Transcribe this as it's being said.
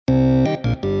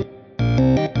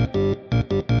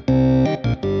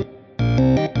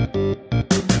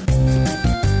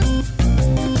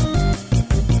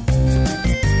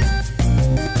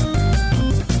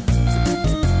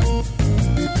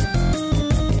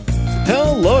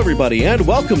Hello, everybody, and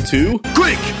welcome to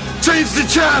Quick, change the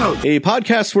channel! a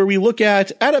podcast where we look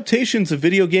at adaptations of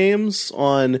video games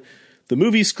on the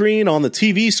movie screen, on the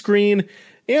TV screen,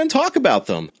 and talk about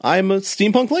them. I'm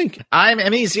Steampunk Link. I'm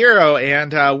ME0,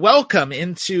 and welcome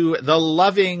into the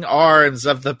loving arms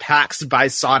of the PAX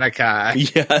Bisonica.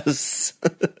 Yes.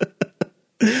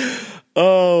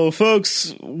 Oh,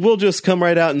 folks, we'll just come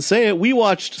right out and say it. We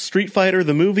watched Street Fighter,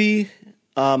 the movie.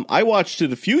 I watched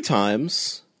it a few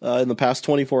times in the past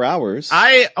 24 hours.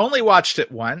 I only watched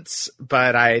it once,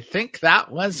 but I think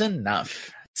that was enough.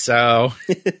 So,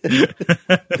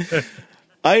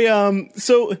 Had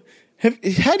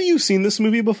you seen this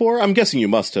movie before? I'm guessing you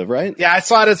must have, right? yeah, I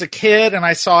saw it as a kid, and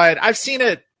I've seen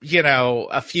it,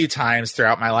 a few times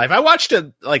throughout my life. I watched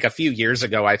it like a few years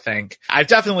ago, I think. I've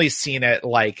definitely seen it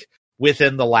like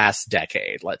within the last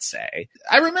decade, let's say.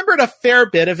 I remembered a fair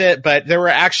bit of it, but there were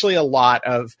actually a lot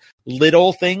of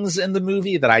little things in the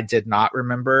movie that I did not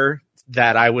remember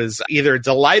that I was either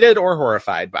delighted or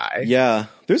horrified by. Yeah,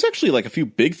 there's actually like a few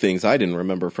big things I didn't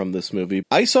remember from this movie.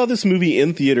 I saw this movie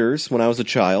in theaters when I was a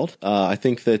child. I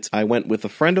think that I went with a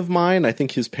friend of mine. I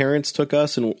think his parents took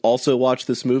us and also watched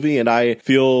this movie, and I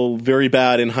feel very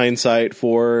bad in hindsight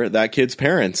for that kid's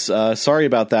parents. Sorry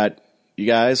about that, you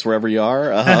guys, wherever you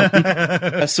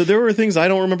are. So there were things I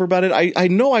don't remember about it. I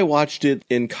know I watched it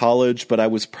in college, but I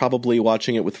was probably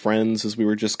watching it with friends as we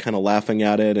were just kind of laughing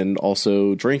at it and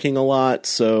also drinking a lot.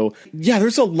 So yeah,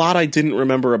 there's a lot I didn't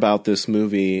remember about this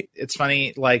movie. It's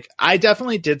funny, like, I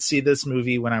definitely did see this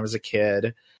movie when I was a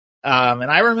kid.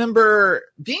 And I remember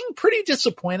being pretty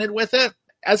disappointed with it.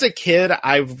 As a kid,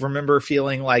 I remember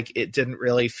feeling like it didn't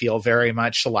really feel very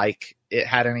much like it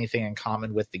had anything in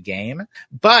common with the game.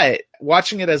 But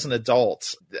watching it as an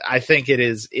adult, I think it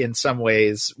is in some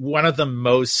ways one of the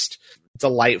most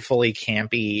delightfully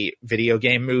campy video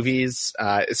game movies,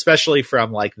 especially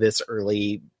from like this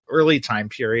early time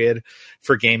period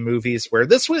for game movies, where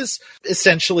this was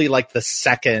essentially like the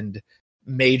second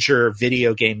major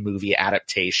video game movie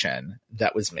adaptation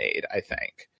that was made, I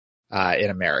think. In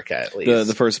America, at least.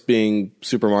 The first being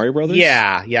Super Mario Brothers?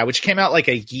 Yeah, which came out like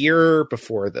a year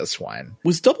before this one.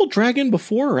 Was Double Dragon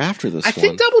before or after this one? I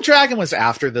think Double Dragon was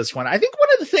after this one. I think one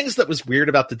of the things that was weird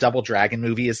about the Double Dragon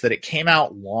movie is that it came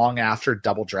out long after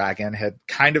Double Dragon had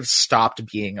kind of stopped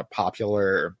being a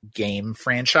popular game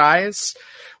franchise.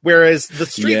 Whereas the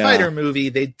Street Fighter movie,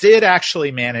 they did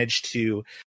actually manage to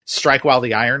strike while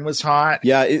the iron was hot.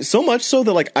 Yeah, so much so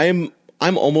that like I'm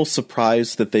almost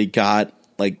surprised that they got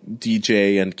like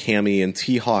DJ and Cammy and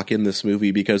T-Hawk in this movie,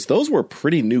 because those were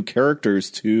pretty new characters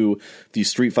to the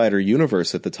Street Fighter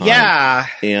universe at the time. Yeah.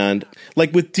 And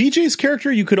like with DJ's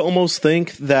character, you could almost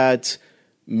think that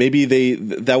maybe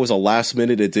that was a last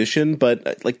minute addition,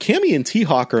 but like Cammy and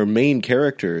T-Hawk are main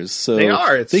characters. So they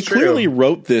are. They clearly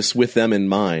wrote this with them in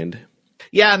mind.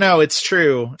 Yeah, no, it's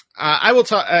true. I will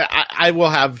talk. I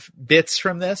will have bits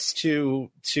from this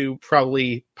to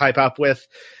probably pipe up with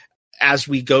as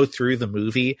we go through the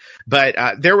movie. But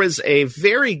there was a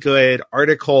very good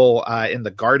article in The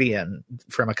Guardian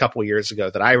from a couple years ago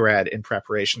that I read in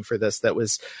preparation for this that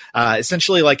was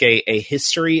essentially like a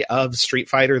history of Street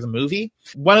Fighter, the movie.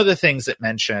 One of the things it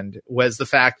mentioned was the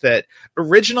fact that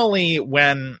originally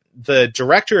when the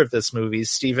director of this movie,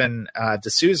 Steven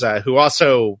D'Souza, who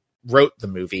also wrote the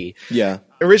movie,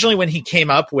 originally when he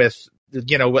came up with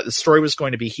what the story was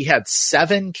going to be, he had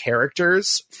 7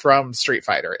 characters from Street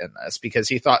Fighter in this because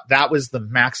he thought that was the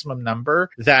maximum number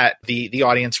that the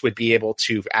audience would be able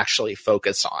to actually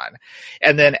focus on.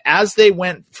 And then as they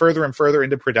went further and further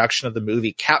into production of the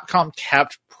movie, Capcom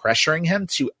kept pressuring him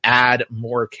to add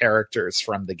more characters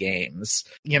from the games.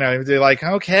 They're like,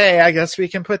 okay, I guess we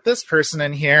can put this person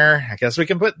in here. I guess we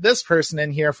can put this person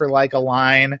in here for like a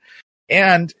line.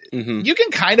 And you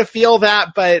can kind of feel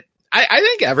that, but I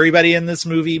think everybody in this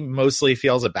movie mostly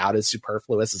feels about as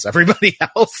superfluous as everybody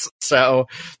else. So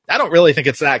I don't really think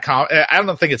it's that I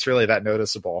don't think it's really that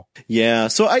noticeable. Yeah.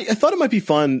 So I thought it might be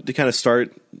fun to kind of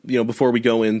start, before we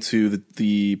go into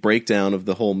the breakdown of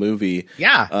the whole movie.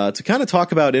 Yeah. To kind of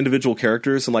talk about individual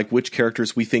characters and like which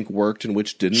characters we think worked and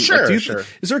which didn't. Sure, like, sure.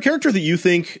 Is there a character that you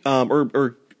think,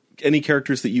 or any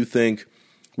characters that you think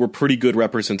were pretty good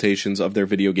representations of their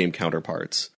video game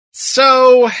counterparts?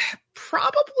 So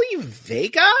probably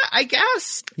Vega, I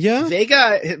guess. Yeah.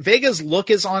 Vega's look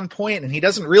is on point, and he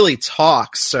doesn't really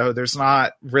talk, so there's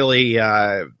not really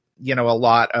a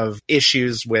lot of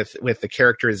issues with the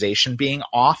characterization being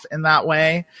off in that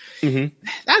way.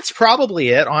 That's probably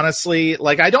it, honestly.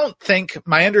 Like, I don't think,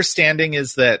 my understanding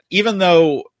is that even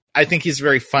though I think he's a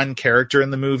very fun character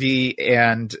in the movie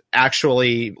and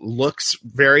actually looks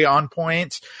very on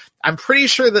point, I'm pretty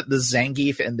sure that the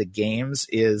Zangief in the games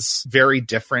is very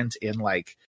different in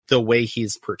like the way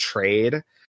he's portrayed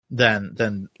than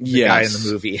the guy in the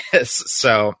movie is.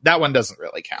 So that one doesn't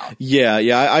really count. Yeah,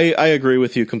 I agree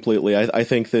with you completely. I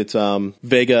think that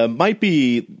Vega might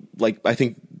be like, I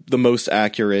think the most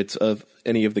accurate of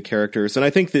any of the characters, and I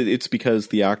think that it's because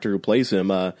the actor who plays him,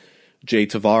 Jay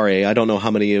Tavare, I don't know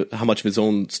how much of his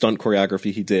own stunt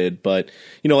choreography he did, but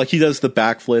you know, like he does the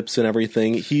backflips and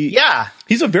everything.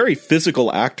 He's a very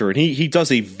physical actor, and he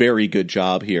does a very good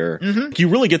job here. Mm-hmm. You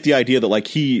really get the idea that like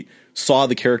he saw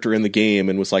the character in the game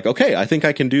and was like, okay, I think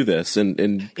I can do this,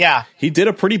 and he did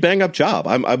a pretty bang up job.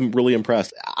 I'm really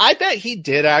impressed. I bet he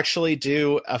did actually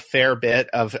do a fair bit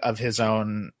of his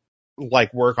own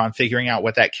like work on figuring out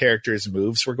what that character's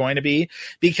moves were going to be,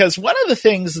 because one of the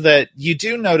things that you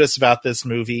do notice about this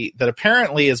movie that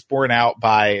apparently is borne out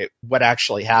by what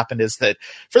actually happened is that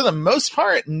for the most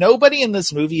part, nobody in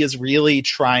this movie is really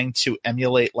trying to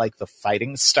emulate like the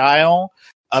fighting style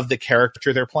of the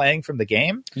character they're playing from the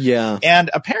game. Yeah. And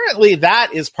apparently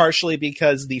that is partially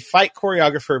because the fight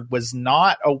choreographer was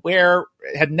not aware,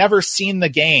 had never seen the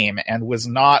game, and was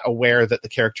not aware that the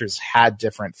characters had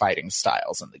different fighting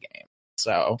styles in the game.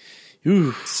 So,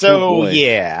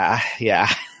 yeah.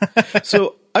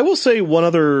 So I will say one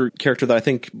other character that I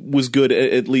think was good,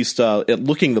 at least at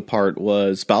looking the part,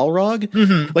 was Balrog.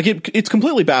 Mm-hmm. Like it's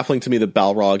completely baffling to me that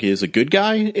Balrog is a good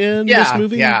guy in this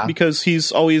movie, because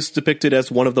he's always depicted as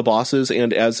one of the bosses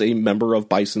and as a member of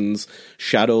Bison's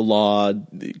Shadow Law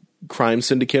crime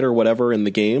syndicate or whatever in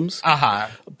the games.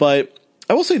 But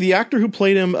I will say the actor who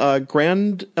played him,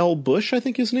 Grand L. Bush, I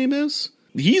think his name is.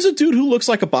 He's a dude who looks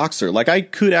like a boxer. Like, I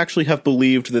could actually have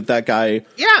believed that guy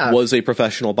was a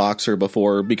professional boxer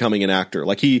before becoming an actor.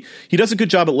 Like, he does a good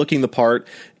job at looking the part.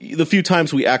 The few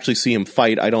times we actually see him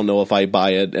fight, I don't know if I buy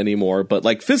it anymore. But,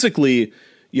 like, physically,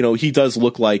 you know, he does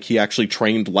look like he actually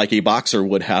trained like a boxer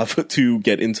would have to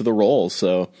get into the role.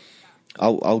 So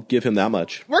I'll give him that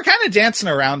much. We're kind of dancing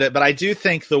around it, but I do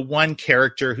think the one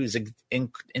character who's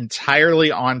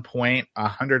entirely on point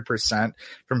 100%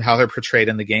 from how they're portrayed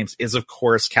in the games is, of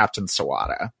course, Captain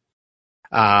Sawada.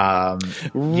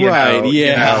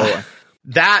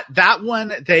 That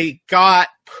one they got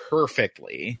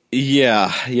perfectly.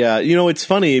 Yeah. You know, it's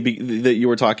funny that you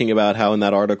were talking about how in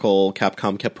that article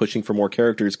Capcom kept pushing for more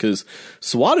characters, because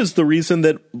Sawada is the reason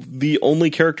that the only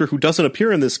character who doesn't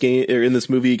appear in this game or in this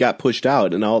movie got pushed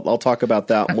out, and I'll talk about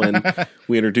that when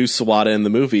we introduce Sawada in the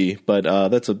movie. But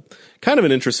that's a kind of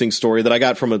an interesting story that I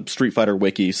got from a Street Fighter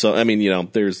wiki. So I mean, you know,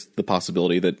 there's the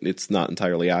possibility that it's not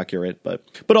entirely accurate, but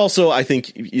also I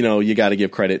think, you know, you got to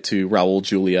give credit to Raul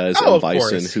Julia as M.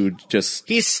 Bison, who just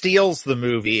he steals the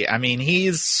movie. I mean,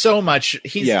 he's so much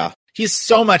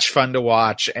fun to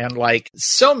watch, and like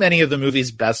so many of the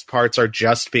movie's best parts are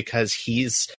just because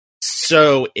he's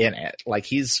so in it. Like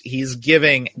he's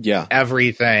giving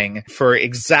everything for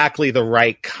exactly the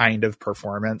right kind of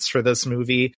performance for this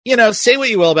movie. You know, say what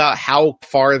you will about how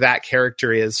far that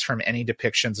character is from any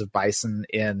depictions of Bison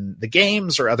in the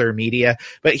games or other media,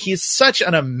 but he's such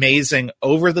an amazing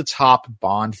over-the-top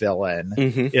Bond villain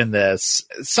in this.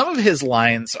 Some of his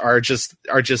lines are just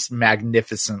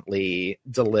magnificently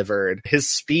delivered. His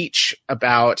speech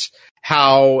about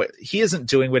how he isn't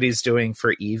doing what he's doing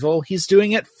for evil. He's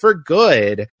doing it for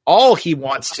good. All he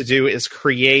wants to do is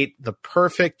create the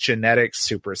perfect genetic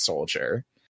super soldier.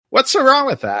 What's so wrong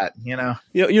with that? You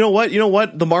know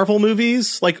what? The Marvel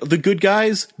movies, like the good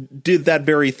guys did that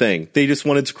very thing. They just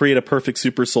wanted to create a perfect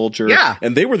super soldier. Yeah.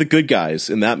 And they were the good guys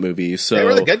in that movie. So they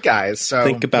were the good guys. So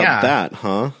think about that,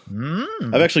 huh?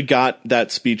 I've actually got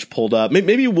that speech pulled up.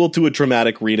 Maybe we'll do a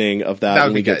dramatic reading of that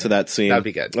when we get to that scene. That'd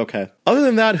be good. Okay. Other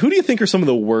than that, who do you think are some of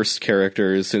the worst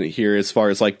characters in here as far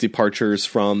as like departures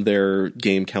from their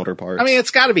game counterparts? I mean,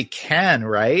 it's got to be Ken,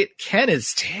 right? Ken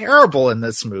is terrible in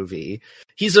this movie.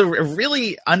 He's a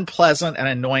really unpleasant and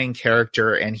annoying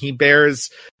character, and he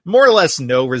bears more or less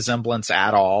no resemblance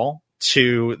at all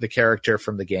to the character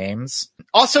from the games.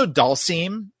 Also,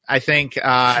 Dhalsim, I think,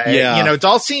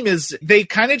 Dhalsim is, they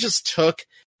kind of just took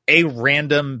a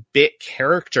random bit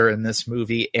character in this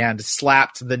movie and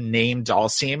slapped the name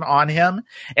Dhalsim on him,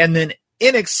 and then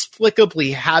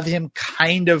inexplicably have him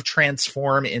kind of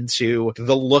transform into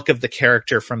the look of the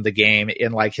character from the game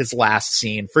in like his last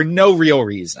scene for no real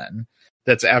reason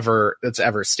that's ever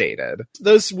stated.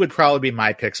 Those would probably be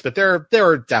my picks, but there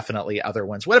are definitely other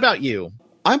ones. What about you?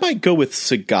 I might go with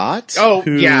Sagat.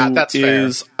 That's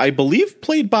fair. I believe,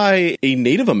 played by a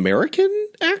Native American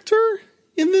actor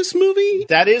in this movie.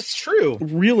 That is true.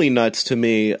 Really nuts to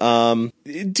me.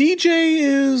 DJ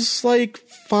is like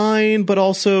fine, but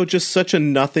also just such a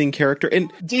nothing character.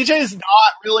 And DJ's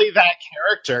not really that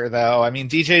character, though. I mean,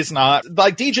 DJ's not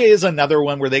like, DJ is another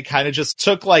one where they kind of just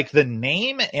took like the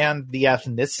name and the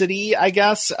ethnicity, I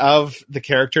guess, of the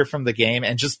character from the game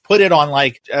and just put it on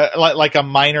like a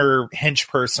minor hench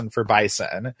person for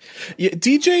Bison. Yeah,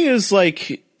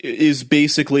 DJ is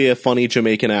basically a funny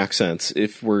Jamaican accent,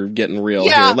 if we're getting real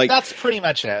here. Yeah, that's pretty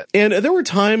much it. And there were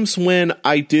times when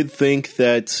I did think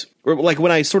that, or like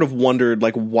when I sort of wondered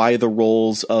like why the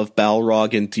roles of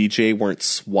Balrog and DJ weren't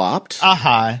swapped.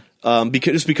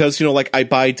 Because, you know, like I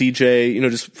buy DJ, you know,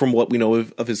 just from what we know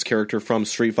of his character from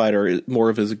Street Fighter,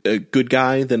 more of as a good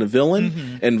guy than a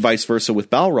villain, and vice versa with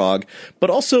Balrog.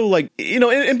 But also, like, you know,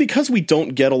 and because we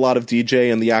don't get a lot of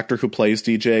DJ and the actor who plays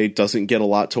DJ doesn't get a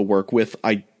lot to work with,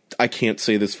 I can't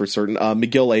say this for certain.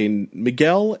 Miguel A.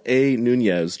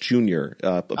 Nunez Jr.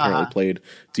 Apparently played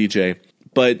DJ.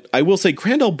 But I will say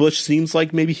Crandall Bush seems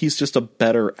like maybe he's just a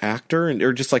better actor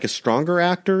or just like a stronger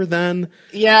actor than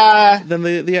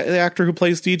the actor who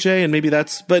plays DJ. And maybe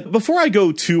that's, but before I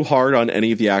go too hard on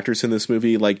any of the actors in this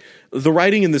movie, like the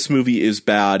writing in this movie is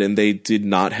bad and they did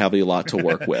not have a lot to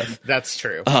work with. That's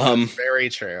true. That's very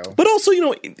true. But also, you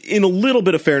know, in a little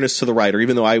bit of fairness to the writer,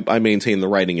 even though I maintain the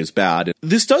writing is bad,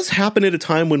 this does happen at a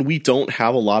time when we don't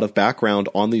have a lot of background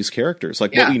on these characters.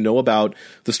 Like what we know about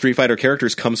the Street Fighter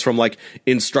characters comes from like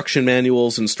instruction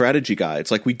manuals and strategy guides.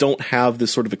 Like we don't have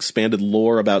this sort of expanded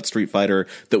lore about Street Fighter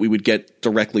that we would get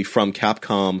directly from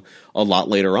Capcom a lot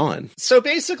later on. So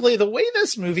basically the way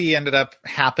this movie ended up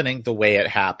happening the way it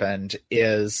happened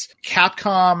is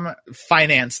Capcom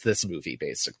financed this movie,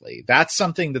 basically. That's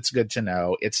something that's good to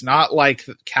know. It's not like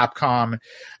Capcom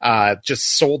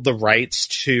just sold the rights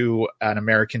to an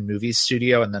American movie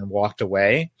studio and then walked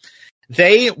away.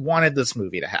 They wanted this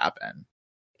movie to happen.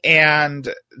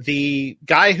 And the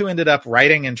guy who ended up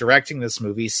writing and directing this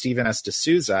movie, Steven S.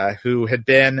 D'Souza, who had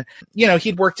been, you know,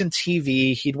 he'd worked in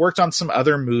TV, he'd worked on some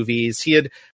other movies. He had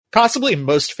possibly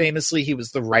most famously, he was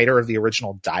the writer of the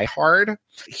original Die Hard.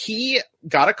 He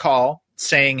got a call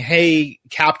saying, hey,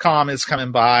 Capcom is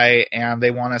coming by and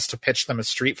they want us to pitch them a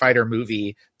Street Fighter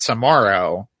movie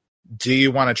tomorrow. Do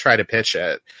you want to try to pitch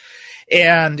it?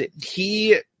 And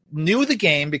he knew the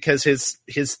game because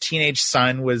his teenage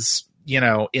son was, you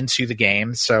know, into the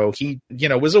game. So he, you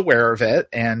know, was aware of it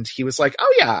and he was like,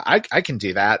 oh yeah, I can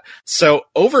do that. So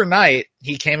overnight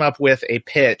he came up with a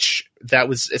pitch that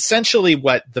was essentially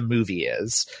what the movie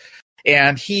is.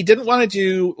 And he didn't want to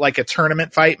do like a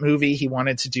tournament fight movie. He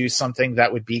wanted to do something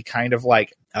that would be kind of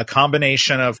like a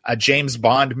combination of a James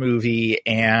Bond movie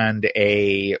and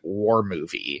a war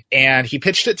movie. And he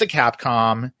pitched it to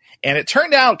Capcom. And it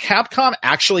turned out Capcom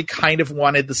actually kind of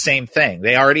wanted the same thing.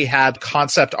 They already had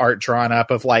concept art drawn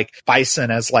up of like Bison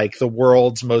as like the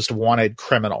world's most wanted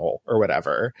criminal or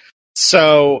whatever.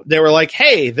 So they were like,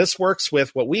 hey, this works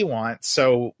with what we want.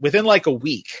 So within like a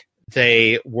week,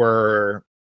 they were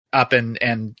up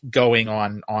and going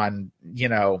on, you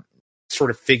know, sort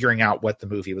of figuring out what the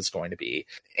movie was going to be.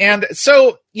 And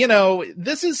so, you know,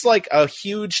 this is like a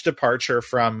huge departure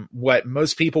from what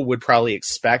most people would probably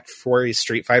expect for a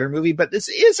Street Fighter movie, but this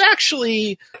is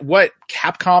actually what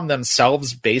Capcom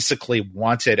themselves basically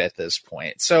wanted at this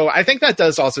point. So I think that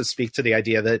does also speak to the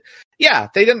idea that, yeah,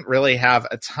 they didn't really have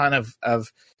a ton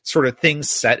of sort of things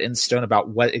set in stone about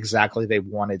what exactly they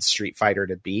wanted Street Fighter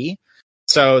to be.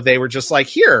 So they were just like,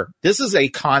 here, this is a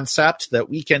concept that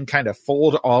we can kind of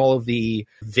fold all of the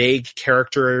vague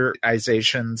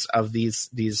characterizations of these,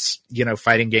 you know,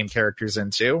 fighting game characters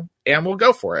into, and we'll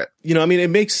go for it. You know, I mean, it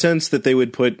makes sense that they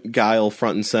would put Guile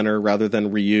front and center rather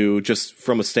than Ryu, just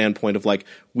from a standpoint of like,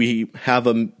 we have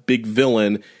a big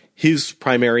villain. His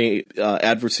primary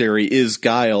adversary is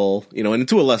Guile, you know, and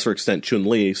to a lesser extent,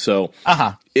 Chun-Li. So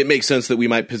it makes sense that we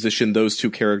might position those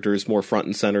two characters more front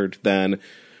and centered than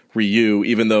Ryu,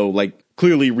 even though, like,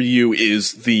 clearly Ryu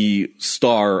is the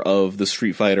star of the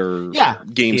Street Fighter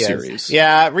game series.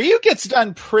 Yeah, Ryu gets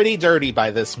done pretty dirty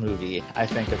by this movie, I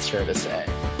think it's fair to say.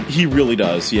 He really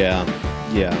does, yeah.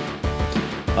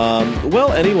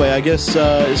 Well, anyway, I guess,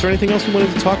 is there anything else we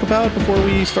wanted to talk about before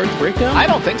we start the breakdown? I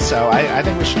don't think so. I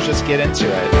think we should just get into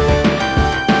it.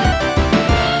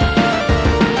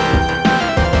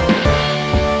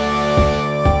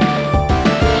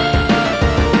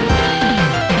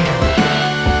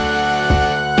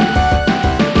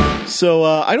 So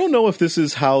I don't know if this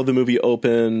is how the movie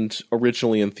opened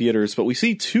originally in theaters, but we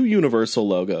see two Universal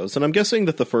logos, and I'm guessing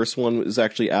that the first one is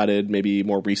actually added maybe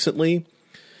more recently.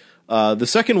 The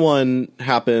second one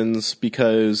happens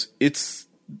because it's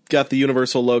got the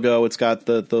Universal logo. It's got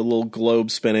the little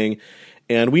globe spinning.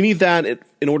 And we need that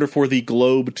in order for the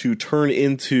globe to turn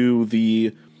into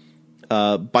the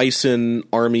Bison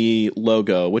Army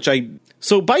logo,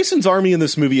 So Bison's Army in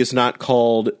this movie is not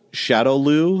called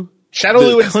Shadowloo.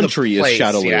 Shadowloo is country the place, is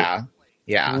Shadowloo.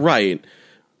 Yeah. Right.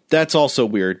 That's also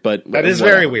weird, but that is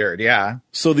very weird, yeah.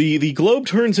 So the globe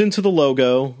turns into the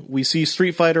logo. We see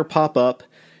Street Fighter pop up,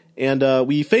 and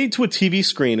we fade to a TV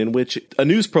screen in which a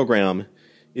news program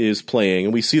is playing,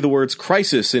 and we see the words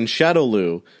 "Crisis in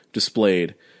Shadowloo"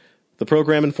 displayed. The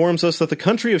program informs us that the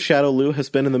country of Shadowloo has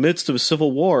been in the midst of a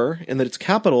civil war and that its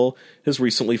capital has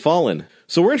recently fallen.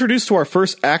 So we're introduced to our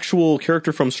first actual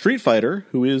character from Street Fighter,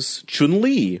 who is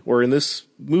Chun-Li, or in this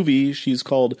movie, she's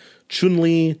called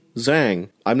Chun-Li Zhang.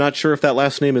 I'm not sure if that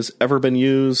last name has ever been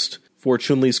used for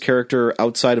Chun-Li's character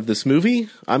outside of this movie.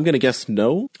 I'm going to guess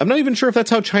no. I'm not even sure if that's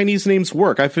how Chinese names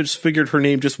work. I just figured her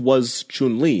name just was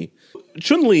Chun-Li.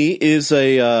 Chun-Li is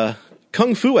a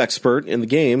kung fu expert in the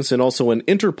games and also an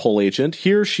Interpol agent.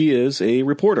 Here she is a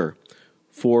reporter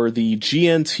for the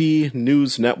GNT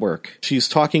News Network. She's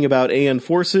talking about AN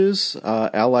forces,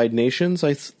 allied nations,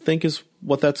 I think is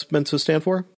what that's meant to stand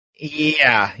for.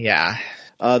 Yeah.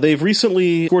 They've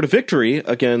recently scored a victory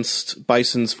against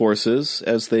Bison's forces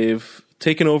as they've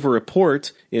taken over a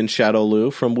port in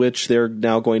Shadowloo from which they're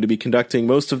now going to be conducting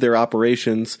most of their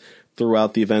operations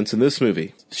throughout the events in this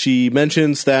movie. She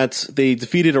mentions that they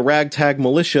defeated a ragtag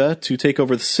militia to take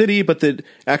over the city, but that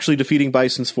actually defeating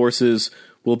Bison's forces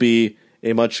will be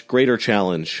a much greater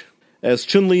challenge. As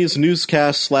Chun-Li's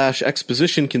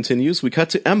newscast/exposition continues, we cut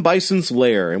to M. Bison's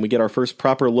lair, and we get our first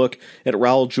proper look at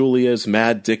Raul Julia's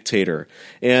mad dictator.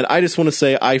 And I just want to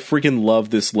say, I freaking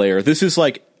love this lair. This is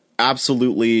like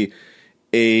absolutely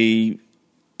a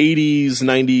 80s,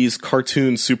 90s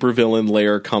cartoon supervillain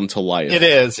lair come to life. It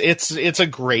is. It's a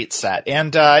great set.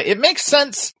 And it makes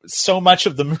sense. So much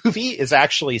of the movie is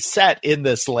actually set in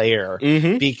this lair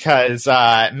because,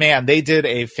 man, they did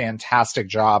a fantastic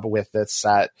job with this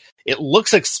set. It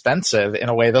looks expensive in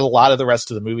a way that a lot of the rest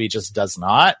of the movie just does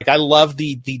not. Like, I love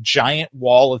the giant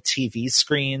wall of TV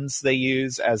screens they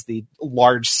use as the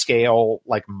large scale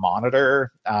like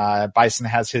monitor. Bison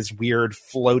has his weird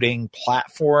floating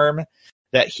platform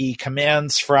that he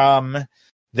commands from.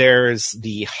 There's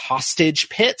the hostage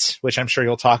pit, which I'm sure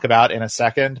you'll talk about in a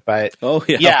second. But we'll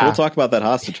talk about that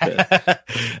hostage pit.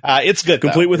 It's good,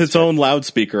 complete with its own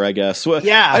loudspeaker, I guess. Well,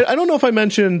 yeah, I don't know if I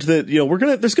mentioned that.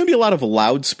 There's gonna be a lot of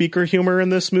loudspeaker humor in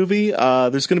this movie.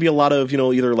 There's gonna be a lot of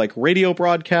either like radio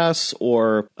broadcasts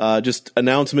or just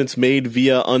announcements made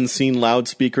via unseen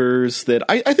loudspeakers. That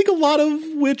I think a lot of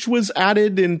which was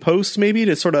added in post, maybe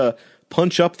to sort of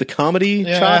punch up the comedy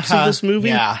chops of this movie.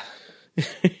 Yeah.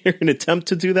 An attempt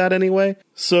to do that anyway.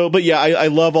 So, but yeah, I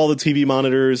love all the TV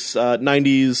monitors.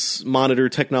 90s monitor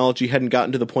technology hadn't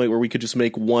gotten to the point where we could just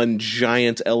make one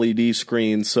giant LED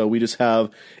screen. So we just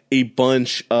have a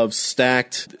bunch of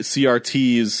stacked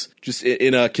CRTs just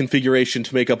in a configuration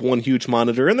to make up one huge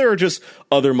monitor. And there are just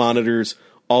other monitors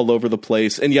all over the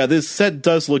place. And yeah, this set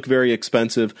does look very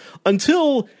expensive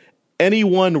until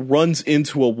anyone runs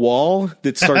into a wall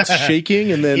that starts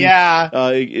shaking, and then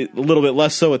a little bit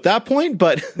less so at that point,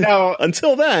 but no,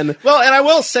 until then. Well, and I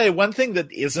will say one thing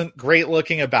that isn't great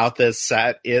looking about this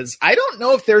set is I don't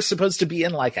know if they're supposed to be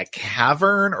in like a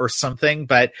cavern or something,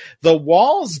 but the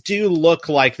walls do look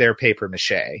like they're paper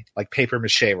mache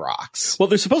rocks. Well,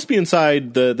 they're supposed to be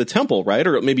inside the temple, right?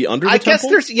 Or maybe under the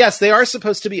temple? Yes, they are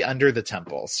supposed to be under the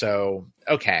temple. So,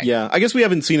 okay. Yeah, I guess we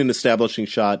haven't seen an establishing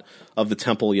shot of the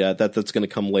temple yet. That's going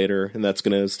to come later, and that's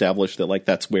going to establish that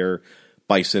that's where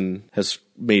Bison has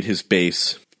made his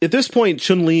base. At this point,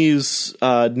 Chun-Li's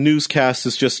newscast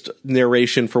is just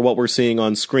narration for what we're seeing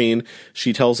on screen.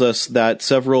 She tells us that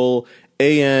several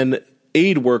AN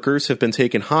aid workers have been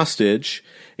taken hostage,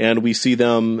 and we see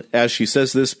them, as she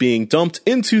says this, being dumped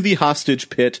into the hostage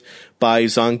pit by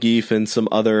Zangief and some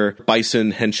other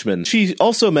Bison henchmen. She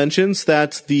also mentions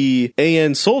that the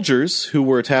AN soldiers who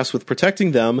were tasked with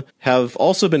protecting them have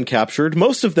also been captured.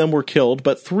 Most of them were killed,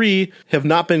 but 3 have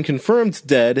not been confirmed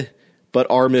dead, but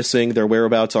are missing. Their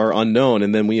whereabouts are unknown.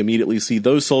 And then we immediately see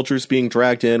those soldiers being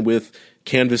dragged in with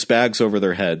canvas bags over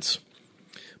their heads.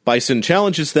 Bison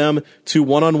challenges them to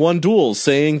one-on-one duels,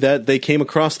 saying that they came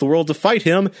across the world to fight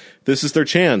him. This is their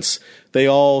chance. They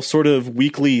all sort of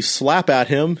weakly slap at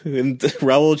him, and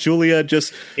Raul Julia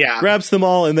just grabs them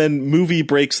all, and then movie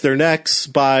breaks their necks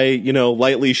by,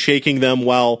 lightly shaking them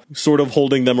while sort of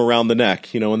holding them around the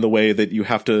neck, in the way that you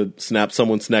have to snap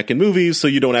someone's neck in movies so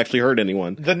you don't actually hurt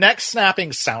anyone. The neck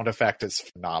snapping sound effect is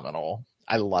phenomenal.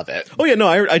 I love it. Oh yeah, no,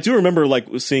 I do remember like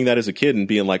seeing that as a kid and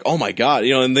being like, oh my God,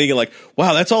 you know, and thinking like,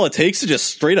 wow, that's all it takes to just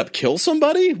straight up kill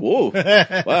somebody? Whoa.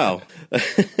 Wow.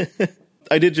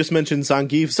 I did just mention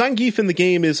Zangief. Zangief in the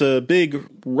game is a big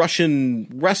Russian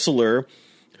wrestler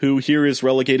who here is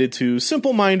relegated to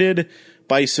simple-minded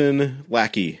Bison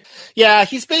lackey. Yeah,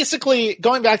 he's basically,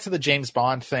 going back to the James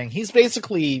Bond thing, he's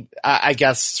basically, I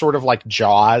guess, sort of like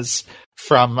Jaws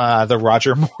from the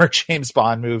Roger Moore James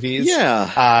Bond movies.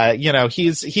 Yeah. You know,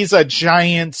 he's a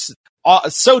giant,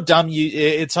 so dumb,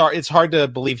 it's hard to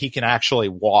believe he can actually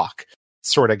walk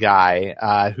sort of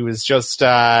guy, who is just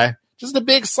a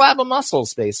big slab of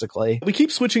muscles, basically. We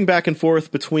keep switching back and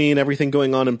forth between everything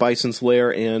going on in Bison's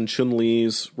lair and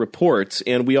Chun-Li's report,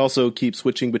 and we also keep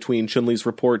switching between Chun-Li's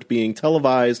report being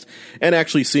televised and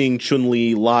actually seeing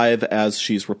Chun-Li live as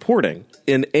she's reporting.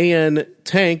 An AN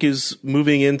tank is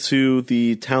moving into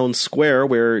the town square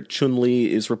where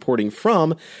Chun-Li is reporting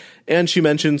from, and she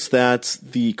mentions that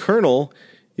the colonel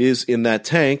is in that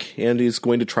tank and is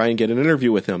going to try and get an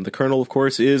interview with him. The colonel, of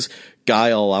course, is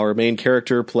Guile, our main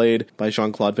character, played by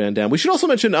Jean-Claude Van Damme. We should also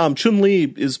mention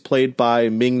Chun-Li is played by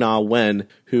Ming-Na Wen,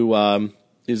 who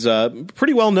is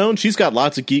pretty well known. She's got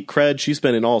lots of geek cred. She's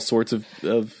been in all sorts of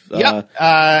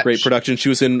great productions. She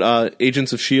was in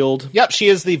Agents of S.H.I.E.L.D. Yep, she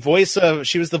was the voice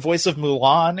of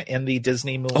Mulan in the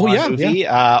Disney Mulan movie.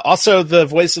 Yeah. Also the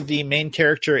voice of the main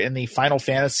character in the Final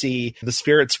Fantasy The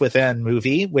Spirits Within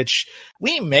movie, which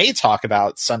we may talk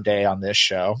about someday on this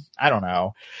show. I don't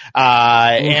know.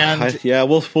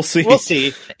 We'll see. We'll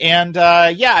see. And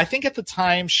I think at the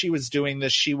time she was doing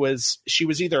this, she was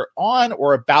either on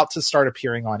or about to start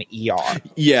appearing on ER.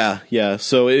 Yeah.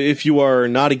 So if you are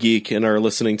not a geek and are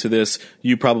listening to this,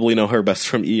 you probably know her best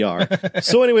from ER.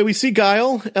 So anyway, we see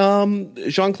Guile,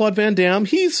 Jean-Claude Van Damme.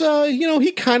 He's,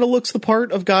 he kind of looks the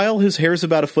part of Guile. His hair's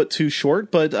about a foot too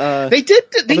short, but they did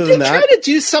try to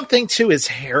do something to his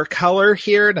hair color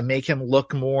here to make him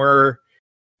look more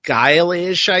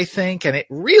Guile-ish, I think, and it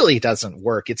really doesn't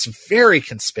work. It's very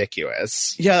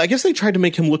conspicuous. Yeah, I guess they tried to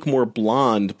make him look more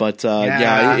blonde, but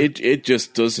it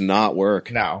just does not work.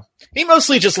 No. He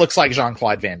mostly just looks like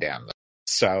Jean-Claude Van Damme, though.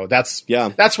 So that's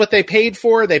what they paid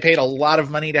for. They paid a lot of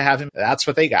money to have him. That's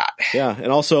what they got. Yeah, and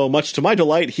also, much to my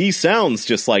delight, he sounds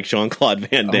just like Jean-Claude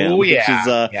Van Damme, which is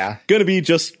going to be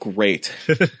just great.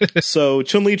 So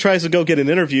Chun-Li tries to go get an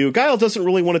interview. Guile doesn't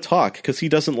really want to talk because he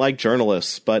doesn't like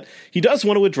journalists, but he does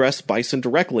want to address Bison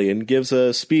directly and gives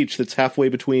a speech that's halfway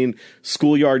between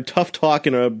schoolyard tough talk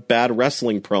and a bad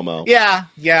wrestling promo. Yeah.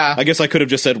 I guess I could have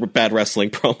just said bad wrestling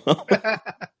promo.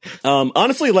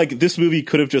 Honestly, like, this movie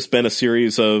could have just been a series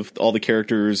of all the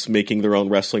characters making their own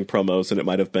wrestling promos, and it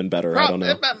might have been better. I don't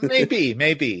know.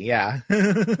 Maybe, yeah.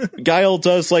 Guile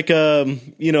does like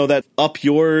that up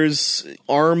yours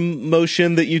arm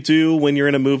motion that you do when you're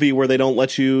in a movie where they don't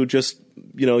let you just,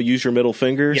 use your middle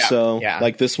finger.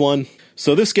 Like this one.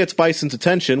 So this gets Bison's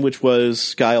attention, which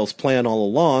was Guile's plan all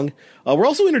along. We're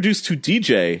also introduced to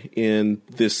DJ in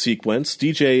this sequence.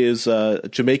 DJ is a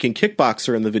Jamaican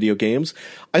kickboxer in the video games.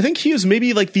 I think he is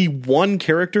maybe like the one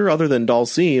character other than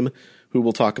Dhalsim, who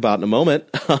we'll talk about in a moment,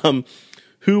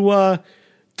 who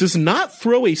does not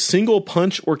throw a single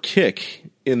punch or kick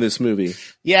in this movie.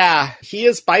 Yeah, he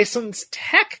is Bison's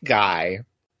tech guy,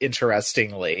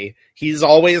 interestingly. He's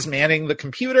always manning the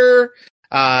computer,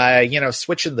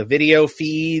 switching the video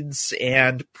feeds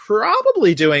and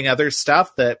probably doing other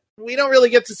stuff that we don't really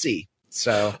get to see.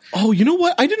 So, you know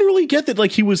what? I didn't really get that.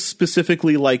 Like, he was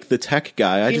specifically like the tech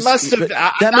guy. He must have.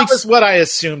 That was what I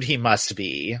assumed he must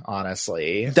be.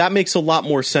 Honestly, that makes a lot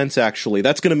more sense. Actually,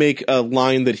 that's going to make a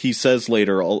line that he says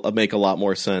later make a lot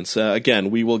more sense.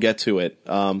 Again, we will get to it.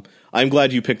 I'm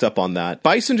glad you picked up on that.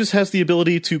 Bison just has the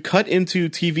ability to cut into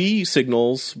TV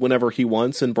signals whenever he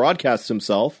wants and broadcast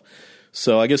himself.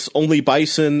 So I guess only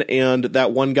Bison and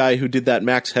that one guy who did that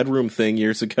Max Headroom thing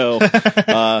years ago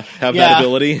have that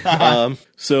ability.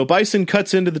 So Bison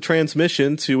cuts into the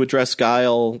transmission to address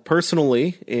Guile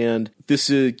personally, and this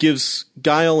gives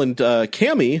Guile and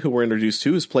Cammy, who we're introduced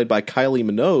to, is played by Kylie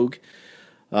Minogue,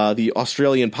 the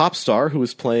Australian pop star who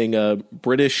is playing a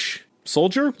British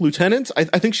soldier, lieutenant. I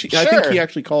think he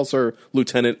actually calls her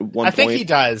lieutenant at one point. I think he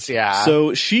does, yeah.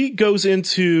 So she goes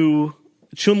into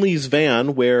Chun-Li's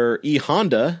van where E.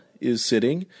 Honda is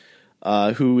sitting,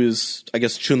 who is, I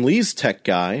guess, Chun-Li's tech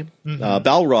guy. Mm-hmm.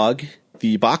 Balrog,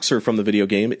 the boxer from the video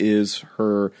game, is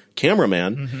her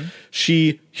cameraman. Mm-hmm.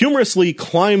 She humorously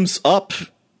climbs up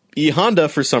E. Honda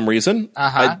for some reason.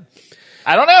 I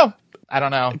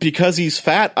don't know. Because he's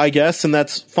fat, I guess, and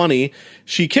that's funny.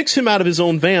 She kicks him out of his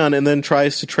own van and then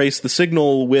tries to trace the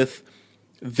signal with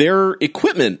their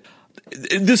equipment.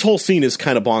 This whole scene is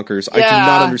kind of bonkers. I do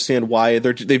not understand why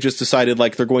they've just decided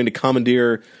like they're going to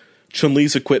commandeer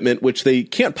Chun-Li's equipment, which they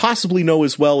can't possibly know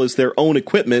as well as their own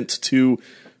equipment, to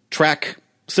track.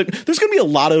 There's going to be a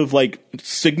lot of like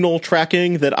signal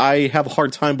tracking that I have a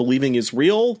hard time believing is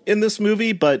real in this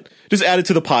movie, but just add it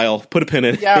to the pile, put a pin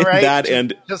in, that,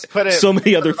 and just put it, so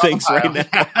many other things right now.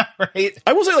 Yeah, right.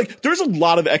 I will say, like, there's a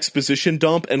lot of exposition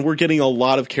dump, and we're getting a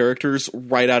lot of characters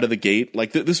right out of the gate.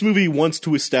 Like, this movie wants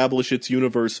to establish its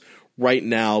universe right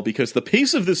now, because the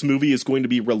pace of this movie is going to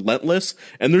be relentless,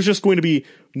 and there's just going to be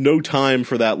no time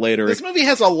for that later. This movie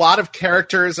has a lot of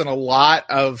characters and a lot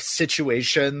of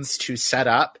situations to set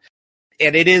up,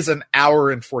 and it is an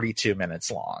hour and 42 minutes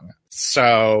long.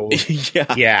 So,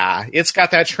 yeah, it's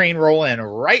got that train rolling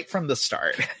right from the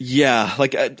start. Yeah,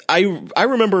 like, I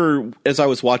remember as I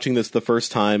was watching this the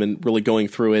first time and really going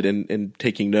through it and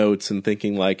taking notes and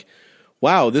thinking, like,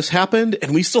 wow, this happened,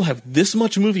 and we still have this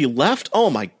much movie left?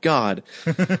 Oh my god.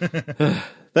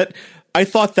 I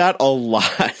thought that a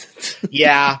lot.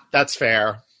 Yeah, that's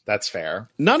fair. That's fair.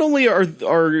 Not only are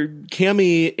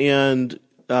Cammy and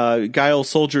Guile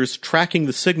soldiers tracking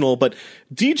the signal, but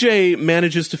DJ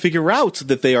manages to figure out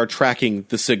that they are tracking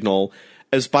the signal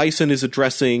as Bison is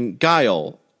addressing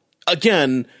Guile.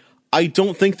 Again, I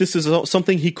don't think this is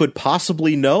something he could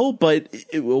possibly know, but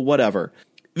whatever.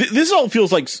 This all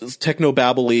feels like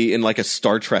techno-babbly in like a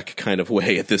Star Trek kind of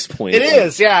way at this point. It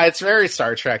is, yeah. It's very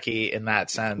Star Trek-y in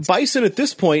that sense. Bison at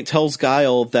this point tells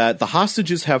Guile that the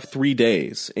hostages have 3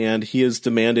 days, and he has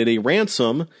demanded a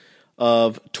ransom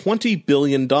of $20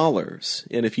 billion.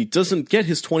 And if he doesn't get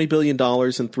his $20 billion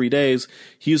in 3 days,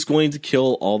 he is going to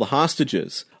kill all the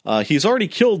hostages. He's already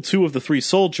killed 2 of the 3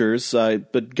 soldiers,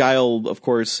 but Guile, of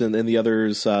course, and the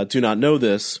others do not know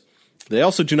this. They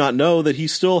also do not know that he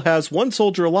still has 1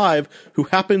 soldier alive who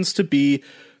happens to be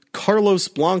Carlos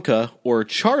Blanca, or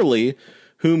Charlie,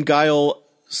 whom Guile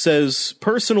says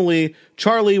personally,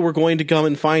 "Charlie, we're going to come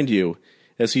and find you,"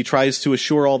 as he tries to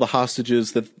assure all the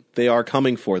hostages that they are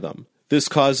coming for them. This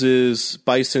causes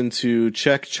Bison to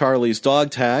check Charlie's dog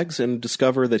tags and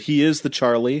discover that he is the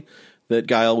Charlie that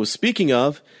Guile was speaking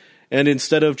of, and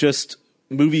instead of just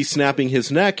movie snapping his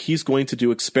neck, he's going to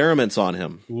do experiments on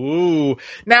him. Ooh.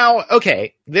 Now,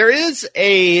 okay, there is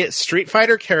a Street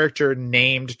Fighter character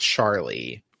named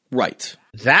Charlie. Right.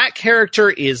 That character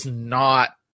is not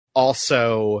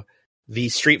also the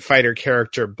Street Fighter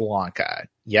character Blanca.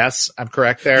 Yes, I'm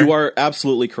correct there? You are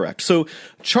absolutely correct. So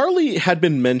Charlie had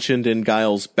been mentioned in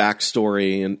Guile's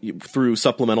backstory and through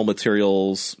supplemental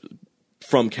materials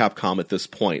from Capcom at this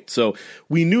point. So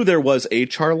we knew there was a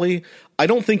Charlie. I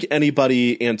don't think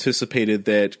anybody anticipated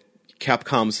that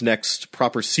Capcom's next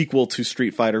proper sequel to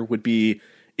Street Fighter would be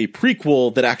a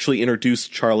prequel that actually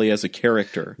introduced Charlie as a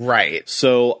character. Right.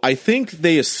 So I think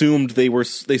they assumed they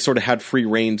sort of had free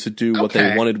reign to do what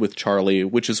they wanted with Charlie,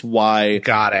 which is why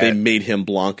they made him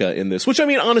Blanca in this. Which, I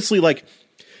mean, honestly, like,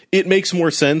 it makes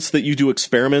more sense that you do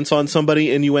experiments on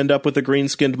somebody and you end up with a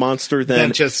green-skinned monster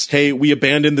than just, hey, we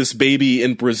abandoned this baby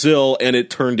in Brazil and it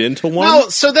turned into one. Well,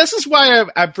 so this is why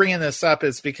I'm bringing this up,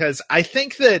 is because I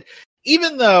think that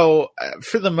even though,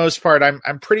 for the most part,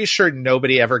 I'm pretty sure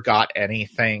nobody ever got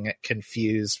anything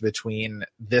confused between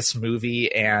this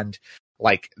movie and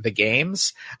like the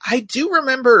games, I do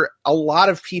remember a lot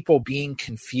of people being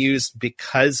confused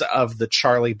because of the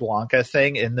Charlie Blanca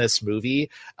thing in this movie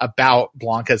about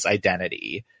Blanca's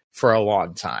identity for a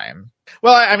long time.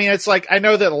 Well, I mean, it's like, I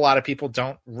know that a lot of people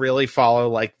don't really follow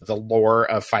like the lore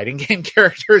of fighting game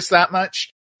characters that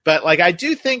much, but like, I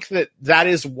do think that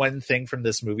is one thing from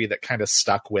this movie that kind of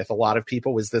stuck with a lot of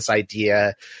people, was this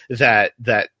idea that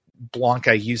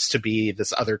Blanca used to be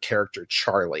this other character,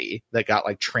 Charlie, that got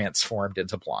like transformed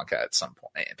into Blanca at some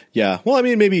point. Yeah. Well, I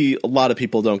mean, maybe a lot of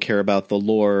people don't care about the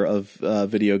lore of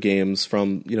video games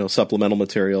from, supplemental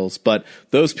materials, but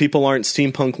those people aren't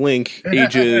Steampunk Link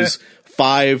ages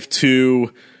 5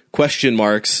 to question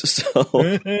marks.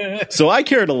 So I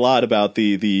cared a lot about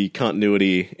the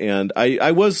continuity, and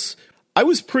I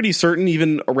was pretty certain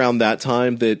even around that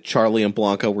time that Charlie and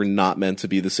Blanca were not meant to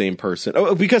be the same person.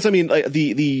 Oh, because I mean,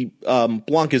 the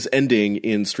Blanca's ending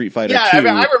in Street Fighter 2. I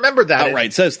mean, I remember that.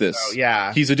 Outright says this. Oh,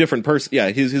 yeah. He's a different person. Yeah,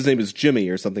 his name is Jimmy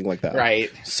or something like that. Right.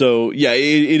 So yeah,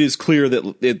 it is clear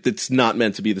that it's not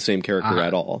meant to be the same character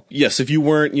at all. Yes, if you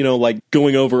weren't, like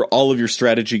going over all of your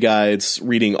strategy guides,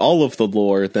 reading all of the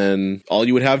lore, then all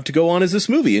you would have to go on is this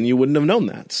movie, and you wouldn't have known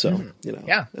that. So,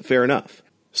 yeah, fair enough.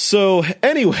 So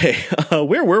anyway,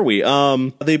 where were we?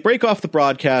 They break off the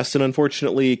broadcast, and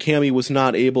unfortunately, Cammy was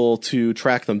not able to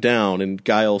track them down. And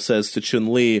Guile says to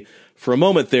Chun-Li, "For a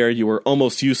moment there, you were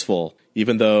almost useful,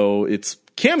 even though it's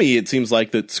Cammy, it seems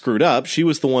like, that screwed up. She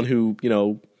was the one who,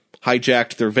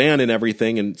 hijacked their van and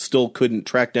everything and still couldn't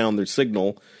track down their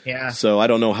signal. Yeah. So I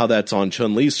don't know how that's on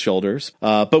Chun-Li's shoulders.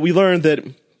 But we learned that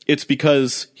it's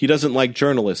because he doesn't like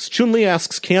journalists. Chun-Li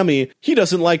asks Cammy, he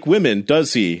doesn't like women,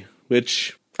 does he?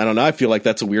 Which, I don't know, I feel like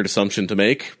that's a weird assumption to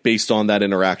make based on that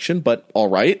interaction, but all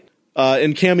right.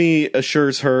 And Cammy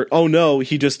assures her, oh no,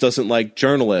 he just doesn't like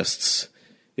journalists.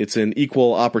 It's an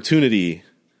equal opportunity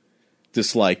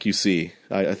dislike, you see.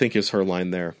 I think is her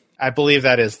line there. I believe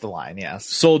that is the line, yes.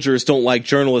 Soldiers don't like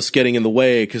journalists getting in the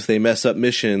way because they mess up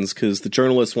missions, because the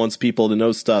journalist wants people to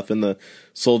know stuff and the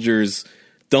soldiers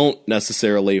don't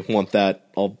necessarily want that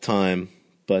all the time.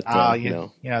 But,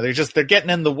 they're getting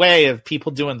in the way of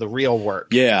people doing the real work.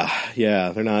 Yeah.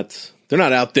 They're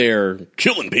not out there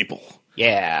killing people.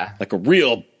 Yeah. Like a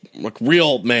real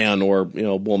man or,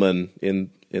 woman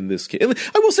in this case.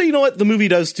 I will say, what? The movie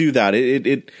does do that.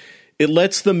 It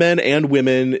lets the men and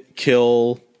women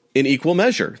kill in equal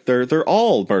measure. They're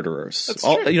all murderers. That's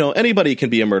true. Anybody can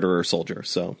be a murderer soldier.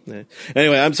 So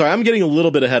anyway, I'm sorry. I'm getting a little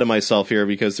bit ahead of myself here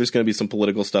because there's going to be some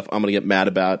political stuff I'm going to get mad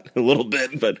about a little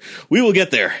bit, but we will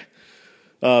get there.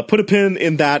 Put a pin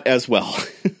in that as well.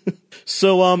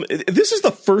 So, this is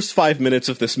the first 5 minutes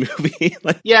of this movie.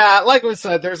 Like we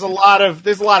said, there's a lot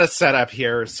of setup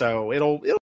here, so it'll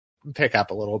pick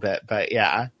up a little bit, but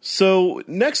yeah. So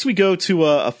next we go to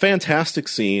a fantastic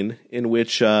scene in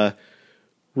which,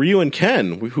 Ryu and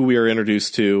Ken, who we are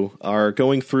introduced to, are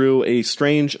going through a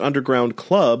strange underground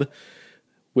club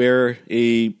where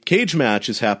a cage match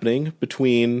is happening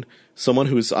between someone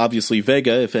who's obviously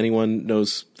Vega. If anyone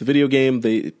knows the video game,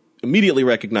 they immediately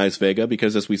recognize Vega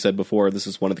because, as we said before, this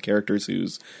is one of the characters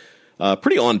who's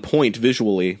pretty on point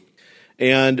visually.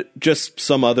 And just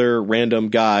some other random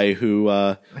guy who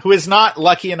is not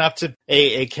lucky enough to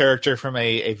a character from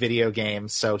a video game,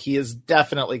 so he is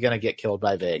definitely going to get killed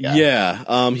by Vega.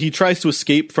 Yeah, he tries to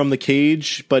escape from the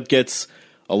cage, but gets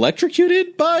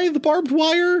electrocuted by the barbed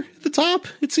wire at the top,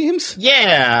 it seems.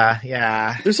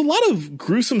 Yeah. There's a lot of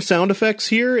gruesome sound effects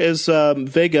here as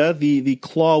Vega, the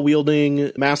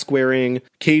claw-wielding, mask-wearing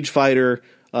cage fighter,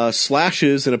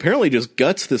 slashes and apparently just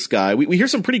guts this guy. We hear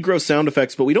some pretty gross sound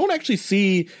effects, but we don't actually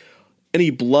see any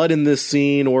blood in this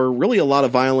scene or really a lot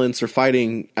of violence or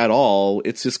fighting at all.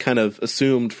 It's just kind of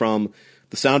assumed from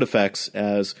the sound effects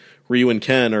as Ryu and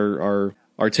Ken are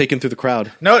taken through the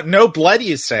crowd. No blood,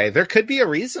 you say. There could be a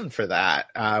reason for that,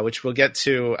 which we'll get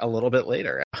to a little bit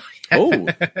later.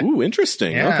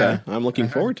 Interesting. Yeah. Okay. I'm looking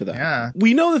forward to that. Yeah.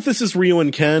 We know that this is Ryu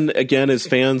and Ken, again, as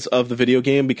fans of the video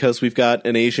game, because we've got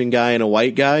an Asian guy and a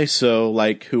white guy, so,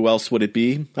 who else would it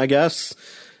be, I guess?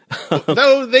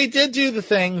 Though they did do the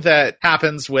thing that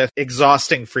happens with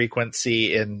exhausting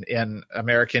frequency in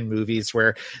American movies,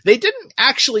 where they didn't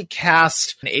actually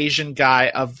cast an Asian guy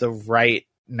of the right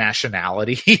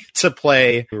nationality to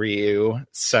play Ryu.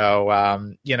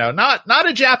 So, not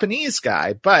a Japanese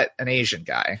guy, but an Asian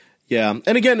guy. Yeah.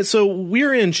 And again, so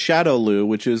we're in Shadowloo,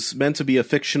 which is meant to be a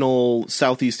fictional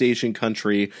Southeast Asian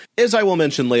country. As I will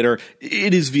mention later,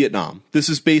 it is Vietnam. This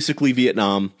is basically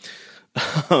Vietnam.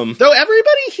 Though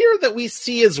everybody here that we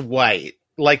see is white.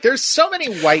 There's so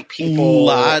many white people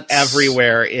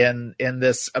everywhere in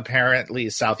this apparently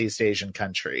Southeast Asian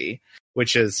country,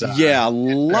 which is... a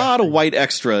lot of white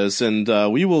extras, and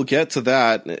we will get to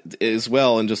that as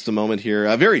well in just a moment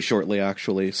here, very shortly,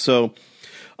 actually. So...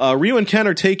 Ryu and Ken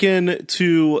are taken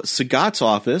to Sagat's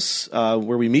office,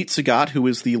 where we meet Sagat, who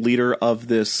is the leader of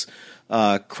this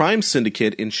crime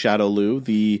syndicate in Shadowloo.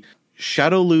 The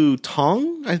Shadowloo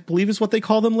Tong, I believe is what they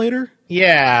call them later.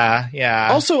 Yeah.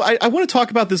 Also, I want to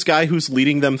talk about this guy who's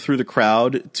leading them through the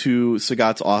crowd to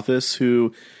Sagat's office,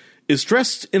 who is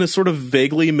dressed in a sort of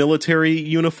vaguely military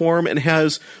uniform and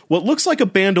has what looks like a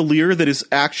bandolier that is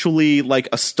actually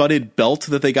a studded belt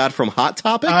that they got from Hot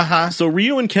Topic. Uh-huh. So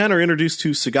Ryu and Ken are introduced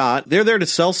to Sagat. They're there to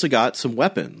sell Sagat some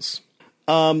weapons.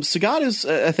 Sagat is,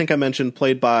 I think I mentioned,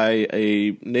 played by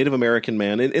a Native American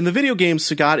man. In the video game,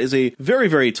 Sagat is a very,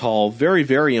 very tall, very,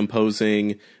 very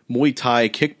imposing Muay Thai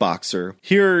kickboxer.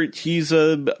 Here, he's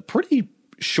a pretty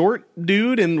short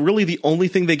dude, and really the only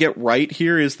thing they get right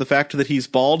here is the fact that he's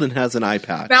bald and has an eye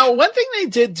patch. Now, one thing they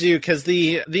did do, because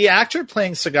the actor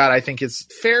playing Sagat, I think, is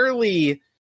fairly...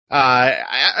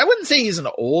 I wouldn't say he's an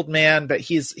old man, but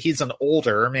he's an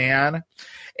older man.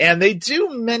 And they do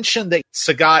mention that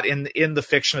Sagat in the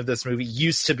fiction of this movie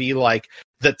used to be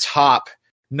the top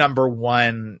number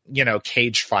one,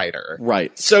 cage fighter.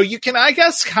 Right. So you can, I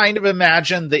guess, kind of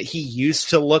imagine that he used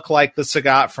to look like the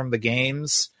Sagat from the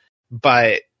games,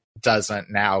 but doesn't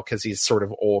now because he's sort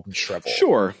of old and shriveled.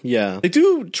 Sure, yeah. They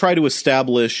do try to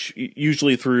establish,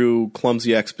 usually through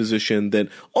clumsy exposition, that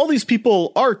all these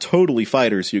people are totally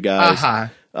fighters, you guys.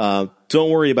 Don't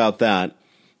worry about that.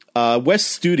 Wes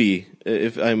Studi,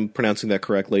 if I'm pronouncing that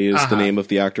correctly, is the name of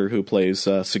the actor who plays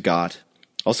Sagat.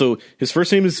 Also, his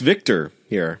first name is Victor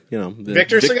here.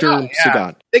 Victor Sagat.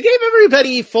 Yeah. They gave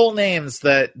everybody full names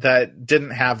that didn't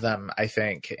have them, I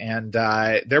think. And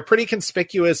they're pretty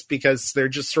conspicuous because they're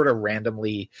just sort of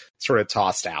randomly sort of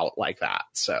tossed out like that.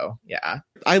 So, yeah.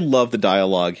 I love the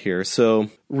dialogue here. So,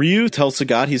 Ryu tells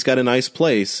Sagat he's got a nice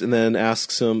place and then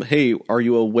asks him, hey, are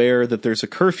you aware that there's a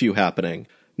curfew happening?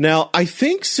 Now, I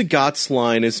think Sagat's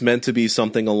line is meant to be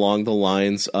something along the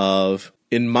lines of,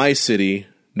 in my city,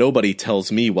 nobody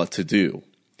tells me what to do.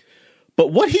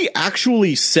 But what he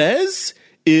actually says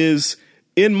is,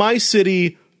 in my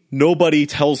city, nobody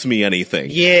tells me anything.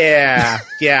 Yeah,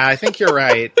 I think you're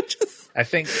right. I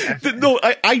think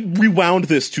I rewound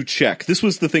this to check. This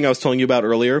was the thing I was telling you about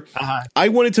earlier. I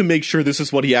wanted to make sure this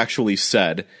is what he actually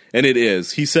said, and it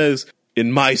is. He says,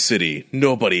 in my city,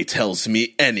 nobody tells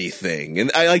me anything.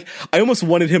 And I almost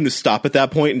wanted him to stop at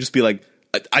that point and just be like,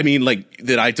 I mean, like,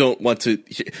 that I don't want to,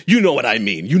 you know what I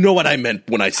mean. You know what I meant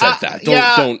when I said that.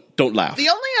 Don't laugh. The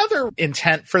only other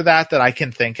intent for that I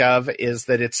can think of is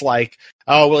that it's like,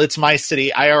 oh, well, it's my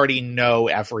city. I already know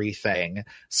everything.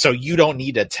 So you don't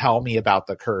need to tell me about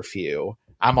the curfew.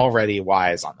 I'm already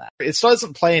wise on that. It still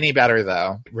doesn't play any better,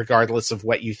 though, regardless of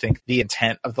what you think the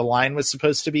intent of the line was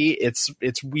supposed to be. It's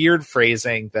weird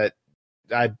phrasing that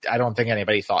I don't think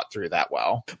anybody thought through that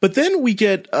well. But then we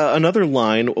get another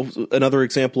line, another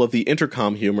example of the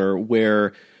intercom humor,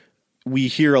 where we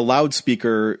hear a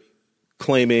loudspeaker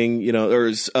claiming,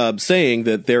 or saying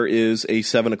that there is a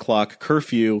 7:00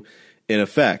 curfew in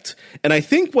effect. And I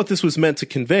think what this was meant to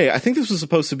convey, I think this was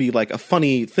supposed to be like a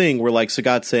funny thing where like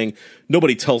Sagat saying,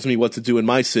 nobody tells me what to do in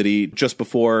my city, just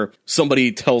before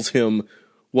somebody tells him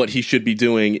what he should be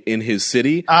doing in his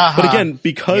city. But again,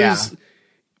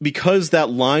 because that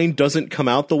line doesn't come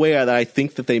out the way that I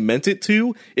think that they meant it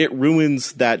to, it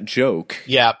ruins that joke.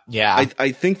 Yeah.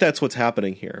 I think that's what's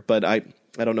happening here, but I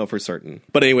don't know for certain.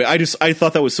 But anyway, I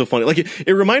thought that was so funny. Like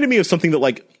it reminded me of something that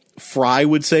like Fry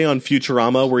would say on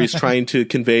Futurama, where he's trying to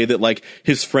convey that like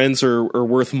his friends are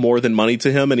worth more than money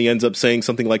to him, and he ends up saying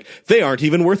something like, they aren't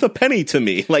even worth a penny to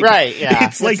me. Like, right, yeah.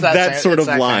 It's like that sort of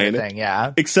line. Kind of thing,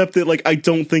 yeah. Except that like I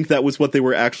don't think that was what they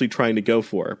were actually trying to go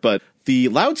for. But the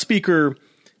loudspeaker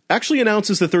actually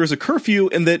announces that there is a curfew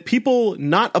and that people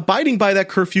not abiding by that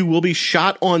curfew will be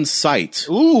shot on sight.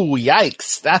 Ooh,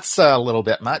 yikes. That's a little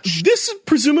bit much. This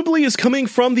presumably is coming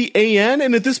from the AN,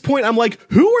 and at this point I'm like,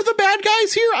 who are the bad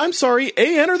guys here? I'm sorry,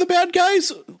 AN are the bad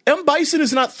guys? M. Bison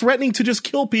is not threatening to just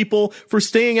kill people for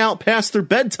staying out past their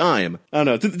bedtime. I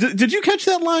don't know. Did you catch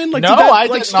that line? Like, no, did that, I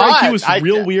like, did strike not. you as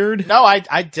real weird? No,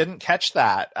 I didn't catch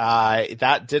that.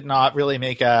 That did not really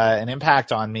make an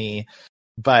impact on me.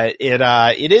 But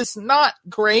it is not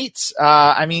great.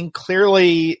 I mean,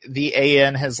 clearly the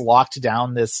AN has locked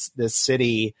down this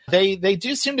city. They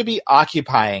do seem to be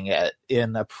occupying it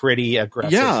in a pretty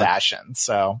aggressive fashion.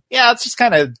 So yeah, it's just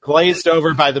kind of glazed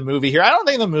over by the movie here. I don't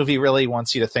think the movie really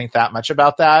wants you to think that much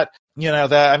about that. The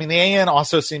AN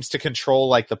also seems to control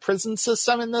like the prison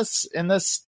system in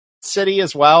this city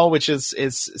as well, which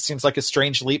seems like a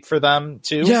strange leap for them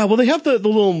too. Yeah, well, they have the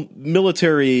little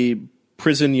military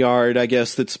prison yard, I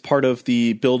guess, that's part of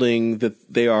the building that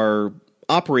they are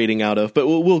operating out of, but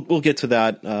we'll get to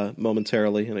that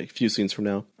momentarily in a few scenes from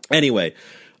now. Anyway,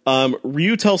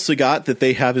 Ryu tells Sagat that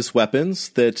they have his weapons,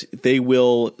 that they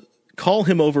will call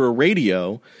him over a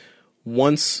radio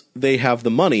once they have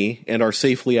the money and are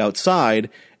safely outside,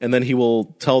 and then he will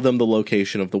tell them the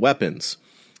location of the weapons.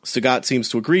 Sagat seems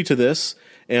to agree to this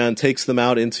and takes them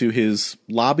out into his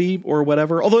lobby or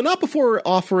whatever, although not before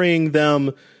offering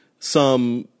them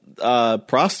some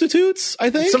prostitutes, I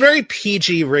think. Some very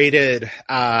PG rated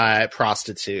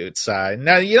prostitutes.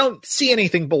 Now, you don't see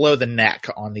anything below the neck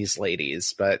on these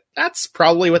ladies, but that's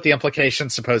probably what the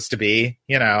implication's supposed to be,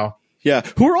 Yeah,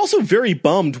 who are also very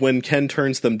bummed when Ken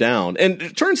turns them down.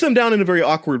 And turns them down in a very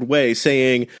awkward way,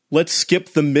 saying, let's skip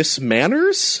the Miss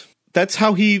Manners. That's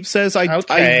how he says, I'm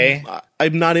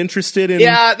not interested in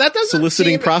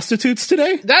soliciting prostitutes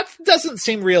today. That doesn't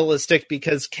seem realistic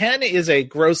because Ken is a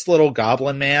gross little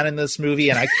goblin man in this movie,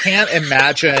 and I can't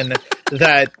imagine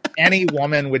that any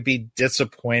woman would be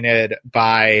disappointed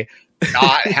by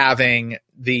not having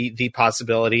the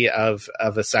possibility of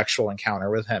a sexual encounter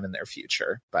with him in their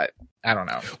future. But I don't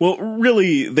know. Well,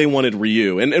 really, they wanted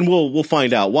Ryu, and we'll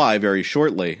find out why very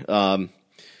shortly.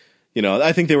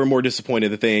 I think they were more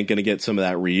disappointed that they ain't going to get some of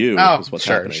that Ryu. Oh, is what's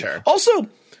sure, happening. Sure. Also,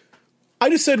 I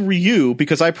just said Ryu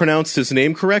because I pronounced his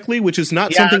name correctly, which is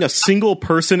not something a single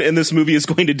person in this movie is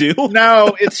going to do.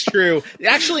 No, it's true.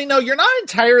 Actually, no, you're not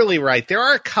entirely right. There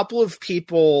are a couple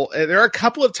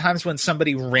of times when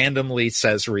somebody randomly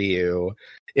says Ryu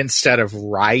instead of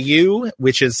Ryu,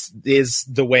 which is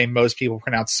the way most people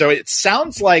pronounce. So it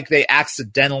sounds like they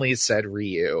accidentally said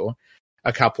Ryu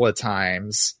a couple of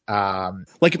times.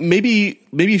 Like maybe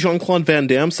Jean-Claude Van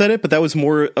Damme said it, but that was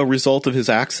more a result of his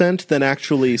accent than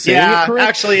actually saying it correct.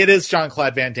 Actually, it is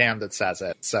Jean-Claude Van Damme that says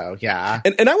it. So, yeah.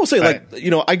 And I will say,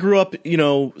 I grew up,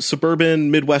 suburban,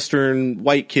 Midwestern,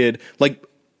 white kid. Like,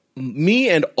 me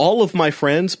and all of my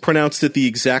friends pronounced it the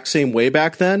exact same way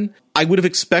back then. I would have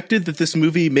expected that this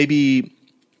movie maybe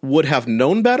would have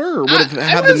known better or would have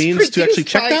had the means to actually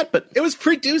check that, but it was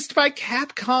produced by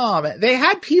Capcom. They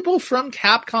had people from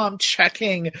Capcom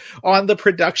checking on the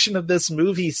production of this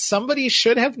movie. Somebody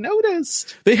should have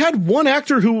noticed. They had one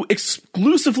actor who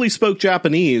exclusively spoke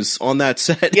Japanese on that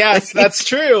set. Yes, that's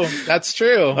true. That's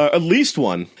true. At least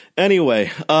one. Anyway,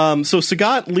 so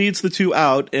Sagat leads the two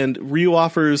out, and Ryu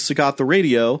offers Sagat the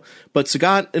radio, but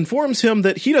Sagat informs him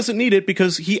that he doesn't need it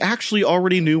because he actually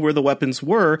already knew where the weapons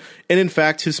were, and in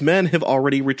fact, his men have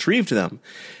already retrieved them.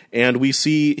 And we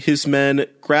see his men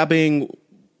grabbing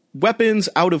weapons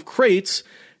out of crates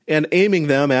and aiming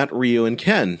them at Ryu and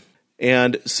Ken.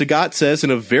 And Sagat says in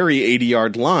a very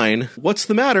 80-yard line, "What's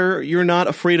the matter? You're not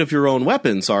afraid of your own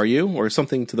weapons, are you?" Or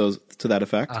something to that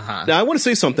effect. Uh-huh. Now, I want to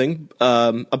say something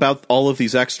about all of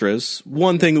these extras.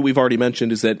 One thing that we've already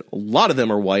mentioned is that a lot of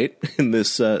them are white in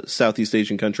this Southeast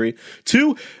Asian country.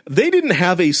 Two, they didn't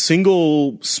have a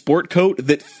single sport coat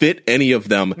that fit any of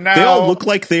them. No. They all look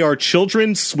like they are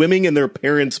children swimming in their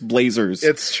parents' blazers.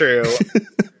 It's true.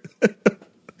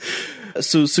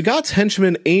 So Sagat's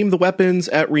henchmen aim the weapons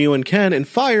at Ryu and Ken and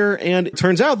fire, and it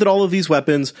turns out that all of these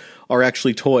weapons are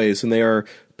actually toys, and they are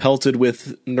pelted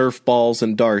with Nerf balls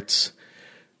and darts.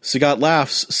 Sagat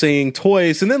laughs, saying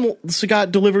toys, and then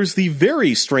Sagat delivers the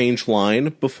very strange line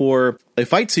before a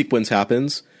fight sequence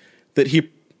happens that he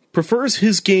prefers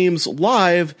his games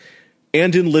live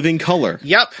and in living color.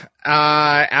 Yep.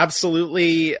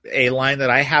 Absolutely a line that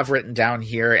I have written down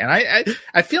here. And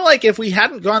I feel like if we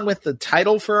hadn't gone with the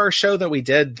title for our show that we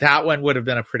did, that one would have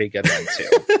been a pretty good one too.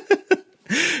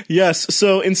 Yes.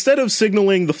 So instead of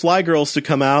signaling the Fly Girls to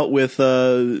come out with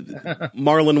Marlon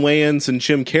Wayans and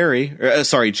James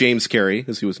Carey,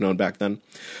 as he was known back then,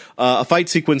 a fight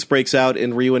sequence breaks out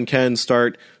and Ryu and Ken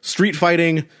start street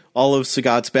fighting all of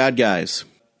Sagat's bad guys,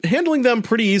 handling them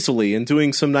pretty easily and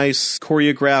doing some nice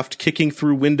choreographed kicking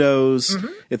through windows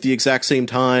at the exact same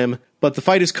time. But the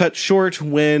fight is cut short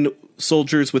when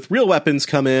soldiers with real weapons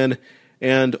come in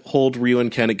and hold Ryu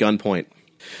and Ken at gunpoint.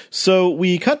 So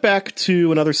we cut back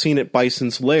to another scene at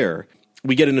Bison's lair.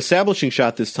 We get an establishing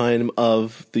shot this time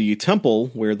of the temple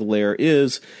where the lair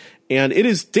is, and it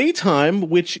is daytime,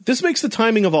 which this makes the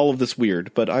timing of all of this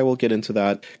weird, but I will get into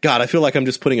that. God, I feel like I'm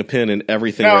just putting a pin in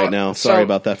everything right now. Sorry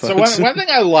about that, folks. So one thing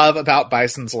I love about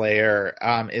Bison's lair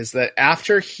is that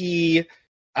after he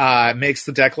makes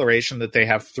the declaration that they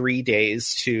have 3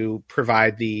 days to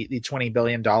provide the $20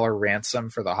 billion ransom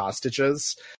for the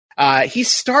hostages, he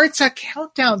starts a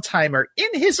countdown timer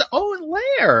in his own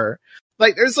lair.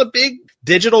 Like, there's a big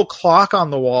digital clock on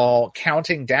the wall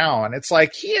counting down. It's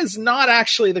like, he is not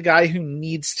actually the guy who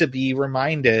needs to be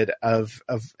reminded of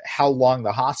how long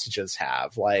the hostages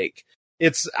have. Like,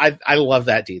 I love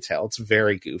that detail. It's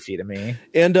very goofy to me.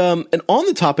 And on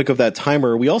the topic of that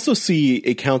timer, we also see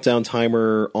a countdown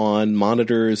timer on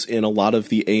monitors in a lot of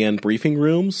the AN briefing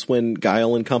rooms when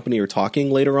Guile and company are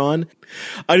talking later on.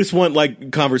 I just want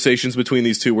like conversations between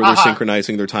these two where they're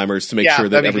synchronizing their timers to make sure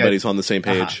that everybody's on the same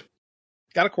page.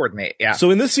 Gotta coordinate, yeah. So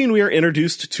in this scene, we are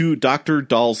introduced to Dr.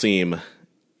 Dhalsim,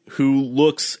 who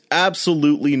looks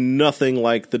absolutely nothing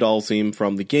like the Dhalsim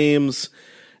from the games,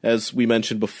 as we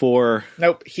mentioned before.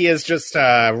 Nope, he is just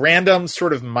a random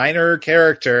sort of minor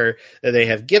character that they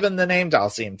have given the name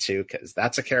Dhalsim to, because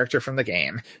that's a character from the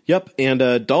game. Yep, and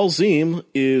Dhalsim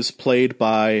is played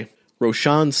by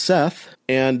Roshan Seth,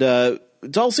 and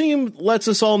Dhalsim lets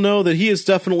us all know that he is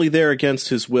definitely there against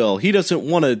his will. He doesn't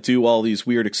want to do all these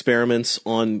weird experiments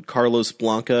on Carlos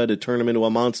Blanca to turn him into a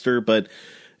monster, but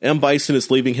M. Bison is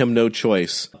leaving him no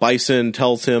choice. Bison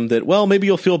tells him that, well, maybe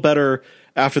you'll feel better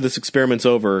after this experiment's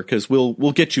over, because we'll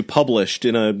get you published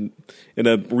in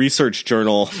a research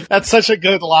journal. That's such a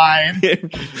good line.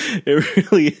 It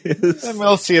really is. And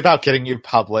we'll see about getting you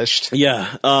published.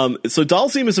 Yeah. So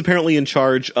Dhalsim is apparently in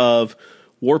charge of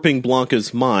warping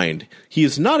Blanca's mind. He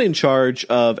is not in charge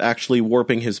of actually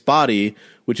warping his body,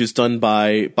 which is done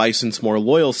by Bison's more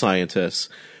loyal scientists,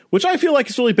 which I feel like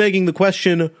is really begging the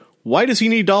question, why does he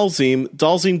need Dhalsim?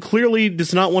 Dhalsim clearly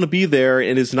does not want to be there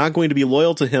and is not going to be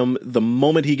loyal to him the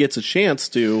moment he gets a chance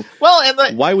to. Well,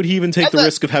 and why would he even take the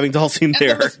risk of having Dhalsim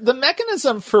there? The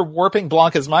mechanism for warping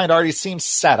Blanca's mind already seems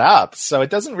set up, so it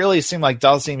doesn't really seem like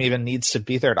Dhalsim even needs to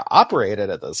be there to operate it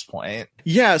at this point.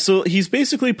 Yeah, so he's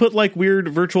basically put like weird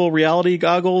virtual reality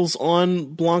goggles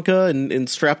on Blanca and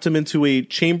strapped him into a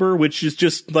chamber, which is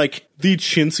just like the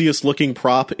chintziest looking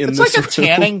prop in it's this like a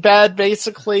tanning bed,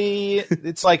 basically.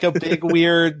 It's like a big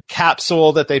weird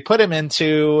capsule that they put him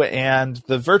into, and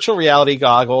the virtual reality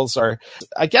goggles are,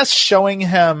 I guess, showing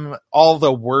him all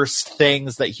the worst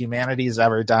things that humanity's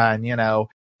ever done, you know,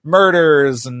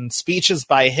 murders and speeches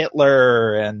by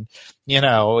Hitler and, you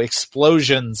know,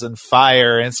 explosions and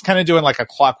fire. And it's kind of doing like a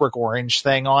Clockwork Orange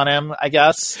thing on him, I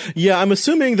guess. Yeah, I'm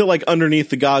assuming that like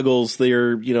underneath the goggles,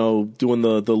 they're, you know, doing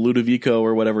the Ludovico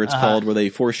or whatever it's called, where they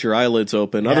force your eyelids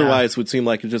open. Yeah. Otherwise, it would seem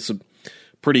like it's just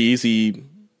pretty easy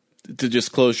to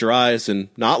just close your eyes and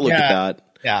not look at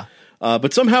that. Yeah.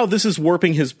 But somehow this is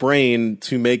warping his brain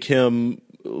to make him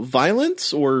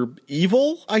violent or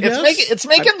evil, I guess. It's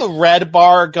making the red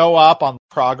bar go up on the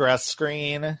progress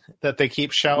screen that they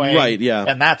keep showing. Right, yeah.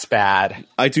 And that's bad.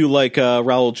 I do like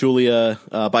Raul Julia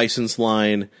Bison's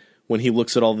line when he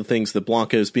looks at all the things that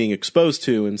Blanca is being exposed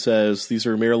to and says, these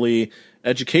are merely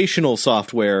educational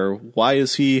software. Why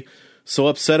is he so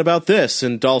upset about this?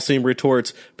 And Dhalsim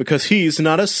retorts, because he's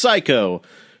not a psycho.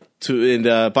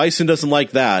 And Bison doesn't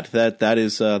like that. That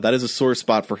is a sore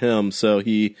spot for him. So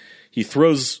he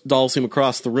throws Dhalsim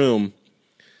across the room,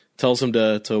 tells him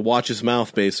to watch his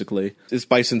mouth, basically. As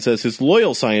Bison says, his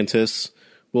loyal scientists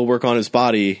will work on his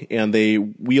body, and they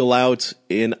wheel out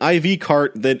an IV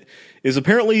cart that is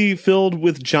apparently filled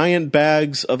with giant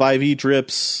bags of IV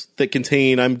drips that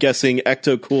contain, I'm guessing,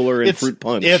 Ecto Cooler and Fruit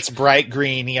Punch. It's bright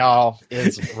green, y'all.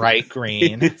 It's bright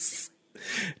green. It's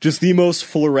just the most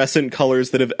fluorescent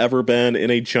colors that have ever been in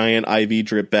a giant IV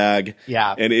drip bag.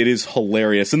 Yeah. And it is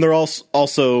hilarious. And they're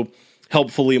also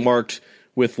helpfully marked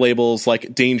with labels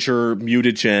like danger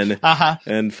mutagen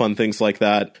and fun things like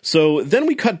that. So then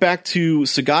we cut back to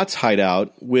Sagat's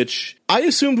hideout, which I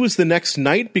assumed was the next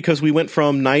night because we went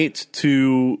from night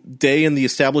to day in the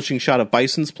establishing shot of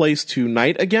Bison's place to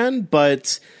night again,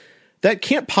 but that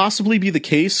can't possibly be the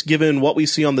case given what we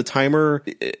see on the timer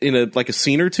in a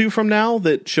scene or two from now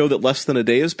that show that less than a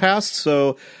day has passed.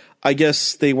 So I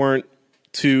guess they weren't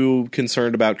too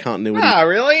concerned about continuity. Ah,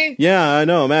 really? Yeah, I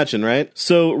know. Imagine, right?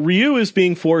 So Ryu is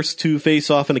being forced to face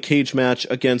off in a cage match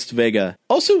against Vega.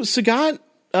 Also, Sagat,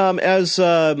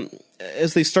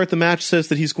 as they start the match, says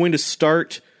that he's going to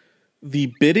start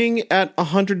the bidding at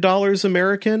 $100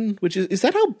 American, which is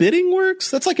that how bidding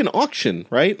works? That's like an auction,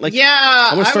 right? Like, yeah,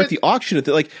 I'm gonna start the auction at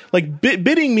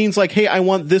bidding means like, hey, I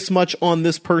want this much on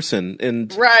this person,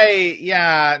 and right,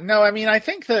 yeah, no, I mean, I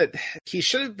think that he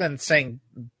should have been saying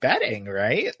betting,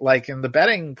 right? Like, and the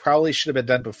betting probably should have been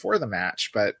done before the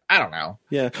match, but I don't know.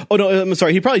 Yeah. Oh no, I'm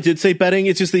sorry. He probably did say betting.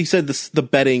 It's just that he said the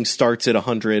betting starts at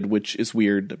 100, which is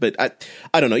weird. But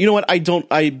I don't know. You know what? I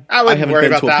wouldn't worry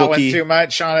about that one too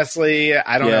much, honestly.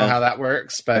 I don't know how that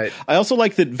works, but I also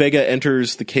like that Vega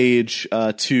enters the cage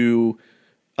to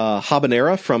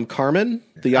Habanera from Carmen,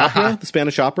 the opera, the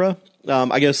Spanish opera.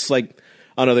 I guess like.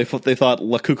 I don't know, they thought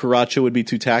La Cucaracha would be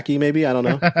too tacky, maybe? I don't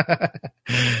know.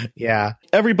 Yeah.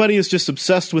 Everybody is just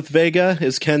obsessed with Vega.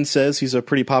 As Ken says, he's a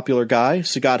pretty popular guy.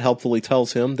 Sagat helpfully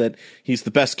tells him that he's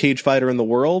the best cage fighter in the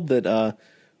world, that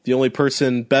the only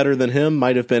person better than him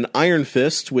might have been Iron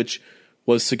Fist, which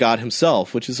was Sagat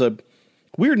himself, which is a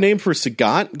weird name for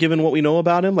Sagat, given what we know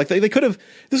about him. Like, they could have...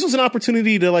 This was an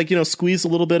opportunity to, squeeze a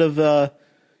little bit of...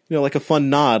 like a fun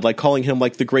nod, like calling him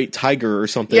like the Great Tiger or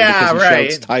something, because he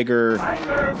shouts Tiger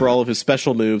for all of his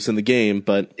special moves in the game.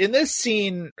 But in this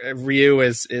scene, Ryu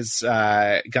is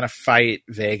gonna fight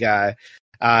Vega.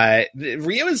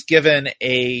 Ryu is given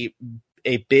a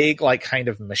big like kind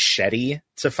of machete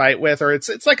to fight with, or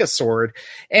it's like a sword.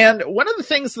 And one of the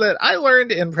things that I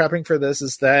learned in prepping for this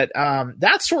is that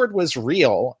that sword was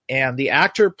real, and the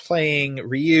actor playing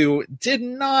Ryu did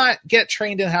not get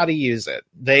trained in how to use it.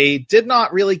 They did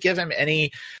not really give him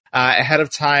any ahead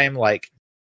of time, like,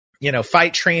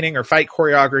 fight training or fight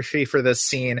choreography for this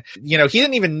scene. He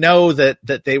didn't even know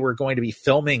that they were going to be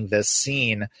filming this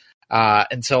scene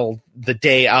until the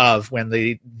day of, when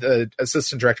the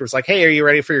assistant director was like, hey, are you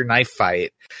ready for your knife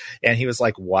fight? And he was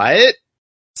like, what?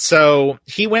 So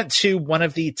he went to one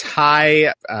of the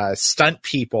Thai stunt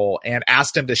people and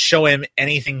asked him to show him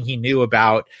anything he knew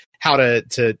about how to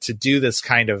do this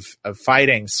kind of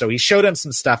fighting. So he showed him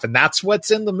some stuff, and that's what's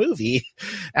in the movie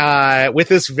with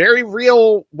this very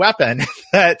real weapon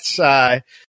that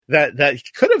that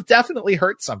could have definitely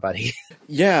hurt somebody.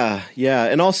 Yeah.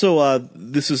 And also,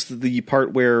 this is the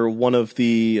part where one of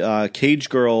the cage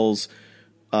girls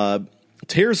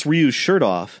tears Ryu's shirt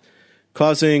off,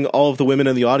 causing all of the women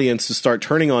in the audience to start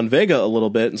turning on Vega a little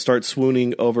bit and start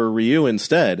swooning over Ryu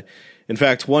instead. In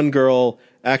fact, one girl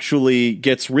actually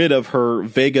gets rid of her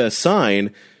Vega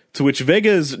sign, to which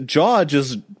Vega's jaw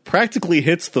just practically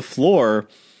hits the floor.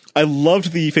 I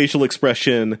loved the facial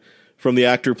expression from the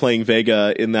actor playing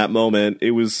Vega in that moment.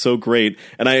 It was so great.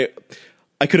 And I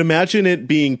could imagine it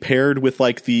being paired with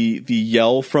like the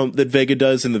yell that Vega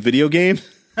does in the video game.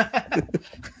 That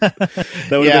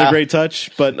would have been a great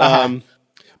touch. But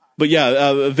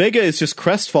Vega is just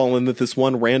crestfallen that this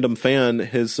one random fan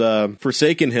has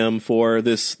forsaken him for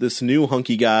this new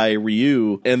hunky guy,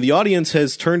 Ryu. And the audience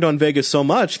has turned on Vega so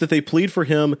much that they plead for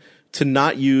him to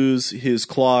not use his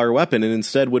claw or weapon and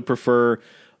instead would prefer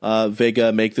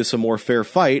Vega make this a more fair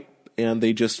fight, and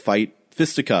they just fight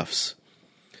fisticuffs.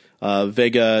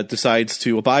 Vega decides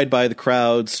to abide by the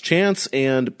crowd's chants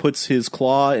and puts his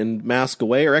claw and mask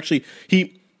away. Or actually,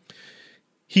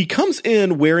 he comes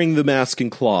in wearing the mask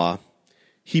and claw.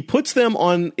 He puts them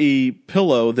on a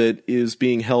pillow that is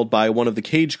being held by one of the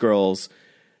cage girls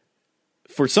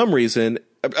for some reason.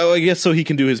 I guess so he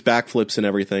can do his backflips and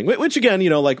everything, which again,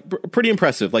 pretty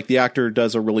impressive. Like the actor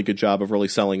does a really good job of really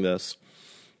selling this.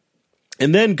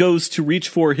 And then goes to reach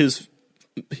for his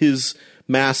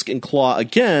mask and claw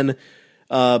again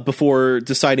before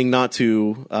deciding not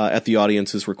to at the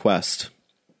audience's request.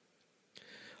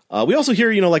 We also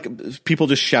hear, people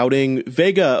just shouting,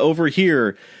 "Vega, over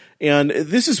here." And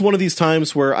this is one of these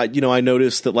times where I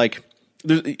noticed that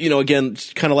again,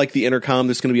 kind of like the intercom,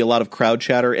 there's going to be a lot of crowd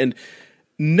chatter, and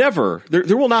never,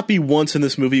 there will not be once in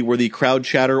this movie where the crowd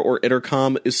chatter or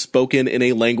intercom is spoken in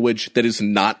a language that is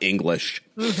not English.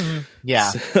 Mm-hmm.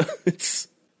 Yeah.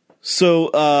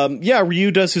 So, Ryu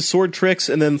does his sword tricks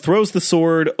and then throws the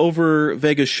sword over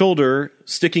Vega's shoulder,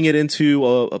 sticking it into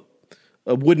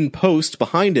a wooden post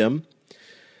behind him.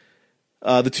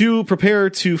 The two prepare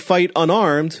to fight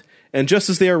unarmed, and just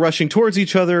as they are rushing towards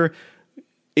each other,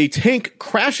 a tank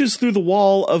crashes through the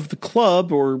wall of the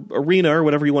club or arena or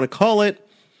whatever you want to call it.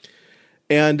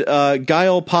 And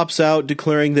Guile pops out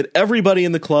declaring that everybody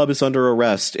in the club is under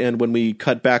arrest. And when we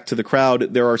cut back to the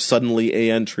crowd, there are suddenly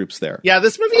AN troops there. Yeah,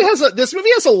 this movie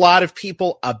has a lot of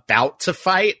people about to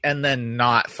fight and then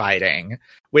not fighting,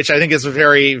 which I think is a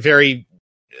very, very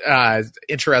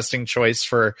interesting choice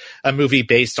for a movie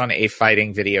based on a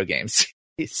fighting video game series.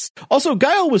 Also,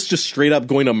 Guile was just straight up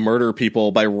going to murder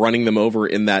people by running them over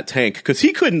in that tank because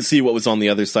he couldn't see what was on the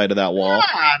other side of that wall.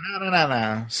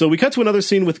 No. So we cut to another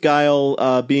scene with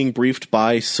Guile being briefed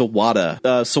by Sawada.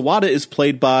 Sawada is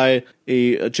played by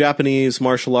a Japanese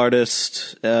martial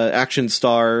artist action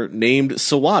star named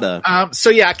Sawada.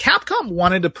 Capcom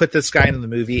wanted to put this guy in the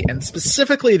movie, and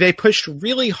specifically they pushed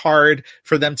really hard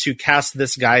for them to cast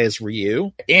this guy as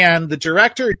Ryu. And the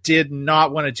director did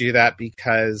not want to do that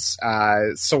because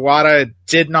Sawada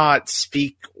did not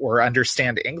speak or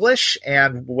understand English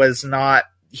and was not,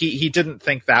 he didn't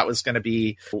think that was going to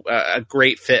be a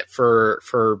great fit for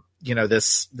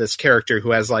this character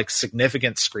who has like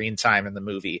significant screen time in the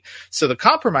movie. So the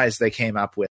compromise they came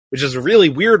up with, which is a really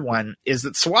weird one, is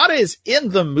that Sawada is in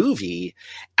the movie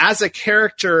as a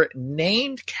character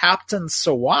named Captain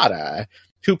Sawada,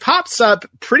 who pops up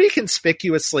pretty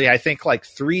conspicuously, I think, like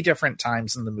 3 different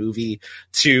times in the movie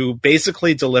to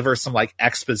basically deliver some like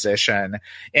exposition.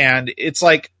 And it's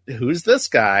like, who's this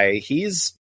guy?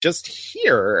 He's just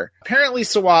here. Apparently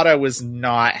Sawada was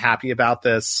not happy about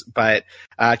this, but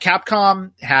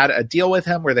Capcom had a deal with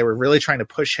him where they were really trying to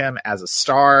push him as a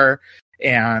star.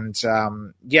 And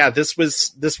this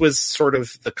was sort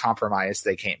of the compromise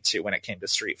they came to when it came to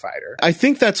Street Fighter. I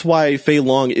think that's why Fei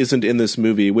Long isn't in this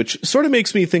movie, which sort of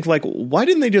makes me think, like, why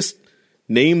didn't they just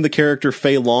name the character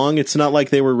Fei Long? It's not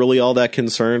like they were really all that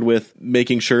concerned with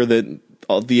making sure that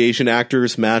all the Asian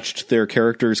actors matched their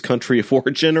character's country of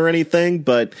origin or anything,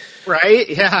 but... Right,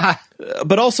 yeah.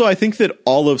 But also, I think that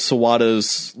all of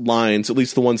Sawada's lines, at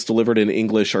least the ones delivered in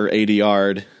English, are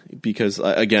ADR'd, because,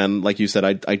 again, like you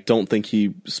said, I don't think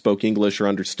he spoke English or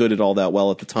understood it all that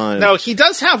well at the time. No, he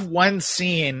does have one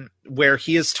scene where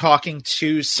he is talking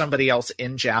to somebody else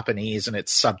in Japanese, and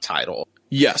it's subtitled.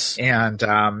 Yes. And,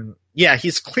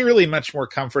 he's clearly much more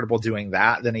comfortable doing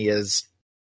that than he is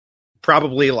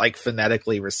probably like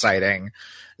phonetically reciting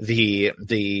the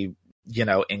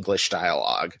English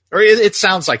dialogue, or it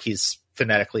sounds like he's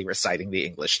phonetically reciting the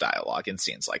English dialogue in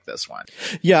scenes like this one.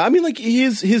 Yeah, I mean, like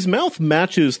his mouth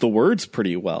matches the words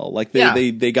pretty well. Like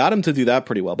they got him to do that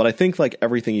pretty well. But I think like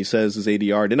everything he says is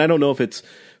ADR'd, and I don't know if it's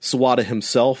Sawada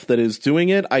himself that is doing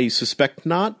it. I suspect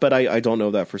not, but I don't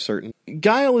know that for certain.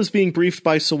 Guile is being briefed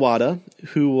by Sawada,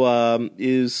 who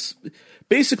is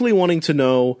basically wanting to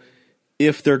know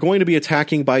if they're going to be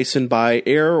attacking Bison by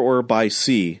air or by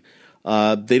sea.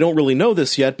 They don't really know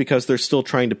this yet because they're still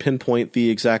trying to pinpoint the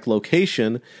exact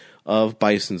location of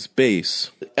Bison's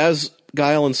base. As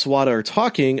Guile and Sawada are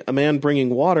talking, a man bringing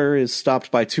water is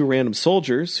stopped by 2 random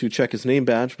soldiers who check his name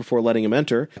badge before letting him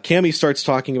enter. Cammy starts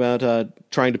talking about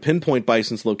trying to pinpoint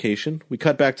Bison's location. We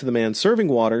cut back to the man serving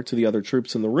water to the other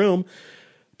troops in the room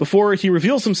before he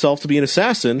reveals himself to be an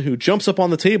assassin who jumps up on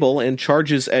the table and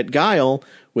charges at Guile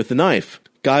with the knife.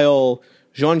 Guile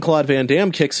Jean-Claude Van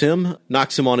Damme kicks him,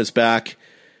 knocks him on his back,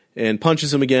 and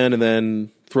punches him again, and then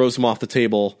throws him off the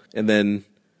table, and then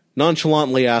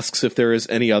nonchalantly asks if there is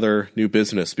any other new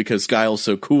business, because Guile's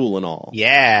so cool and all.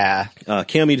 Yeah.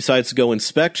 Cammy decides to go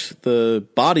inspect the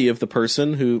body of the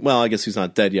person who, well, I guess he's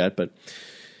not dead yet, but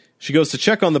she goes to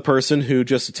check on the person who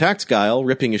just attacked Guile,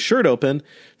 ripping his shirt open,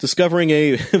 discovering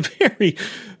a very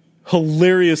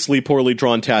hilariously poorly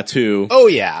drawn tattoo. Oh,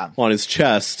 yeah. On his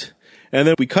chest. And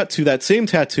then we cut to that same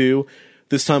tattoo,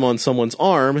 this time on someone's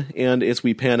arm, and as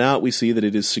we pan out, we see that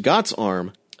it is Sagat's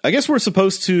arm. I guess we're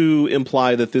supposed to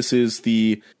imply that this is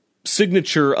the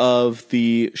signature of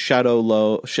the Shadow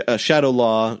Lu.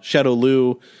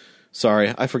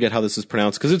 Sorry, I forget how this is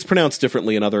pronounced, because it's pronounced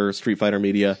differently in other Street Fighter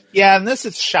media. Yeah, and this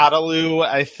is Shadowloo,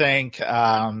 I think.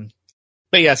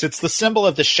 But yes, it's the symbol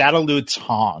of the Shadowloo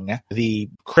Tong, the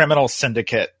criminal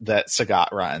syndicate that Sagat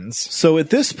runs. So at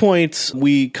this point,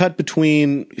 we cut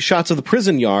between shots of the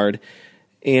prison yard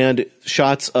and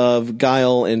shots of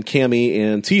Guile and Cammy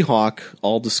and T-Hawk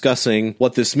all discussing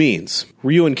what this means.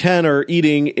 Ryu and Ken are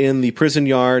eating in the prison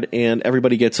yard, and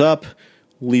everybody gets up,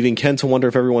 leaving Ken to wonder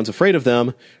if everyone's afraid of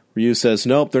them. Ryu says,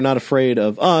 nope, they're not afraid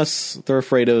of us. They're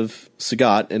afraid of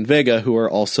Sagat and Vega, who are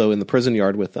also in the prison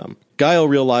yard with them. Guile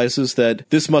realizes that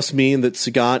this must mean that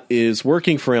Sagat is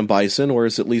working for M. Bison, or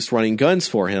is at least running guns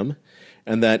for him,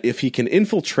 and that if he can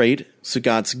infiltrate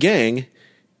Sagat's gang,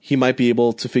 he might be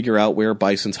able to figure out where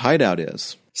Bison's hideout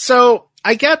is. So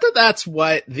I get that that's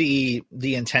what the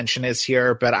intention is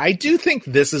here, but I do think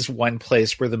this is one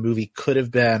place where the movie could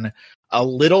have been a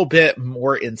little bit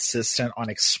more insistent on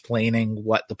explaining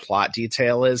what the plot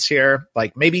detail is here.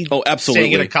 Like maybe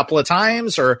saying it a couple of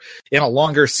times or in a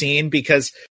longer scene,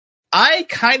 because I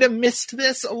kind of missed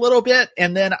this a little bit.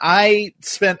 And then I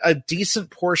spent a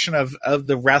decent portion of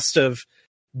the rest of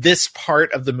this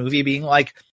part of the movie being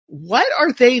like, what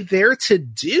are they there to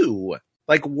do?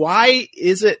 Like, why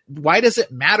does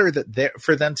it matter that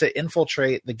for them to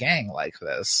infiltrate the gang like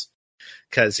this?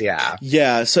 Because,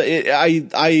 yeah. So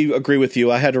I agree with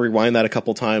you. I had to rewind that a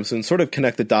couple times and sort of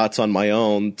connect the dots on my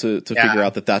own to figure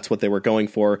out that that's what they were going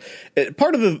for.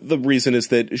 Part of the reason is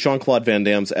that Jean-Claude Van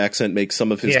Damme's accent makes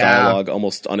some of his dialogue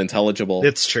almost unintelligible.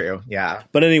 It's true, yeah.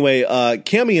 But anyway,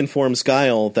 Cammy informs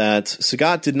Guile that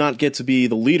Sagat did not get to be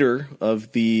the leader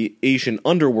of the Asian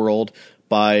underworld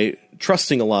by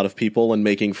trusting a lot of people and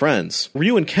making friends.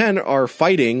 Ryu and Ken are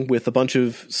fighting with a bunch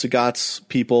of Sagat's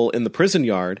people in the prison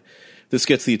yard. This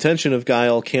gets the attention of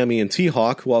Guile, Cammy, and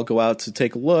T-Hawk, who all go out to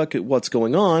take a look at what's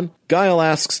going on. Guile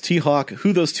asks T-Hawk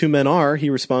who those 2 men are. He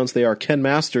responds they are Ken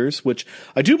Masters, which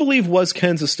I do believe was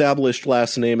Ken's established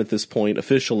last name at this point,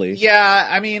 officially. Yeah,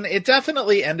 I mean, it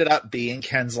definitely ended up being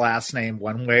Ken's last name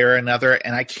one way or another,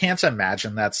 and I can't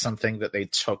imagine that's something that they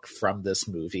took from this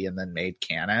movie and then made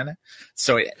canon.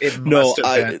 So it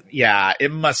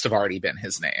must have already been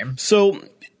his name. So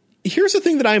here's the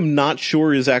thing that I'm not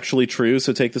sure is actually true,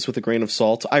 so take this with a grain of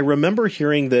salt. I remember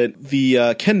hearing that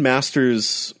the Ken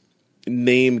Masters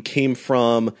name came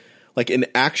from like an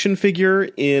action figure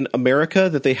in America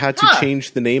that they had to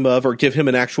change the name of or give him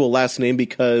an actual last name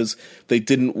because they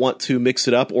didn't want to mix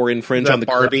it up or infringe on the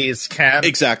Barbie's Ken.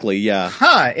 Exactly, yeah.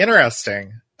 Huh,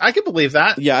 interesting. I can believe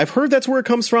that. Yeah, I've heard that's where it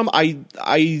comes from. I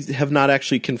have not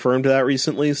actually confirmed that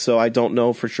recently, so I don't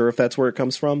know for sure if that's where it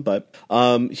comes from. But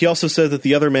he also said that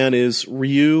the other man is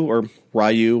Ryu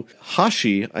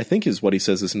Hashi, I think is what he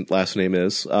says his last name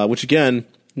is, which again,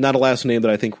 not a last name that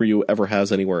I think Ryu ever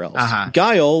has anywhere else.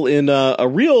 Guile, in a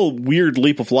real weird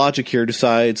leap of logic here,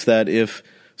 decides that if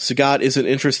Sagat isn't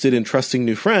interested in trusting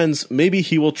new friends, maybe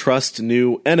he will trust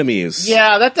new enemies.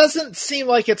 Yeah, that doesn't seem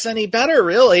like it's any better,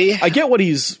 really. I get what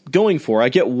he's going for. I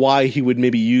get why he would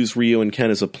maybe use Ryu and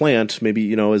Ken as a plant.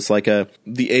 Maybe, as like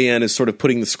the AN is sort of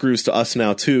putting the screws to us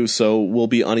now too, so we'll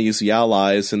be uneasy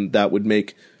allies, and that would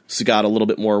make Sagat a little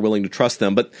bit more willing to trust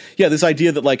them. But yeah, this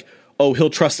idea that like, oh,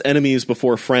 he'll trust enemies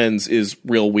before friends is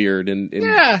real weird and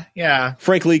yeah.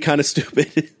 frankly kind of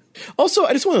stupid. Also,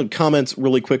 I just want to comment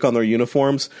really quick on their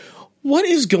uniforms. What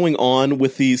is going on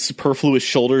with these superfluous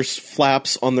shoulder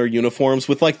flaps on their uniforms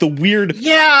with like the weird...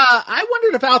 Yeah, I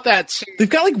wondered about that too. They've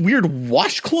got like weird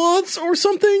washcloths or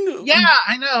something? Yeah,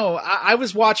 I know. I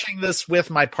was watching this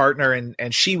with my partner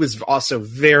and she was also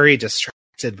very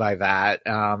distracted by that.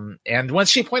 And once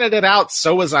she pointed it out,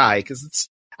 so was I, because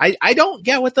I don't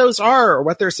get what those are or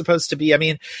what they're supposed to be. I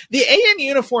mean, the AN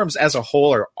uniforms as a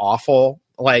whole are awful.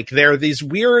 Like, they're these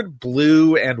weird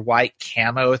blue and white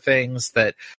camo things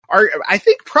that are, I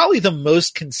think, probably the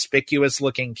most conspicuous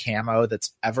looking camo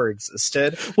that's ever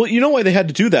existed. Well, you know why they had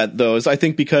to do that, though, is I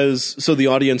think because so the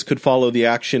audience could follow the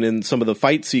action in some of the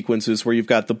fight sequences where you've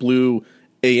got the blue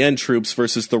AN troops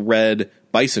versus the red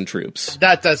Bison troops.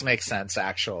 That does make sense,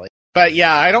 actually. But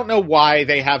yeah, I don't know why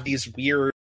they have these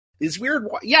weird,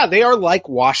 yeah, they are like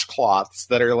washcloths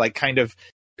that are like kind of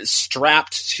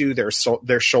strapped to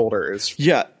their shoulders.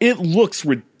 Yeah, it looks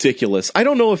ridiculous. I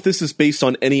don't know if this is based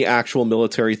on any actual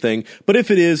military thing, but if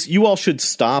it is, you all should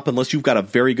stop unless you've got a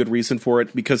very good reason for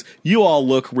it, because you all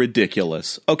look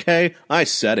ridiculous. Okay? I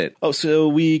said it. Oh, so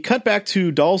we cut back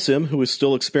to Dalsim, who is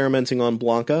still experimenting on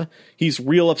Blanca. He's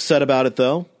real upset about it,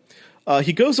 though.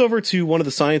 He goes over to one of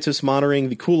the scientists monitoring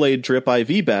the Kool-Aid drip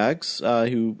IV bags,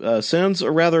 who sends a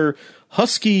rather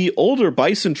husky older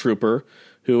Bison trooper,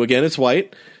 who again is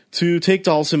white, to take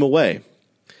Dalsim away.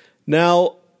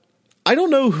 Now, I don't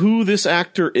know who this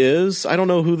actor is. I don't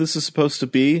know who this is supposed to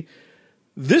be.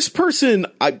 This person,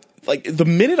 the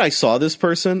minute I saw this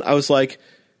person, I was like,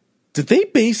 did they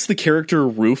base the character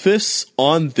Rufus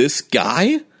on this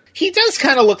guy? He does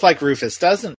kind of look like Rufus,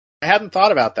 doesn't he? I hadn't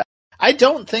thought about that. I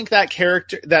don't think that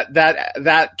character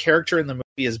that character in the movie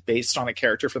is based on a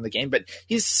character from the game, but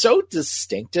he's so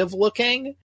distinctive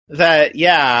looking that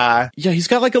he's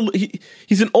got like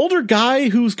he's an older guy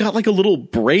who's got like a little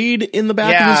braid in the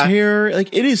back of his hair.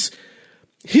 Like, it is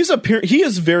his appearance. He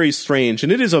is very strange,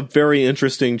 and it is a very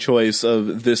interesting choice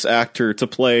of this actor to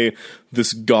play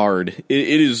this guard.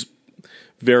 It is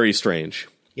very strange.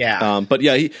 Yeah. But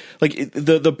yeah,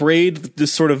 the braid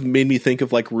just sort of made me think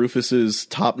of like Rufus's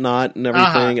top knot and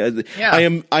everything.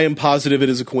 Yeah. I am positive it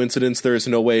is a coincidence. There is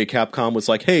no way Capcom was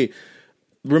like, hey,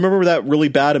 remember that really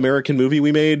bad American movie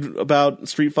we made about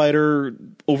Street Fighter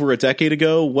over a decade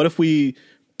ago? What if we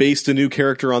based a new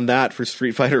character on that for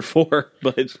Street Fighter 4?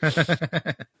 But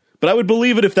I would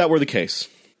believe it if that were the case.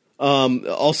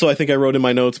 Also, I think I wrote in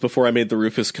my notes before I made the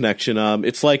Rufus connection.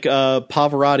 It's like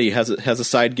Pavarotti has a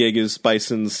side gig as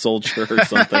Bison's soldier or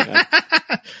something.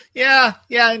 Yeah,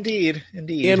 indeed.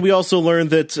 And we also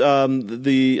learned that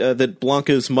that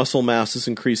Blanca's muscle mass is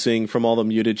increasing from all the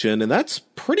mutagen, and that's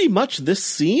pretty much this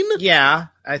scene. Yeah,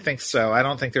 I think so. I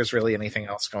don't think there's really anything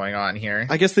else going on here.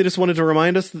 I guess they just wanted to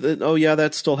remind us that, oh yeah,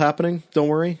 that's still happening. Don't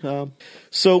worry.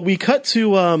 So we cut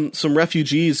to some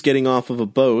refugees getting off of a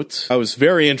boat. I was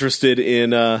very interested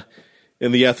in the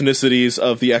ethnicities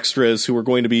of the extras who were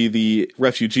going to be the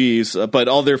refugees, but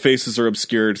all their faces are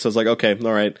obscured. So I was like, okay,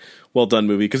 all right, well done,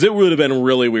 movie, because it would have been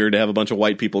really weird to have a bunch of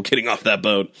white people getting off that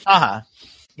boat.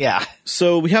 Yeah.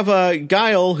 So we have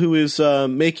Guile, who is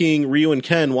making Ryu and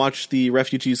Ken watch the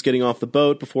refugees getting off the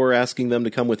boat before asking them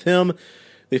to come with him.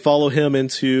 They follow him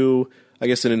into, I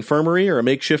guess, an infirmary or a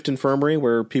makeshift infirmary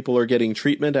where people are getting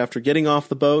treatment after getting off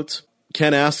the boat.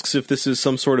 Ken asks if this is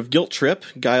some sort of guilt trip.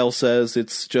 Guile says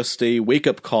it's just a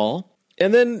wake-up call.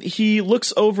 And then he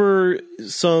looks over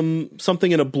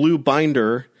something in a blue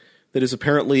binder that is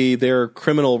apparently their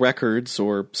criminal records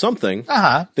or something.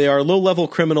 They are low-level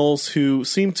criminals who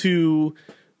seem to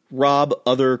rob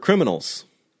other criminals,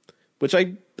 which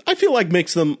I feel like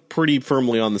makes them pretty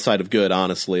firmly on the side of good,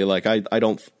 honestly. Like, I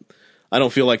don't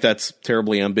feel like that's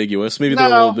terribly ambiguous. Maybe they're a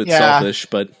little bit selfish,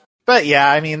 but... But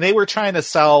yeah, I mean, they were trying to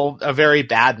sell a very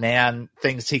bad man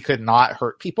things he could not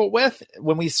hurt people with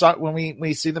when we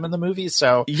see them in the movie.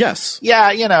 So yes,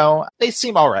 yeah, they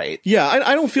seem all right. Yeah,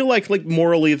 I don't feel like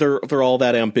morally they're all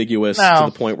that ambiguous to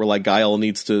the point where like Guile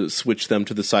needs to switch them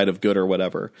to the side of good or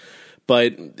whatever.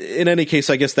 But in any case,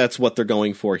 I guess that's what they're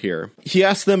going for here. He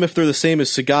asks them if they're the same as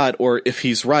Sagat or if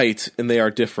he's right and they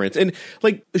are different. And,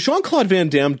 like, Jean-Claude Van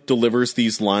Damme delivers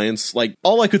these lines. Like,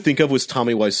 all I could think of was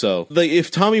Tommy Wiseau. Like, if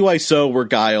Tommy Wiseau were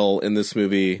Guile in this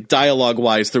movie,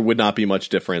 dialogue-wise, there would not be much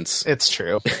difference. It's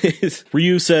true.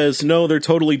 Ryu says, no, they're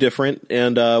totally different,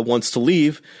 and wants to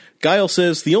leave. Guile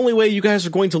says, the only way you guys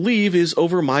are going to leave is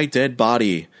over my dead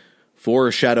body.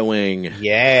 Foreshadowing.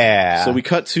 Yeah. So we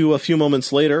cut to a few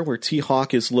moments later where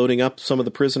T-Hawk is loading up some of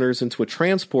the prisoners into a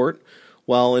transport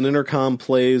while an intercom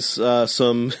plays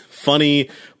some funny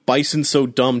Bison So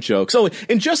Dumb jokes. Oh,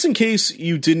 and just in case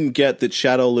you didn't get that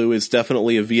Shadow Lu is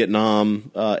definitely a Vietnam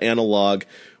analog,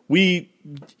 we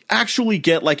actually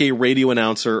get like a radio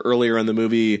announcer earlier in the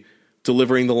movie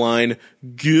delivering the line,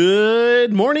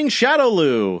 "Good morning, Shadow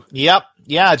Lu." Yep.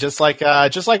 Yeah, just like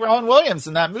Robin Williams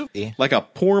in that movie. Like a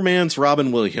poor man's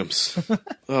Robin Williams.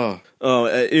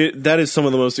 That is some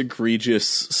of the most egregious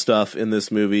stuff in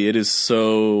this movie. It is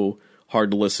so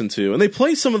hard to listen to. And they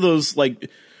play some of those, like,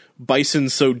 Bison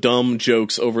So Dumb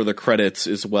jokes over the credits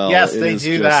as well. Yes, they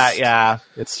do that. Yeah,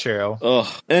 it's true.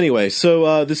 Anyway,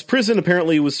 so this prison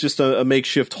apparently was just a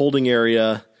makeshift holding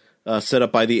area set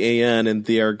up by the AN, and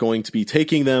they are going to be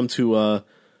taking them to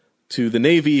the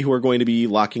Navy, who are going to be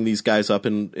locking these guys up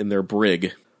in their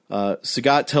brig.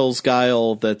 Sagat tells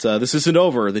Guile that this isn't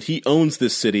over, that he owns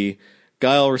this city.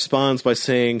 Guile responds by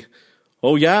saying,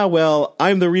 "Oh yeah, well,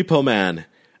 I'm the repo man,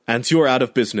 and you're out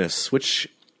of business," which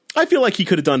I feel like he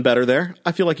could have done better there.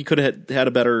 I feel like he could have had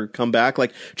a better comeback.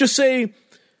 Like, just say,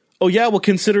 "Oh yeah, we'll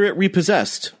consider it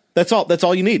repossessed." That's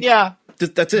all you need. Yeah.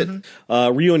 That's it.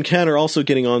 Ryu and Ken are also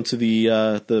getting onto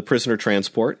the prisoner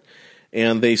transport,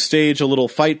 and they stage a little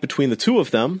fight between the two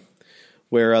of them,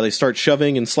 where they start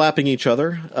shoving and slapping each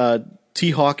other.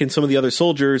 T-Hawk and some of the other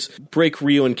soldiers break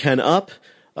Ryu and Ken up.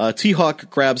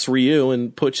 T-Hawk grabs Ryu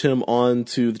and puts him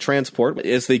onto the transport.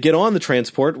 As they get on the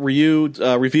transport, Ryu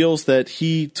reveals that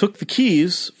he took the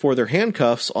keys for their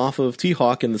handcuffs off of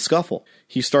T-Hawk in the scuffle.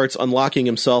 He starts unlocking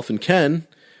himself and Ken.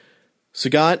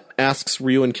 Sagat asks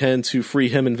Ryu and Ken to free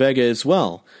him and Vega as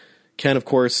well. Ken, of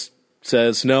course,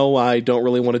 says, "No, I don't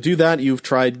really want to do that. You've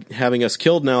tried having us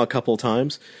killed now a couple of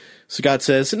times." Sagat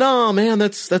says, "No, man,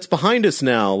 that's behind us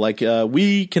now. Like,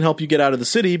 we can help you get out of the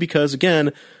city because,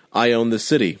 again, I own this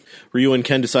city." Ryu and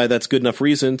Ken decide that's good enough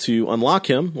reason to unlock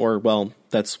him, or, well,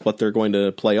 that's what they're going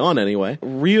to play on anyway.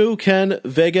 Ryu, Ken,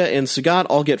 Vega, and Sagat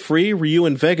all get free. Ryu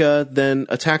and Vega then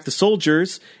attack the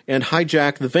soldiers and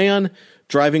hijack the van,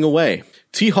 driving away.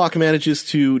 T-Hawk manages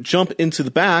to jump into the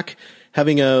back,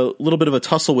 having a little bit of a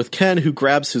tussle with Ken, who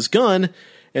grabs his gun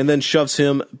and then shoves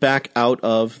him back out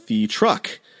of the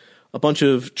truck. A bunch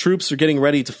of troops are getting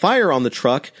ready to fire on the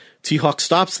truck. T-Hawk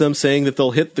stops them, saying that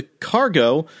they'll hit the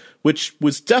cargo, which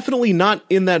was definitely not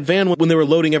in that van when they were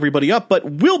loading everybody up, but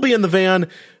will be in the van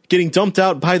getting dumped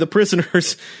out by the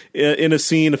prisoners in a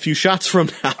scene a few shots from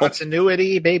now.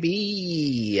 Continuity,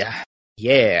 baby.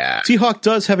 Yeah. T-Hawk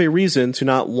does have a reason to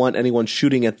not want anyone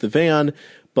shooting at the van,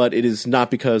 but it is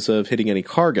not because of hitting any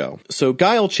cargo. So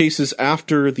Guile chases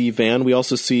after the van. We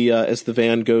also see, as the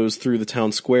van goes through the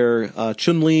town square,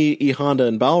 Chun-Li, E. Honda,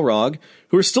 and Balrog,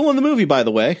 who are still in the movie, by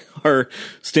the way, are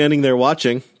standing there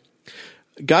watching.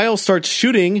 Guile starts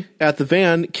shooting at the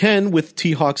van. Ken, with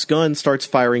T-Hawk's gun, starts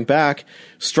firing back,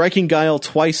 striking Guile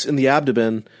twice in the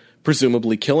abdomen,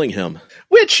 presumably killing him.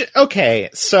 Which, okay,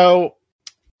 so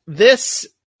this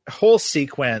whole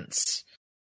sequence,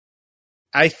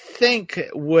 I think,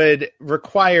 would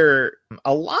require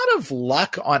a lot of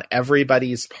luck on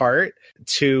everybody's part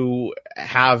to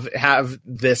have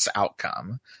this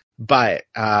outcome. But,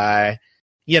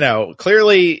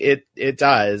 clearly it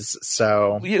does.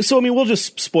 So, I mean, we'll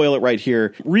just spoil it right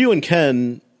here. Ryu and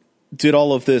Ken did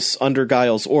all of this under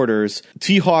Guile's orders.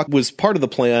 T-Hawk was part of the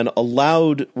plan,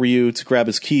 allowed Ryu to grab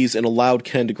his keys and allowed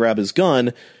Ken to grab his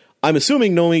gun. I'm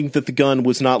assuming knowing that the gun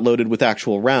was not loaded with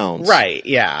actual rounds. Right,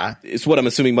 yeah. Is what I'm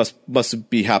assuming must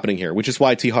be happening here, which is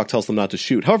why T-Hawk tells them not to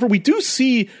shoot. However, we do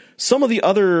see some of the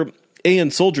other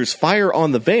AN soldiers fire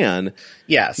on the van.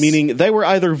 Yes. Meaning they were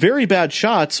either very bad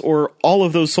shots or all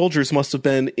of those soldiers must have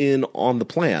been in on the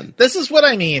plan. This is what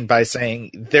I mean by saying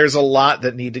there's a lot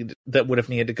that would have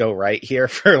needed to go right here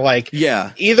for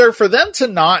either for them to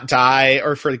not die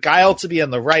or for Guile to be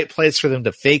in the right place for them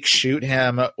to fake shoot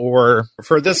him or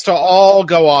for this to all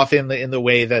go off in the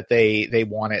way that they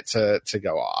want it to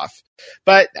go off.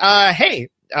 But hey,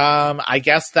 I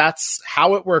guess that's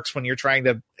how it works when you're trying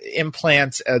to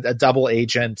implant a double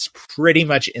agent pretty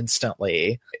much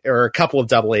instantly, or a couple of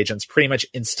double agents pretty much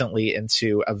instantly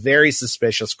into a very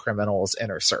suspicious criminal's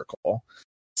inner circle.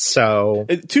 So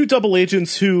two double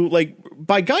agents who, like,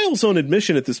 by Guile's own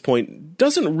admission at this point,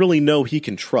 doesn't really know he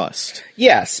can trust.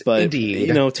 Yes, but,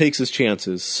 indeed. Takes his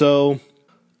chances. So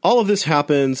all of this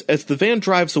happens as the van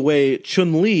drives away.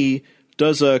 Chun-Li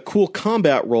does a cool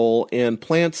combat roll and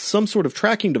plants some sort of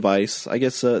tracking device, I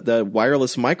guess the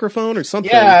wireless microphone or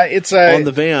something, on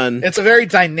the van. It's a very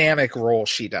dynamic roll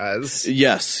she does.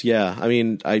 Yes, yeah. I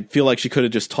mean, I feel like she could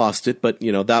have just tossed it, but,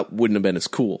 that wouldn't have been as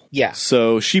cool. Yeah.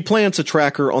 So she plants a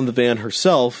tracker on the van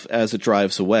herself as it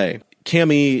drives away.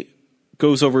 Cammy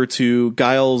goes over to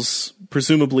Guile's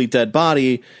presumably dead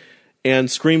body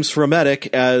and screams for a medic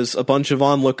as a bunch of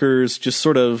onlookers just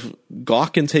sort of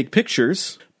gawk and take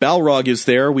pictures. Balrog is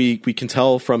there. We can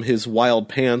tell from his wild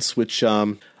pants, which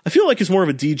I feel like is more of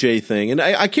a DJ thing. And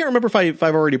I can't remember if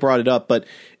I've already brought it up, but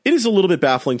it is a little bit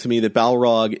baffling to me that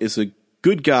Balrog is a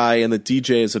good guy and the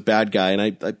DJ is a bad guy. And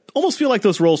I almost feel like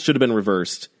those roles should have been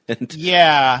reversed. And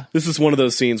yeah, this is one of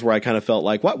those scenes where I kind of felt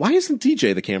like, why isn't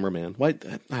DJ the cameraman? Why?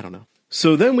 I don't know.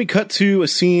 So then we cut to a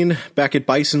scene back at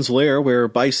Bison's lair where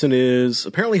Bison is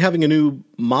apparently having a new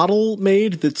model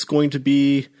made that's going to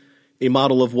be a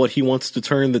model of what he wants to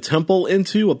turn the temple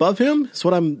into above him. That's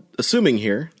what I'm assuming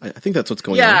here. I think that's what's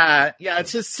going on. Yeah,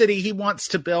 it's his city. He wants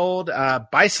to build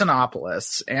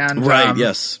Bisonopolis. And right,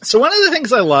 yes. So one of the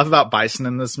things I love about Bison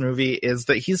in this movie is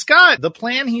that he's got the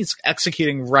plan he's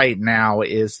executing right now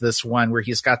is this one where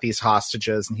he's got these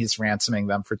hostages and he's ransoming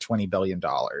them for $20 billion.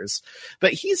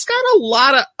 But he's got a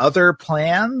lot of other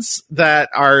plans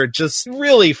that are just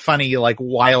really funny, like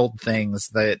wild things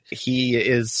that he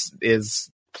is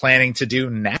planning to do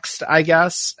next, I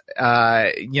guess.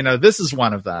 This is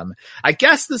one of them. I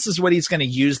guess this is what he's going to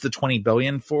use the 20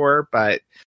 billion for, but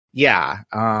yeah.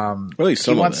 Really,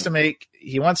 he wants to make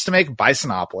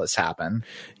Bisonopolis happen.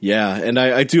 Yeah, and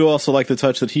I do also like the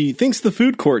touch that he thinks the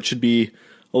food court should be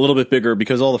a little bit bigger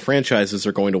because all the franchises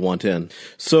are going to want in.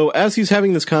 So as he's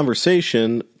having this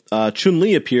conversation,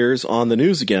 Chun-Li appears on the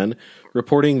news again,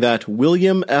 reporting that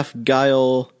William F.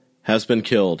 Guile has been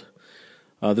killed.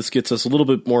 This gets us a little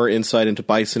bit more insight into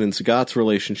Bison and Sagat's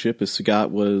relationship, as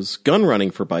Sagat was gun running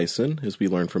for Bison, as we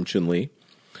learned from Chun-Li.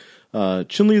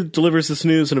 Chun-Li delivers this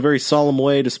news in a very solemn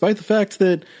way, despite the fact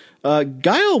that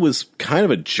Guile was kind of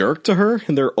a jerk to her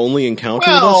in their only encounter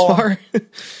thus far.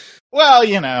 Well,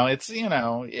 it's,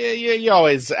 you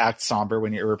always act somber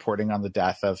when you're reporting on the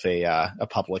death of a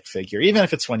public figure, even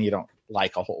if it's one you don't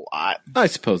like a whole lot. I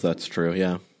suppose that's true,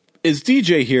 yeah. As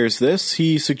DJ hears this,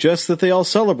 he suggests that they all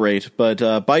celebrate,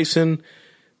 but Bison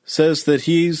says that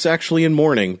he's actually in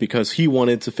mourning because he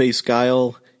wanted to face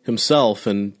Guile himself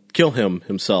and kill him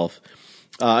himself.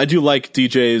 I do like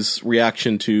DJ's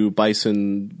reaction to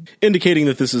Bison indicating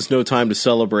that this is no time to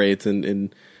celebrate,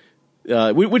 and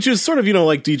which is sort of,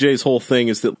 like DJ's whole thing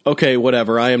is that, okay,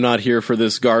 whatever, I am not here for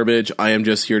this garbage, I am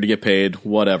just here to get paid,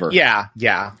 whatever.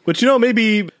 Yeah. Which,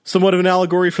 maybe somewhat of an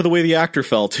allegory for the way the actor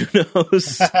felt, who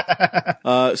knows?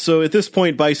 So at this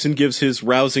point, Bison gives his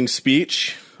rousing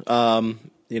speech. I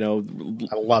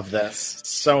love this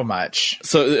so much.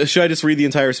 So should I just read the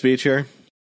entire speech here?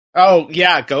 Oh,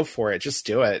 yeah, go for it. Just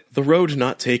do it. The road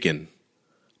not taken.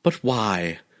 But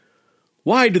why?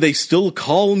 Why do they still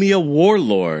call me a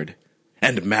warlord?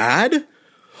 And mad?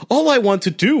 All I want to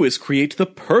do is create the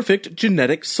perfect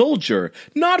genetic soldier,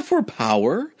 not for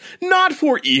power, not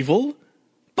for evil,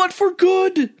 but for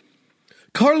good.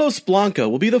 Carlos Blanca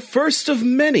will be the first of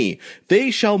many.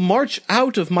 They shall march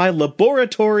out of my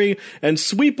laboratory and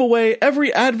sweep away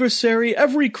every adversary,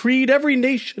 every creed, every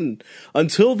nation,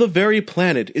 until the very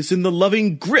planet is in the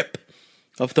loving grip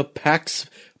of the Pax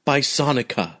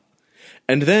Bisonica.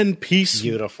 And then peace.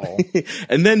 Beautiful.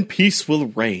 And then peace will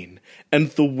reign, and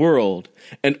the world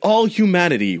and all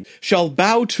humanity shall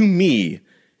bow to me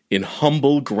in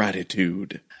humble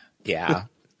gratitude. Yeah,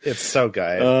 it's so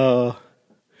good. Okay.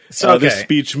 This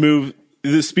speech moves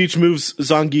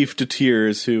Zangief to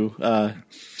tears, who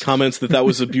comments that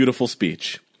was a beautiful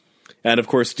speech. And of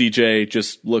course, DJ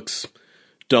just looks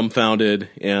dumbfounded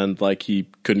and like he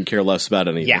couldn't care less about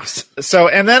anything. Yes. So,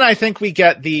 and then I think we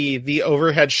get the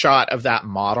overhead shot of that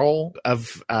model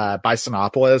of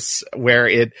Bisonopolis, where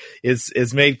it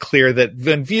is made clear that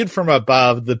when viewed from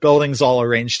above, the building's all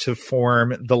arranged to form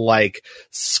the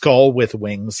skull with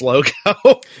wings logo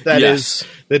that is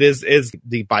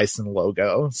the Bison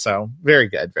logo. So very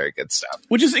good stuff.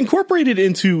 Which is incorporated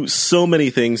into so many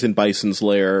things in Bison's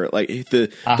lair, like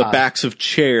the backs of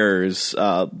chairs,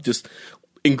 just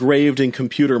engraved in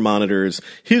computer monitors,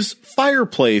 his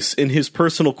fireplace in his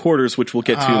personal quarters, which we'll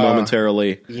get to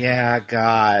momentarily. Yeah,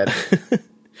 God.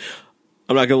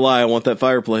 I'm not gonna lie, I want that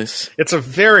fireplace. It's a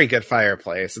very good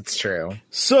fireplace, it's true.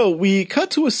 So we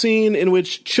cut to a scene in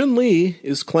which Chun-Li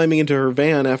is climbing into her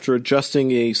van after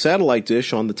adjusting a satellite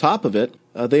dish on the top of it.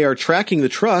 They are tracking the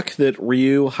truck that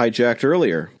Ryu hijacked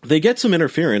earlier. They get some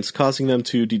interference, causing them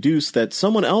to deduce that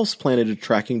someone else planted a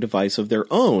tracking device of their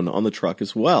own on the truck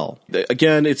as well.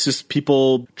 Again, it's just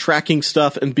people tracking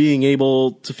stuff and being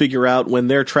able to figure out when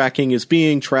their tracking is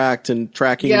being tracked and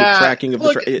tracking the tracking of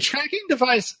the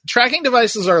tracking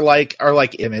devices are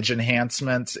like image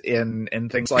enhancement in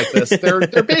things like this.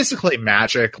 They're basically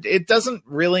magic. It doesn't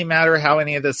really matter how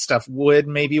any of this stuff would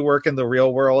maybe work in the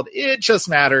real world. It just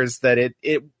matters that it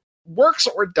works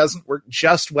or doesn't work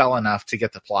just well enough to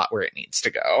get the plot where it needs to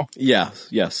go. Yeah,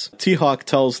 yes. T-Hawk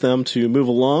tells them to move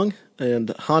along, and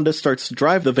Honda starts to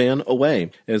drive the van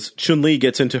away as Chun-Li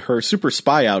gets into her super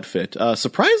spy outfit,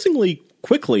 surprisingly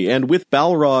quickly, and with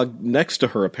Balrog next to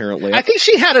her, apparently. I think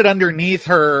she had it underneath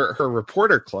her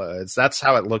reporter clothes. That's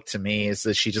how it looked to me, is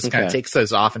that she just kind of takes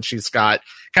those off, and she's got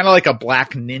kind of like a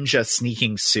black ninja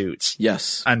sneaking suit.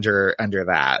 Yes. Under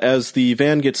that. As the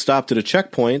van gets stopped at a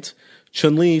checkpoint,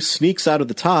 Chun-Li sneaks out of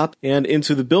the top and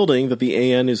into the building that the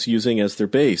AN is using as their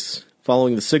base,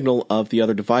 following the signal of the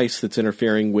other device that's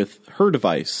interfering with her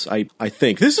device. I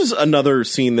think. This is another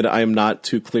scene that I am not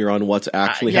too clear on what's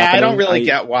actually happening. I don't really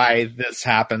get why this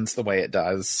happens the way it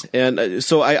does. And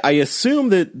so I assume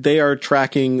that they are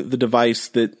tracking the device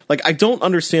that, like, I don't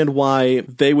understand why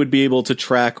they would be able to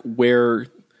track where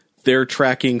their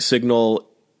tracking signal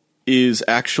is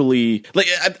actually, like,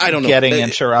 I don't know. Getting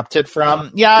interrupted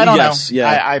from? Yeah, I don't know.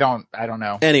 Yeah. I don't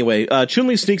know. Anyway,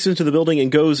 Chun-Li sneaks into the building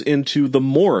and goes into the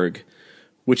morgue,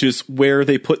 which is where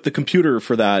they put the computer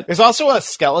for that. There's also a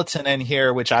skeleton in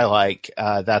here, which I like.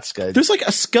 That's good. There's like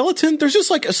a skeleton. There's just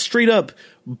like a straight up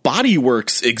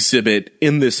Bodyworks exhibit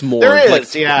in this morgue. There is,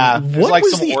 like, yeah. There's like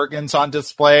some the organs on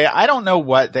display. I don't know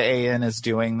what the AN is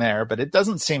doing there, but it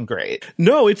doesn't seem great.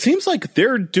 No, it seems like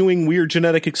they're doing weird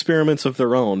genetic experiments of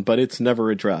their own, but it's never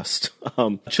addressed.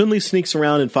 Chun-Li sneaks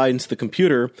around and finds the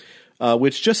computer,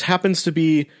 which just happens to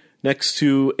be next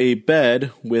to a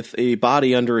bed with a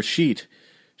body under a sheet.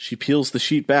 She peels the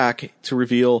sheet back to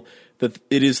reveal that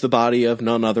it is the body of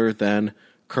none other than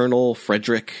Colonel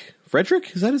Frederick.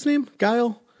 Frederick? Is that his name?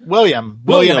 Guile? William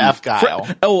F. Guile.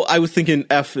 I was thinking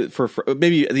F for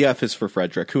maybe the F is for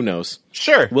Frederick. Who knows?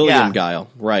 Sure. William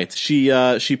Guile. Right.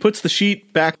 She puts the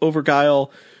sheet back over Guile,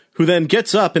 who then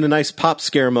gets up in a nice pop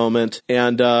scare moment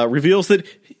and reveals that,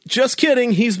 just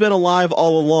kidding, he's been alive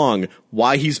all along.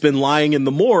 Why he's been lying in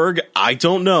the morgue, I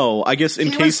don't know. I guess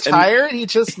in case he was tired, he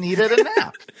just needed a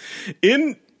nap.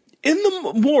 In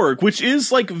the morgue, which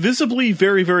is like visibly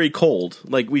very, very cold.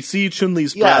 Like we see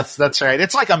Chun-Li's breath. Yes, that's right.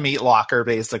 It's like a meat locker,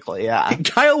 basically. Yeah.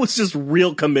 Kyle was just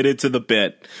real committed to the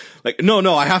bit. Like,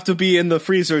 no, I have to be in the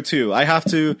freezer too. I have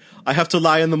to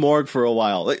lie in the morgue for a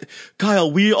while. Like,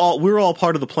 Kyle, we're all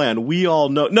part of the plan. We all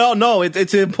know. No,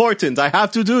 it's important. I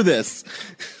have to do this.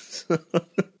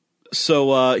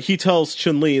 So he tells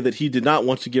Chun-Li that he did not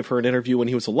want to give her an interview when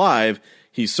he was alive.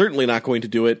 He's certainly not going to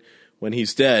do it when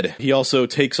he's dead. He also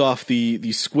takes off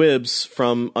the squibs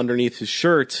from underneath his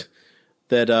shirt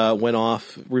that went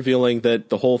off, revealing that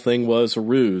the whole thing was a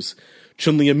ruse.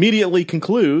 Chun-Li immediately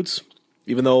concludes,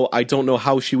 even though I don't know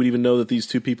how she would even know that these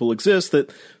two people exist,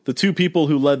 that the two people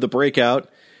who led the breakout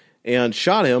and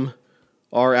shot him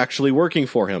are actually working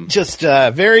for him. Just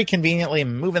very conveniently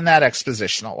moving that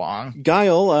exposition along.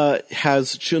 Guile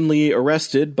has Chun-Li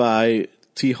arrested by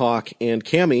T-Hawk and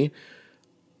Cammy.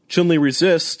 Chun-Li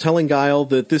resists, telling Guile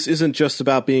that this isn't just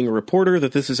about being a reporter,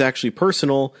 that this is actually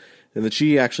personal, and that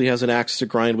she actually has an axe to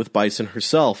grind with Bison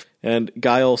herself. And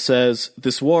Guile says,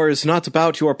 "This war is not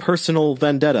about your personal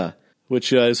vendetta,"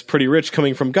 which is pretty rich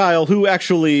coming from Guile, who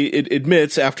actually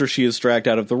admits after she is dragged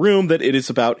out of the room that it is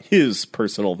about his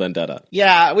personal vendetta.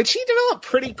 Yeah, which he developed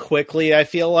pretty quickly. I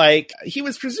feel like he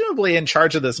was presumably in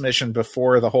charge of this mission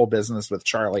before the whole business with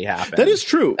Charlie happened. That is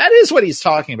true. That is what he's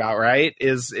talking about, right?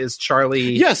 Is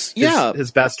Charlie? Yes, yeah.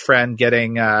 His best friend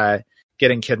getting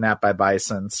kidnapped by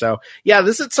Bison. So yeah,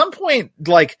 this at some point,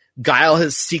 like, Guile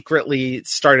has secretly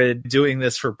started doing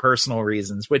this for personal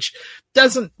reasons, which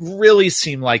doesn't really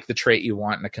seem like the trait you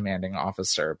want in a commanding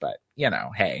officer, but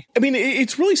hey. I mean,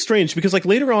 it's really strange because like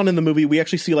later on in the movie, we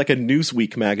actually see like a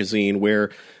Newsweek magazine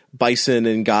where Bison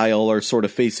and Guile are sort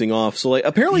of facing off. So like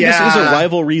apparently this is a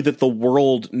rivalry that the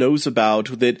world knows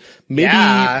about that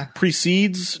maybe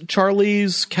precedes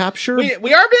Charlie's capture.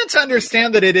 We are meant to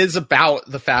understand that it is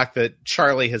about the fact that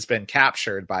Charlie has been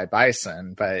captured by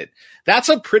Bison, but that's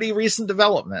a pretty recent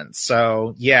development.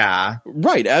 So yeah.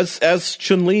 Right. As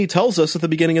Chun-Li tells us at the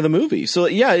beginning of the movie. So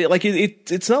yeah, like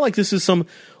it's not like this is some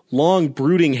long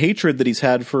brooding hatred that he's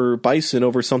had for Bison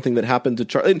over something that happened to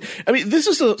Charlie. I mean, this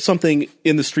is something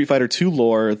in the Street Fighter 2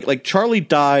 lore. Like Charlie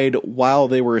died while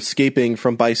they were escaping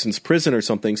from Bison's prison or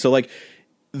something. So like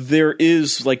there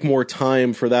is like more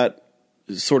time for that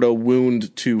sort of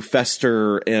wound to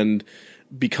fester and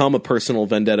become a personal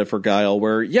vendetta for Guile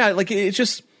where, yeah, like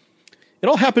it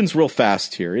all happens real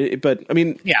fast here, but I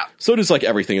mean, yeah. So does like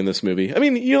everything in this movie. I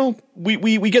mean,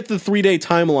 we get the 3-day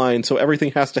timeline, so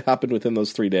everything has to happen within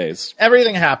those 3 days.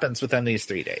 Everything happens within these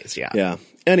 3 days, yeah. Yeah.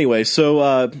 Anyway,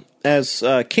 so as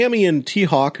Cammy and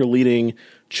T-Hawk are leading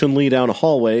Chun-Li down a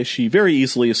hallway, she very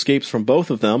easily escapes from both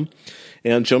of them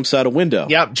and jumps out a window.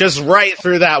 Yep, just right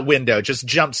through that window. Just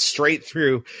jumps straight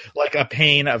through like a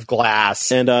pane of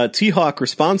glass. And T-Hawk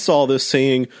responds to all this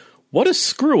saying, "What a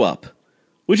screw-up,"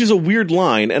 which is a weird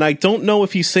line, and I don't know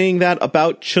if he's saying that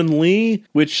about Chun-Li,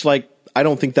 which, like, I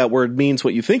don't think that word means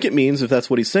what you think it means, if that's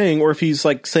what he's saying, or if he's,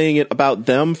 like, saying it about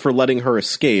them for letting her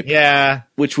escape. Yeah.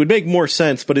 Which would make more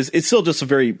sense, but it's still just a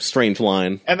very strange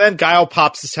line. And then Guile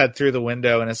pops his head through the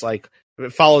window and it's like,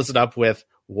 it follows it up with,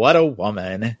 "What a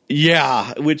woman."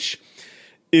 Yeah, which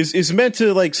is meant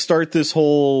to, like, start this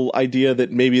whole idea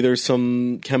that maybe there's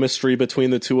some chemistry between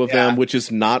the two of them, which is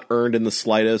not earned in the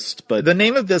slightest. But the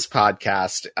name of this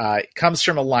podcast comes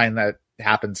from a line that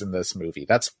happens in this movie.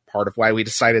 That's part of why we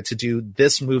decided to do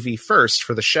this movie first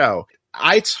for the show.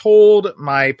 I told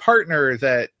my partner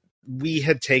that we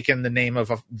had taken the name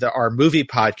of our movie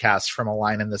podcast from a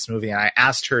line in this movie, and I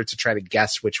asked her to try to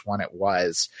guess which one it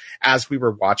was as we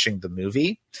were watching the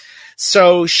movie.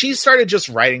 So she started just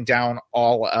writing down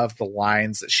all of the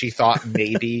lines that she thought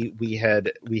maybe we had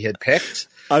picked.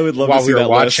 I would love while to see we were that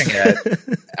watching list.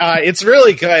 it. It's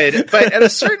really good, but at a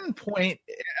certain point,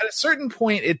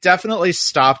 it definitely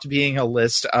stopped being a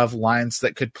list of lines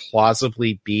that could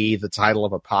plausibly be the title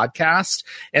of a podcast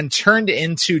and turned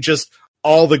into just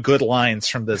all the good lines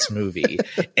from this movie.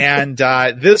 And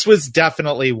this was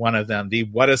definitely one of them. The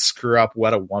 "what a screw up,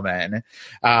 what a woman"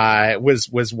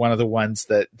 was one of the ones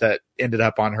that ended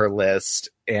up on her list.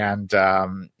 And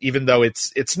even though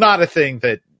it's not a thing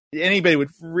that anybody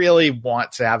would really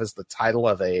want to have as the title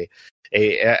of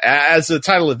as the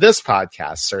title of this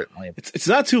podcast, certainly. It's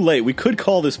not too late. We could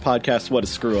call this podcast "What a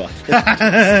Screw Up."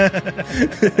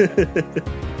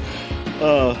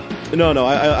 No,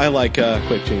 I like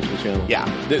Quick Change the Channel. Yeah.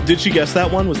 Did she guess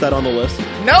that one? Was that on the list?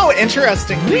 No,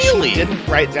 interestingly, Really? she didn't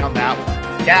write down that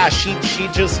one. Yeah, she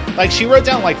just, like, she wrote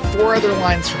down like 4 other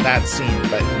lines from that scene,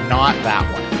 but not that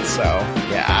one. So,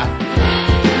 yeah.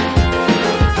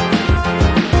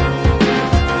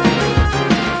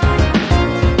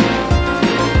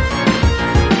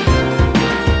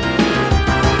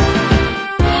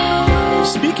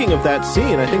 Speaking of that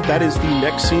scene, I think that is the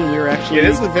next scene we are actually... It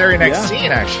is the very next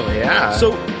scene, actually, yeah.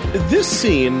 So, this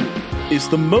scene is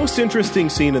the most interesting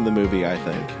scene in the movie, I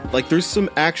think. Like, there's some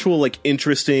actual, like,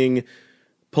 interesting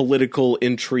political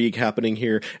intrigue happening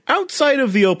here. Outside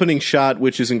of the opening shot,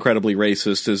 which is incredibly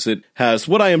racist, as it has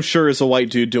what I am sure is a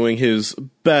white dude doing his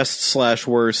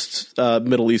best/worst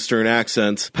Middle Eastern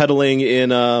accent, peddling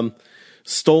in...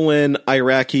 stolen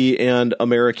Iraqi and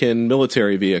American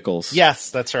military vehicles. Yes,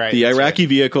 that's right. The Iraqi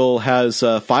vehicle has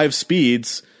 5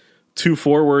 speeds, 2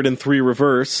 forward and 3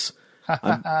 reverse.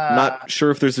 I'm not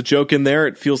sure if there's a joke in there.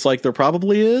 It feels like there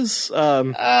probably is.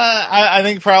 I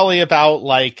think probably about,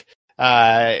 like,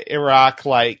 Iraq,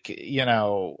 like, you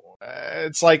know,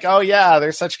 it's like, oh yeah,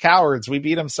 they're such cowards. We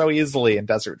beat them so easily in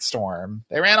Desert Storm.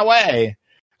 They ran away.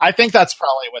 I think that's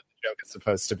probably what the joke is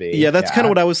supposed to be. Yeah, that's kind of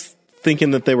what I was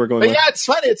thinking that they were going But with. yeah, it's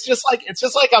funny. It's just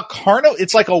like a carnival.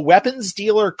 It's like a weapons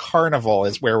dealer carnival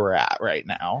is where we're at right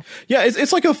now. Yeah,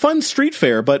 it's like a fun street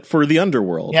fair, but for the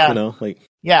underworld. Yeah. You know, like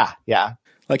Yeah.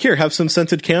 Like, here, have some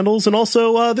scented candles, and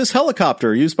also this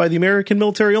helicopter used by the American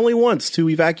military only once to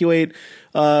evacuate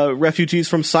refugees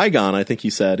from Saigon, I think he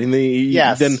said. And he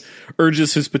then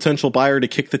urges his potential buyer to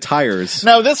kick the tires.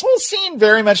 No, this whole scene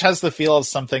very much has the feel of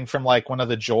something from, like, one of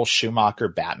the Joel Schumacher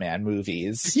Batman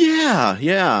movies.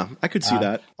 Yeah, I could see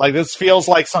that. Like, this feels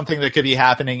like something that could be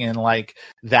happening in, like,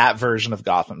 that version of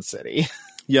Gotham City.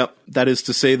 Yep, that is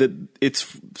to say that it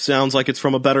sounds like it's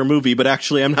from a better movie, but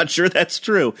actually I'm not sure that's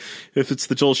true. If it's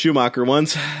the Joel Schumacher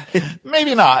ones.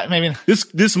 Maybe not. Maybe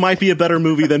This might be a better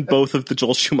movie than both of the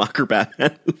Joel Schumacher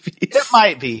Batman movies. it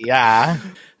might be, yeah.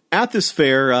 At this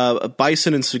fair,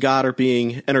 Bison and Sagat are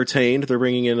being entertained. They're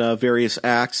bringing in various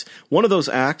acts. One of those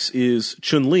acts is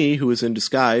Chun-Li, who is in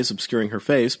disguise, obscuring her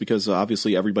face, because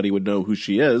obviously everybody would know who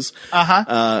she is.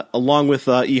 Along with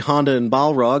E Honda and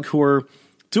Balrog, who are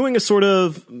doing a sort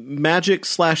of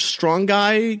magic/strong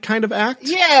guy kind of act.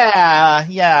 Yeah.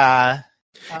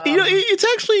 You know, it's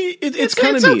actually it's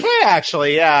kind of neat. Okay,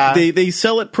 actually, yeah. They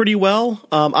sell it pretty well.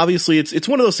 Obviously, it's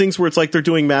one of those things where it's like they're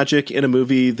doing magic in a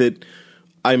movie that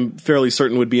I'm fairly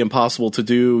certain would be impossible to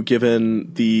do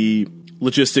given the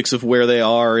logistics of where they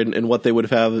are and what they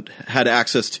would have had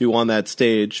access to on that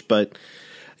stage. But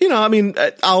you know, I mean,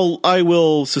 I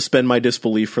will suspend my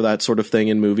disbelief for that sort of thing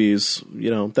in movies.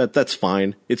 You know, that's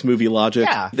fine. It's movie logic.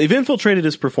 Yeah. They've infiltrated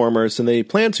as performers, and they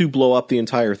plan to blow up the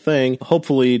entire thing,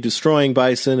 hopefully destroying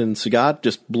Bison and Sagat,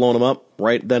 just blowing them up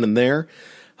right then and there.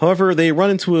 However, they run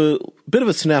into a bit of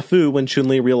a snafu when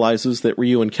Chun-Li realizes that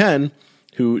Ryu and Ken,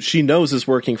 who she knows is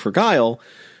working for Guile,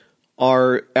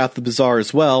 are at the bazaar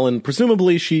as well, and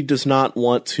presumably she does not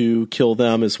want to kill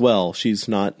them as well. She's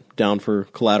not down for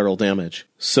collateral damage.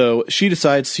 So she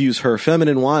decides to use her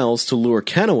feminine wiles to lure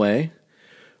Ken away.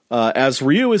 As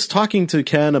Ryu is talking to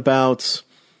Ken about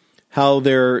how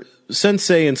their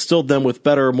sensei instilled them with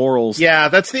better morals. Yeah,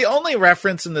 that's the only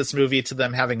reference in this movie to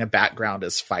them having a background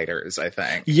as fighters, I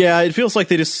think. Yeah, it feels like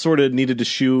they just sort of needed to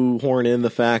shoehorn in the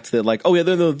fact that, like, oh yeah,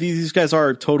 these guys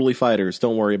are totally fighters.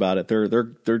 Don't worry about it.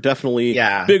 They're definitely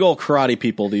big old karate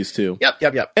people, these two.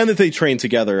 Yep. And that they train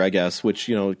together, I guess, which,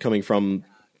 coming from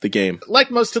the game.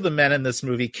 Like most of the men in this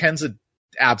movie, Ken's a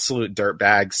absolute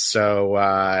dirtbag, so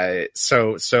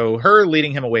her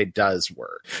leading him away does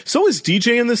work. So is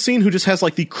DJ in this scene, who just has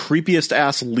like the creepiest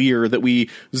ass leer that we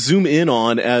zoom in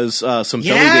on as some belly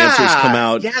dancers come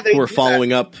out who are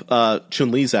following up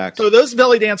Chun-Li's act. So those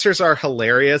belly dancers are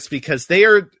hilarious because they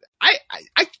are,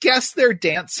 I guess they're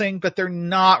dancing, but they're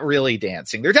not really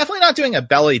dancing. They're definitely not doing a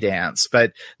belly dance,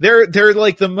 but they're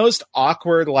like the most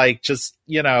awkward, like just,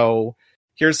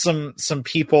 here's some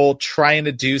people trying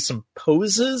to do some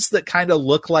poses that kind of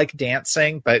look like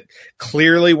dancing, but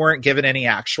clearly weren't given any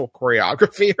actual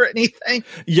choreography or anything.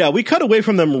 Yeah, we cut away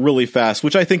from them really fast,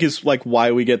 which I think is like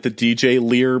why we get the DJ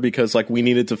leer, because like we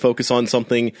needed to focus on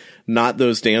something, not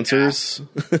those dancers.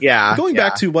 Yeah. Going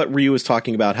back to what Ryu was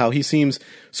talking about, how he seems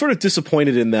sort of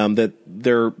disappointed in them, that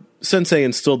their sensei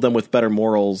instilled them with better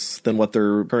morals than what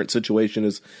their current situation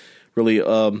is really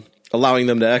allowing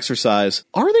them to exercise.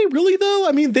 Are they really, though?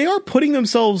 I mean, they are putting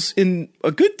themselves in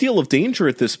a good deal of danger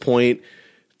at this point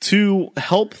to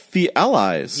help the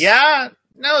allies. Yeah,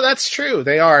 no, that's true.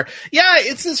 They are. Yeah,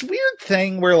 it's this weird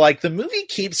thing where, like, the movie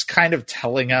keeps kind of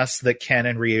telling us that Ken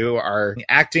and Ryu are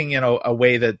acting in a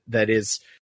way that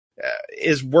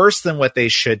is worse than what they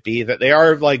should be, that they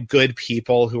are, like, good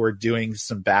people who are doing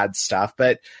some bad stuff,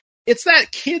 but it's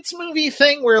that kids movie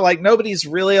thing where like nobody's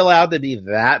really allowed to be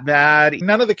that bad.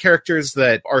 None of the characters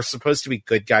that are supposed to be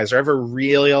good guys are ever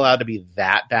really allowed to be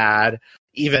that bad.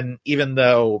 Even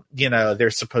though, they're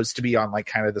supposed to be on like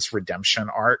kind of this redemption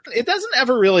arc. It doesn't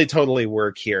ever really totally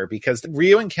work here because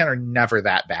Ryu and Ken are never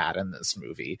that bad in this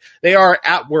movie. They are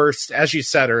at worst, as you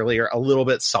said earlier, a little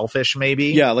bit selfish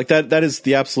maybe. Yeah, like that is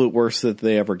the absolute worst that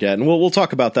they ever get. And we'll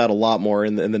talk about that a lot more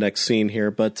in the next scene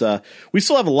here, but we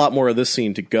still have a lot more of this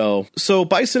scene to go. So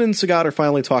Bison and Sagat are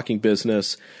finally talking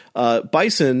business.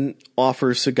 Bison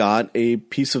offers Sagat a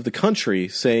piece of the country,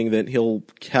 saying that he'll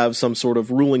have some sort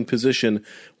of ruling position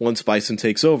once Bison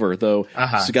takes over, though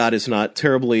Sagat is not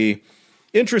terribly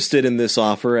interested in this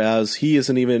offer, as he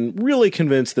isn't even really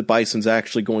convinced that Bison's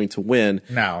actually going to win.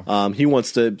 No. He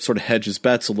wants to sort of hedge his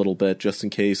bets a little bit, just in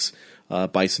case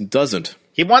Bison doesn't.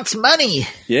 He wants money!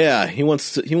 Yeah, he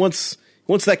wants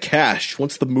that cash,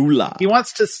 wants the moolah. He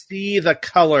wants to see the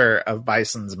color of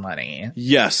Bison's money.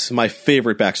 Yes, my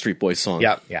favorite Backstreet Boys song.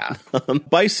 Yep, yeah.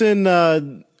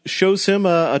 Bison shows him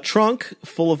a trunk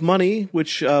full of money,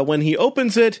 which when he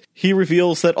opens it, he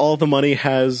reveals that all the money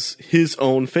has his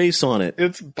own face on it.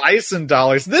 It's Bison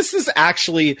dollars. This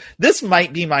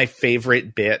might be my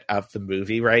favorite bit of the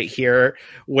movie right here,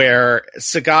 where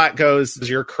Sagat goes,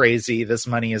 "You're crazy. This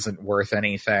money isn't worth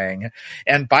anything."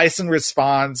 And Bison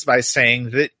responds by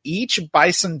saying that each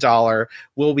Bison dollar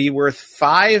will be worth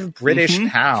 5 British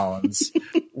pounds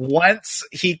once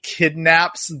he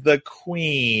kidnaps the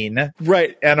queen.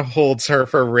 Right. And holds her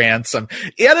for ransom.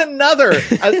 Yet another,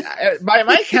 by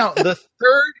my count, the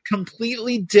third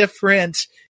completely different,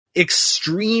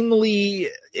 extremely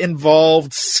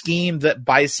involved scheme that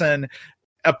Bison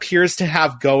appears to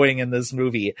have going in this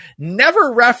movie.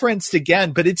 Never referenced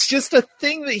again, but it's just a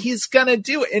thing that he's gonna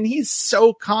do, and he's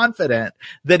so confident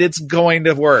that it's going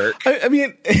to work. I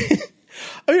mean,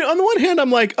 on the one hand,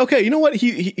 I'm like, okay, you know what?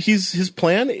 His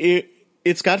plan.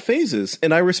 It's got phases,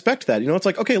 and I respect that. It's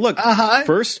like, okay, look,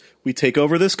 first we take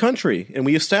over this country and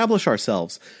we establish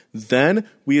ourselves. Then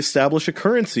we establish a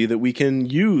currency that we can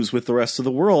use with the rest of the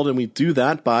world, and we do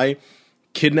that by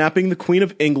kidnapping the Queen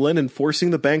of England and forcing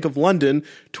the Bank of London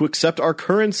to accept our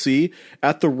currency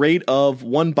at the rate of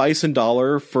 1 Bison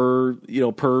dollar for,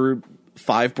 per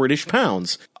 5 British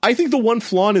pounds. I think the one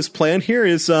flaw in his plan here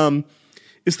is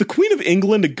the Queen of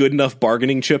England a good enough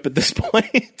bargaining chip at this point?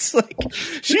 It's like,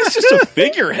 she's just a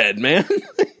figurehead, man.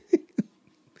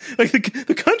 Like,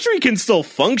 the country can still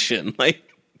function. Like,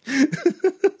 and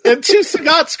to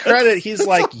Sagat's credit, he's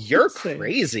like, "You're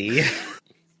crazy."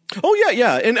 Oh,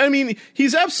 yeah. And I mean,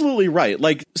 he's absolutely right.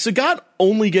 Like, Sagat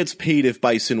only gets paid if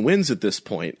Bison wins at this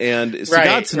point, and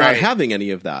Sagat's not having any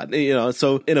of that. You know,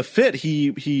 so in a fit,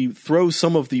 he throws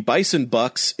some of the Bison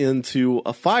bucks into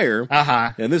a fire,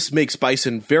 and this makes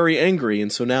Bison very angry.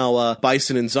 And so now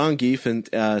Bison and Zangief and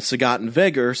Sagat and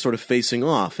Vega are sort of facing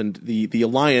off, and the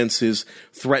alliance is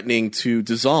threatening to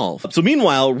dissolve. So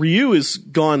meanwhile, Ryu is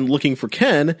gone looking for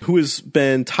Ken, who has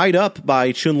been tied up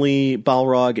by Chun-Li,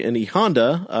 Balrog, and E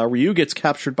Honda. Ryu gets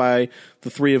captured by the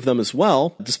three of them as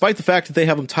well. Despite the fact that they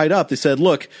have him tied up, they said,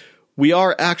 look, we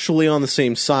are actually on the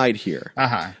same side here.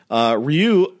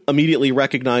 Ryu immediately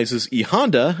recognizes E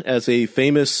Honda as a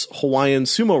famous Hawaiian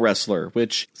sumo wrestler,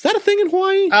 which, is that a thing in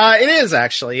Hawaii? It is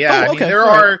actually, yeah. Oh, okay.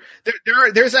 I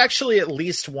mean, there's actually at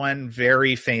least one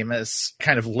very famous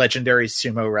kind of legendary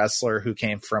sumo wrestler who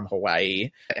came from Hawaii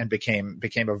and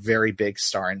became a very big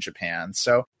star in Japan.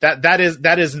 So that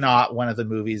is not one of the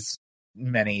movie's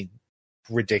many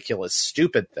ridiculous,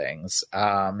 stupid things.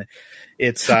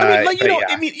 It's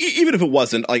I mean, even if it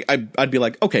wasn't, like, I'd be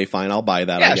like, okay, fine, I'll buy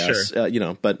that. I guess,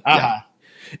 sure. But yeah.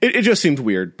 It just seemed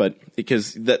weird, but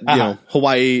because that you know,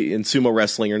 Hawaii and sumo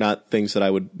wrestling are not things that I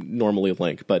would normally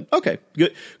link. But okay,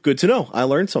 good to know. I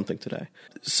learned something today.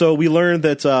 So we learned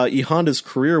that E Honda's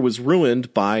career was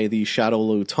ruined by the Shadow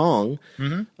Lu Tong,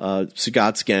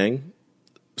 Sagat's gang,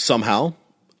 somehow,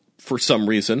 for some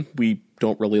reason. We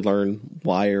don't really learn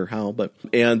why or how,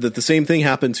 and that the same thing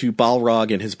happened to Balrog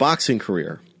in his boxing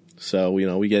career. So, you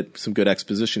know, we get some good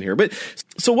exposition here. But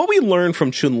so what we learn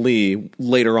from Chun-Li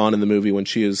later on in the movie when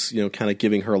she is, you know, kind of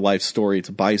giving her life story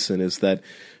to Bison is that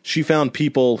she found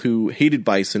people who hated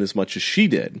Bison as much as she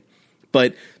did.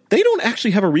 But they don't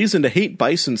actually have a reason to hate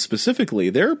Bison specifically.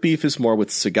 Their beef is more with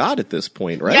Sagat at this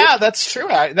point, right? Yeah, that's true.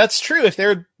 That's true. If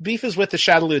their beef is with the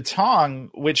Shadow Lu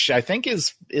Tong, which I think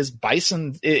is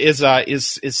Bison is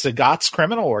Sagat's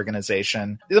criminal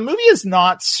organization. The movie is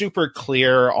not super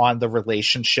clear on the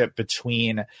relationship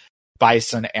between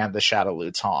Bison and the Shadow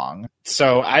Lu Tong.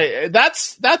 So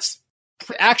that's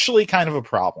actually kind of a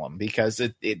problem, because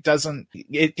it doesn't,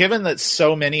 given that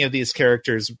so many of these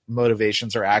characters'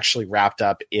 motivations are actually wrapped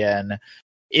up in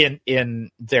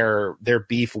their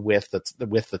beef with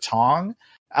the Tong,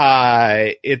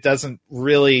 it doesn't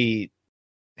really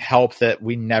help that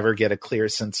we never get a clear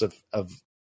sense of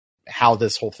how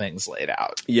this whole thing's laid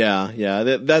out. Yeah.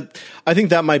 That I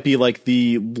think that might be like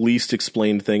the least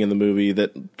explained thing in the movie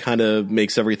that kind of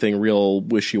makes everything real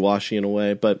wishy-washy in a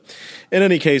way. But in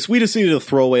any case, we just needed a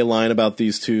throwaway line about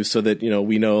these two so that, you know,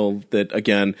 we know that,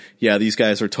 again, yeah, these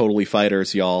guys are totally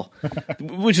fighters, y'all.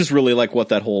 Which is really like what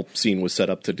that whole scene was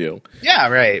set up to do. Yeah,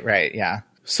 right, yeah.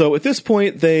 So at this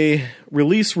point, they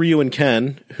release Ryu and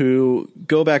Ken, who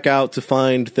go back out to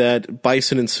find that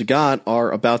Bison and Sagat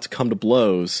are about to come to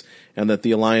blows, and that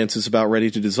the alliance is about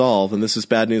ready to dissolve. And this is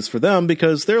bad news for them,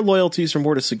 because their loyalties are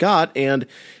more to Sagat, and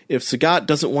if Sagat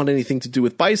doesn't want anything to do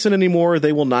with Bison anymore,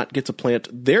 they will not get to plant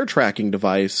their tracking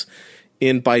device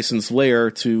in Bison's lair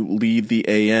to lead the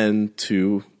AN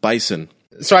to Bison.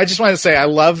 So I just want to say I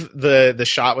love the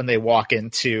shot when they walk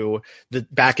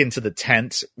back into the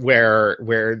tent where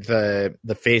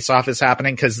the face off is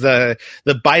happening, because the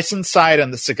Bison side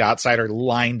and the Sagat side are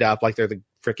lined up like they're the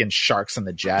freaking Sharks and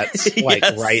the Jets, like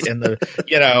right in the,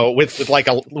 you know, with like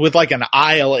an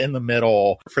aisle in the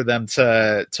middle for them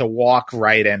to walk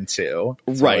right into.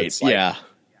 So right. Yeah.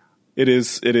 It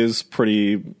is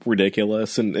pretty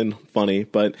ridiculous and funny,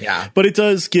 but it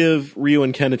does give Ryu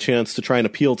and Ken a chance to try and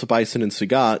appeal to Bison and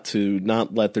Sagat to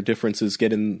not let their differences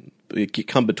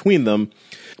come between them.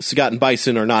 Sagat and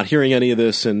Bison are not hearing any of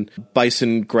this, and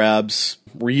Bison grabs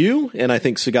Ryu, and I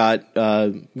think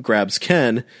Sagat grabs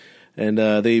Ken, and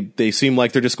they seem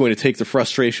like they're just going to take the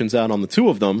frustrations out on the two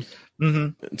of them.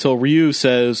 Until Ryu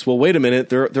says, well, wait a minute,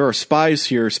 there are spies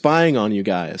here spying on you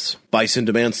guys. Bison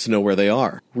demands to know where they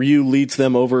are. Ryu leads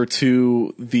them over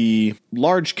to the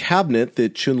large cabinet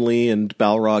that Chun-Li and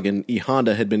Balrog and E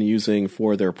Honda had been using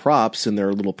for their props in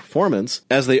their little performance.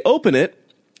 As they open it,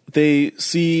 they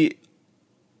see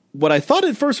what I thought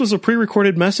at first was a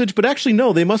pre-recorded message, but actually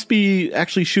no, they must be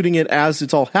actually shooting it as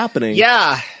it's all happening.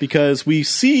 Yeah. Because we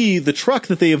see the truck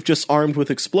that they have just armed with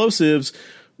explosives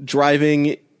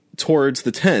driving towards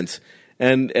the tent.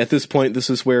 And at this point, this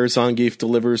is where Zangief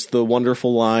delivers the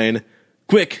wonderful line,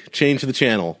 "Quick, change the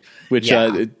channel," which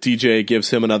DJ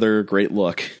gives him another great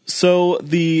look. So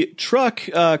the truck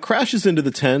crashes into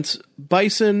the tent.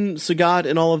 Bison, Sagat,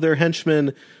 and all of their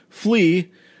henchmen flee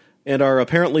and are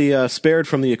apparently spared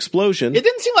from the explosion. It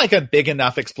didn't seem like a big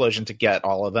enough explosion to get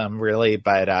all of them, really,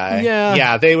 but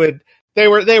they would They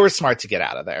were smart to get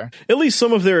out of there. At least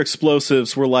some of their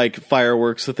explosives were like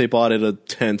fireworks that they bought at a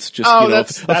tent, just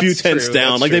a few tents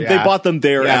down. Like they bought them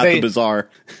there at the bazaar.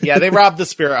 Yeah, they robbed the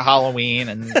Spirit Halloween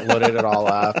and loaded it all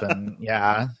up, and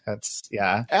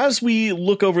As we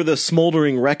look over the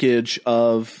smoldering wreckage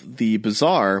of the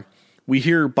bazaar, we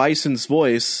hear Bison's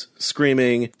voice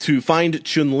screaming to find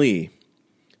Chun-Li.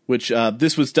 Which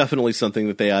this was definitely something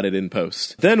that they added in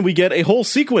post. Then we get a whole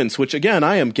sequence, which again,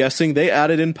 I am guessing they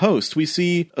added in post. We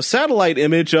see a satellite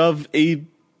image of a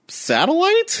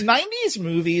satellite? 90s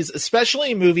movies,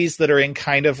 especially movies that are in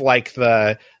kind of like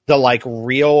the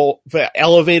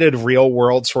elevated real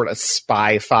world sort of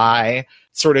spy-fi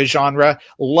sort of genre,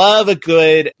 love a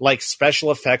good like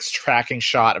special effects tracking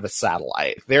shot of a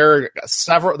satellite. There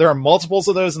are multiples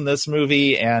of those in this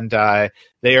movie, and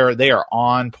they are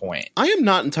on point. I am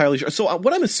not entirely sure. So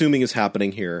what I'm assuming is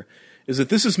happening here is that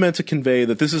this is meant to convey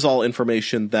that this is all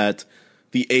information that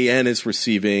the AN is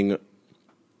receiving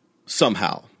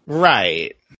somehow.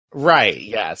 Right.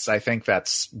 Yes, I think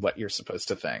that's what you're supposed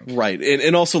to think. Right.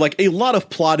 And also, like, a lot of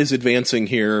plot is advancing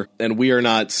here, and we are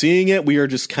not seeing it. We are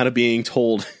just kind of being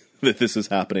told that this is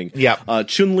happening. Yeah.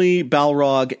 Chun-Li,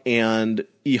 Balrog, and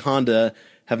E. Honda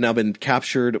have now been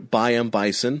captured by M.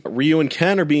 Bison. Ryu and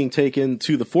Ken are being taken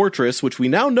to the fortress, which we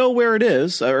now know where it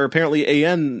is, or apparently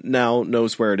AN now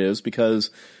knows where it is, because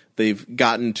they've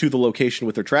gotten to the location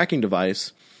with their tracking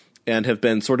device and have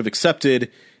been sort of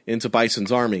accepted into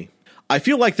Bison's army. I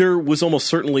feel like there was almost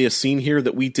certainly a scene here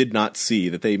that we did not see,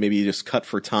 that they maybe just cut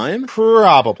for time.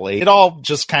 Probably. It all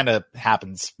just kind of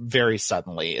happens very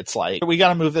suddenly. It's like, we got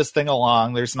to move this thing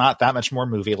along. There's not that much more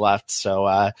movie left,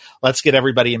 so let's get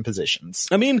everybody in positions.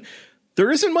 I mean,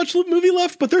 there isn't much movie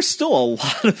left, but there's still a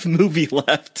lot of movie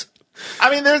left.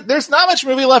 I mean, there's not much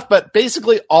movie left, but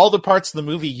basically all the parts of the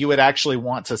movie you would actually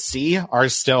want to see are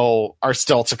still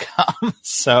to come.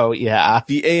 So, yeah.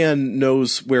 The AN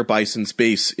knows where Bison's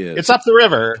base is. It's up the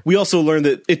river. We also learned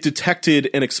that it detected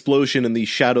an explosion in the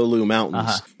Shadowloo Mountains.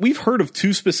 Uh-huh. We've heard of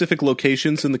two specific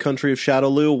locations in the country of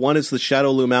Shadowloo. One is the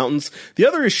Shadowloo Mountains. The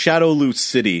other is Shadowloo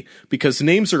City, because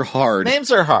names are hard. Names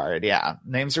are hard, yeah.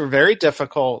 Names are very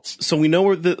difficult. So we know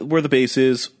where the base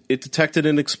is. It detected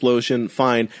an explosion,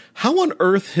 fine. How on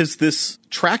earth has this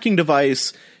tracking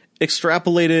device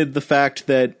extrapolated the fact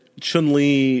that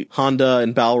Chun-Li, Honda,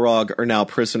 and Balrog are now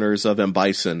prisoners of M.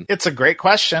 Bison? It's a great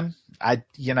question.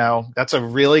 That's a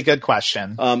really good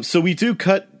question. So we do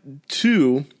cut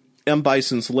to M.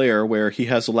 Bison's lair, where he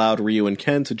has allowed Ryu and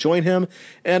Ken to join him,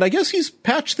 and I guess he's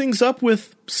patched things up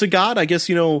with Sagat. I guess,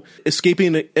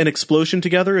 escaping an explosion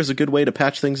together is a good way to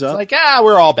patch things up. It's like,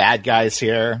 we're all bad guys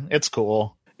here. It's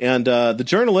cool. And the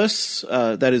journalists,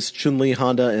 that is Chun-Li,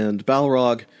 Honda, and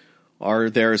Balrog, are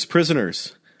there as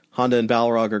prisoners. Honda and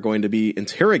Balrog are going to be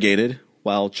interrogated,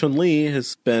 while Chun-Li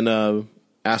has been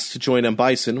asked to join M.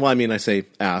 Bison. Well, I mean, I say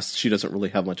asked. She doesn't really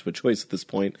have much of a choice at this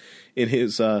point. In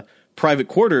his private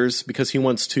quarters, because he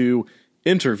wants to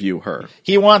interview her.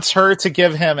 He wants her to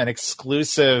give him an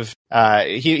exclusive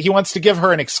he wants to give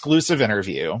her an exclusive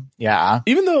interview. Yeah.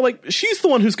 Even though, like, she's the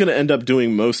one who's going to end up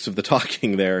doing most of the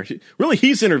talking there. Really,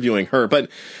 he's interviewing her, but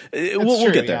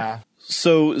we'll get there. Yeah.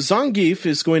 So Zangief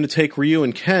is going to take Ryu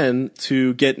and Ken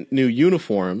to get new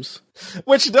uniforms,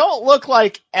 which don't look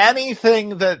like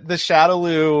anything that the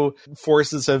Shadowloo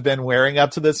forces have been wearing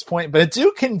up to this point, but it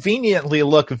do conveniently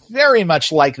look very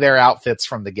much like their outfits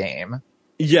from the game.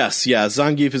 Yes, yeah.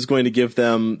 Zangief is going to give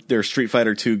them their Street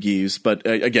Fighter II gis, but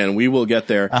again, we will get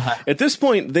there. Uh-huh. At this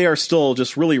point, they are still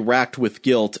just really racked with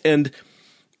guilt. And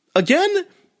again,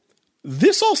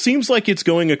 this all seems like it's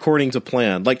going according to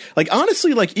plan. Like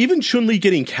honestly, like even Chun-Li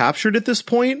getting captured at this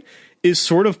point is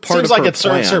sort of part seems of her like it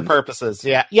plan. Serves her purposes.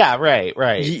 Yeah,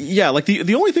 right. Yeah, like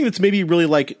the only thing that's maybe really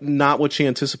like not what she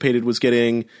anticipated was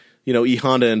getting, E.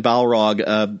 Honda and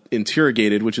Balrog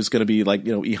interrogated, which is going to be like,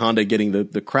 E. Honda getting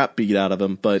the crap beat out of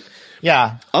him. But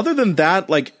yeah, other than that,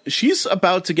 like, she's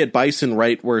about to get Bison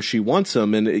right where she wants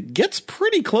him, and it gets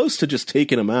pretty close to just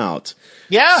taking him out.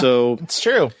 Yeah, so it's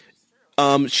true.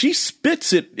 She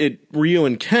spits at Ryu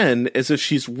and Ken as if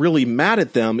she's really mad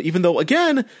at them, even though,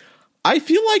 again, I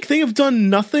feel like they have done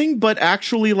nothing but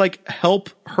actually, like,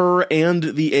 help her and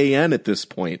the AN at this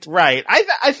point. Right.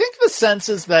 I think the sense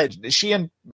is that she and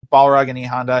Balrog and E.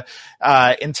 Honda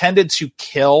intended to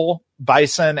kill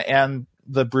Bison and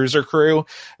the Bruiser crew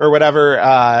or whatever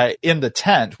in the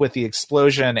tent with the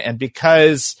explosion, and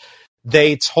because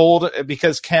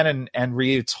Ken and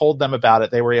Ryu told them about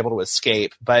it, they were able to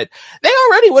escape. But they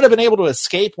already would have been able to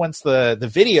escape once the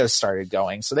video started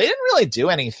going, so they didn't really do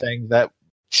anything that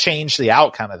changed the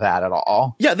outcome of that at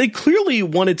all. Yeah, they clearly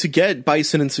wanted to get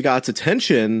Bison and Sagat's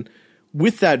attention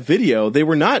with that video. They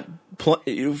were not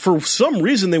for some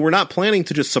reason, they were not planning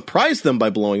to just surprise them by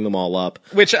blowing them all up.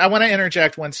 Which I want to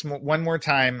interject one more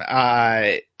time.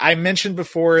 I mentioned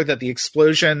before that the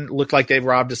explosion looked like they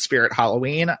robbed a Spirit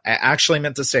Halloween. I actually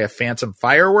meant to say a Phantom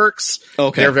Fireworks.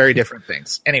 Okay. They're very different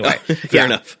things. Anyway. Fair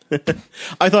enough.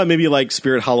 I thought maybe like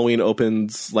Spirit Halloween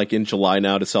opens like in July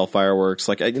now to sell fireworks.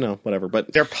 Like, whatever.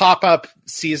 But they're pop-up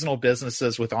seasonal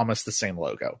businesses with almost the same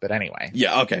logo. But anyway.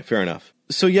 Yeah, okay, fair enough.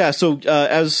 So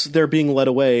as they're being led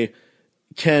away,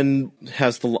 Ken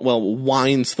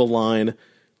whines the line,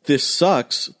 "This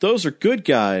sucks. Those are good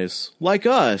guys, like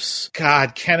us."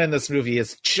 God, Ken in this movie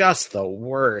is just the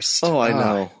worst. Oh, I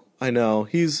know.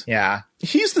 He's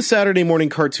the Saturday morning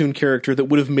cartoon character that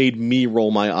would have made me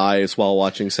roll my eyes while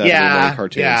watching Saturday morning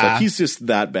cartoons. Yeah. Like, he's just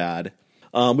that bad.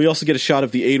 We also get a shot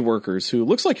of the aid workers who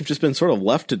looks like have just been sort of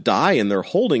left to die in their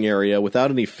holding area without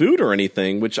any food or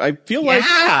anything, which I feel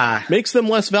like makes them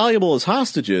less valuable as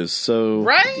hostages. So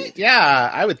right? Yeah,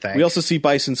 I would think. We also see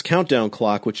Bison's countdown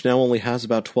clock, which now only has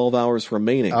about 12 hours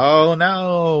remaining. Oh,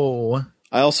 no.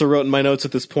 I also wrote in my notes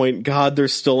at this point, God,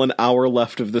 there's still an hour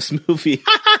left of this movie.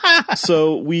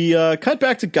 So we cut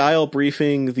back to Guile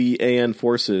briefing the AN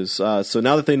forces. So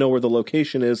now that they know where the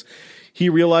location is, he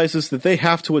realizes that they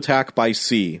have to attack by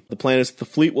sea. The plan is that the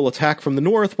fleet will attack from the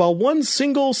north, while one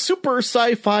single super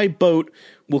sci-fi boat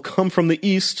will come from the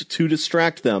east to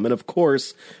distract them. And of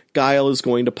course, Guile is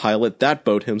going to pilot that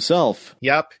boat himself.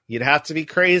 Yep, you'd have to be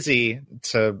crazy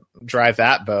to drive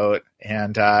that boat.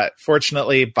 And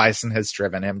fortunately, Bison has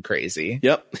driven him crazy.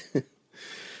 Yep.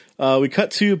 We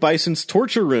cut to Bison's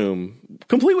torture room,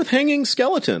 complete with hanging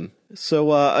skeleton.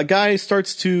 So a guy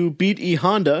starts to beat E.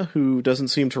 Honda, who doesn't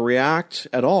seem to react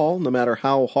at all, no matter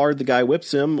how hard the guy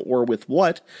whips him or with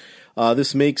what.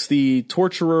 This makes the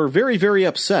torturer very, very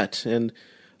upset and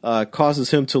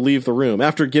causes him to leave the room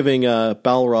after giving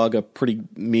Balrog a pretty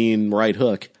mean right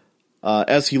hook.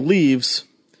 As he leaves,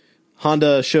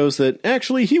 Honda shows that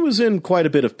actually he was in quite a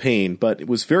bit of pain, but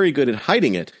was very good at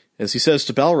hiding it. As he says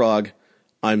to Balrog,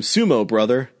 "I'm sumo,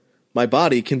 brother. My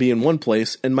body can be in one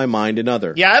place and my mind in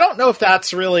other." Yeah, I don't know if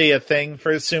that's really a thing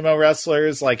for sumo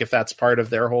wrestlers, like if that's part of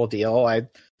their whole deal. I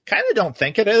kind of don't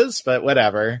think it is, but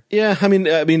whatever. Yeah, I mean,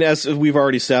 as we've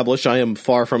already established, I am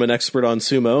far from an expert on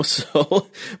sumo, so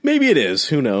maybe it is.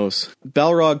 Who knows?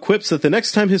 Balrog quips that the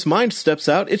next time his mind steps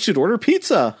out, it should order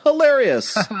pizza.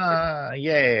 Hilarious.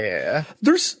 Yeah.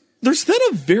 There's then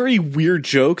a very weird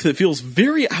joke that feels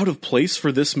very out of place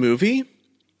for this movie.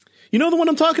 You know the one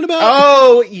I'm talking about?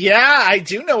 Oh, yeah, I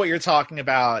do know what you're talking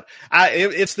about.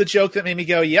 It's the joke that made me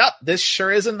go, yep, this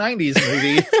sure is a 90s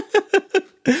movie.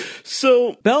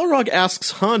 So Balrog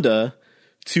asks Honda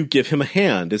to give him a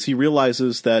hand as he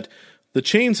realizes that the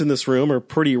chains in this room are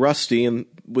pretty rusty, and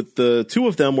with the two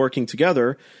of them working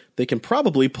together, they can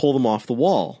probably pull them off the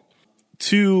wall.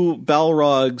 To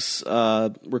Balrog's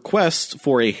request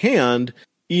for a hand,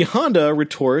 E. Honda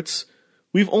retorts,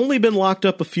 "We've only been locked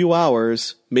up a few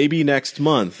hours, maybe next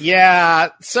month." Yeah,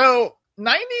 so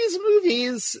 90s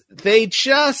movies, they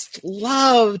just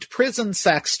loved prison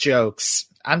sex jokes.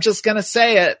 I'm just gonna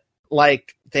say it.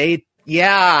 Like,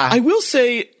 I will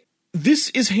say, this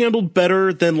is handled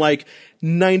better than,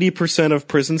 90% of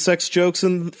prison sex jokes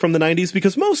from the 90s,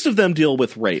 because most of them deal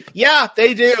with rape. Yeah,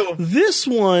 they do. This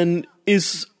one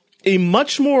is a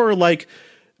much more,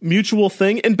 mutual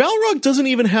thing, and Balrog doesn't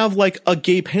even have, a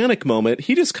gay panic moment.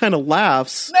 He just kind of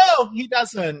laughs. No, he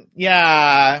doesn't.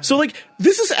 Yeah. So,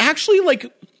 this is actually,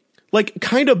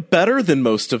 kind of better than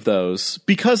most of those,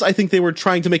 because I think they were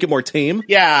trying to make it more tame.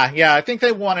 Yeah, I think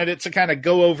they wanted it to kind of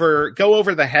go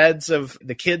over the heads of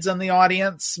the kids in the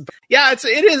audience. Yeah, it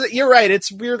is. You're right. It's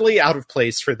weirdly out of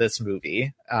place for this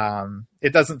movie.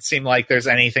 It doesn't seem like there's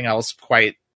anything else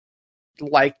quite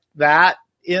like that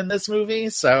in this movie.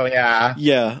 So yeah.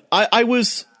 Yeah. I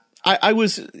was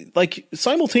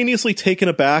simultaneously taken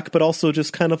aback, but also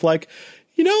just kind of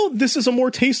this is a more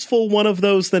tasteful one of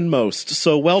those than most.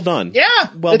 So well done. Yeah,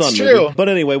 well done. True. Movie. But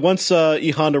anyway, once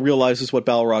E. Honda realizes what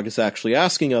Balrog is actually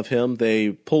asking of him, they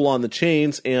pull on the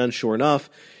chains, and sure enough,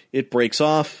 it breaks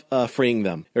off, freeing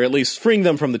them. Or at least freeing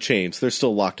them from the chains. They're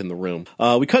still locked in the room.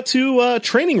 We cut to a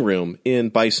training room in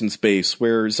Bison's base,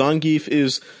 where Zangief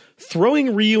is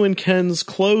throwing Ryu and Ken's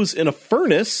clothes in a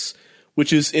furnace,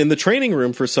 which is in the training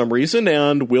room for some reason,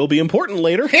 and will be important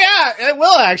later. Yeah, it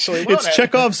will actually. It's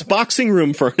Chekhov's boxing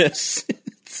room furnace.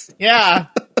 Yeah.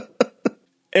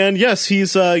 And yes,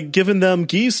 he's given them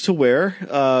gis to wear,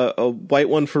 a white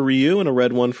one for Ryu and a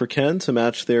red one for Ken to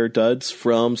match their duds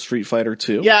from Street Fighter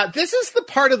 2. Yeah, this is the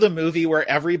part of the movie where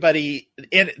everybody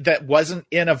that wasn't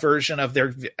in a version of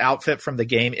their outfit from the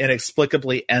game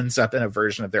inexplicably ends up in a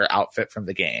version of their outfit from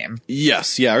the game.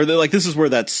 Yes, yeah, or this is where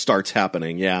that starts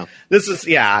happening, yeah. This is,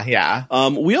 yeah.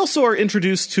 We also are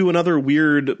introduced to another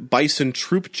weird Bison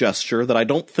troop gesture that I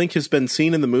don't think has been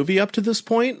seen in the movie up to this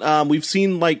point. We've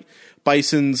seen,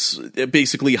 Bison's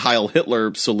basically Heil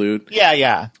Hitler salute.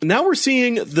 Yeah. Now we're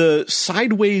seeing the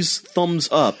sideways thumbs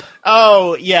up.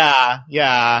 Oh, yeah.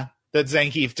 That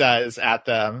Zangief does at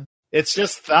them. It's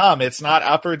just thumb. It's not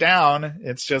up or down.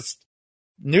 It's just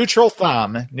neutral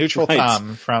thumb.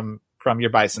 Thumb from your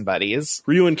Bison buddies.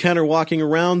 Ryu and Ken are walking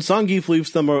around. Zangief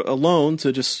leaves them alone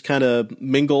to just kind of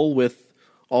mingle with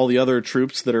all the other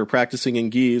troops that are practicing in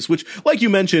gis, which, like you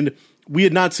mentioned, we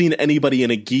had not seen anybody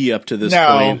in a gi up to this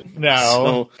point. No.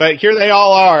 So, but here they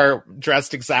all are,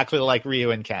 dressed exactly like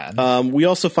Ryu and Ken. We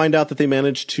also find out that they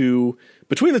managed to,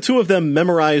 between the two of them,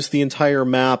 memorize the entire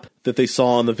map that they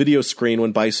saw on the video screen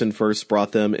when Bison first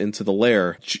brought them into the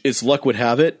lair. As luck would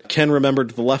have it, Ken remembered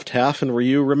the left half and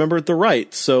Ryu remembered the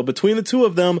right. So between the two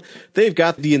of them, they've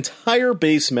got the entire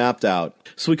base mapped out.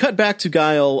 So we cut back to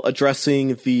Guile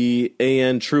addressing the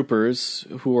AN troopers,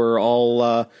 who are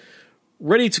all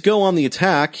ready to go on the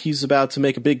attack. He's about to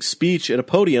make a big speech at a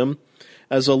podium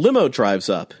as a limo drives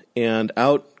up, and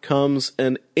out comes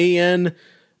an AN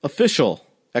official.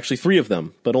 Actually, 3 of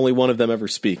them, but only one of them ever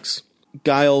speaks.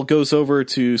 Guile goes over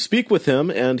to speak with him,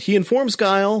 and he informs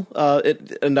Guile,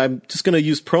 and I'm just going to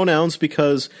use pronouns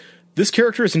because this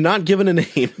character is not given a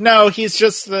name. No, he's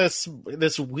just this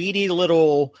weedy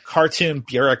little cartoon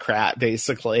bureaucrat,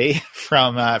 basically,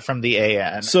 from the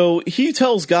AN. So he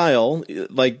tells Guile,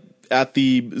 at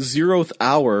the 0th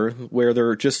hour, where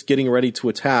they're just getting ready to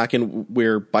attack, and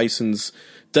where Bison's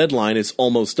deadline is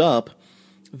almost up,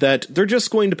 that they're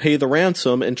just going to pay the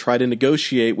ransom and try to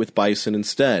negotiate with Bison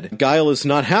instead. Guile is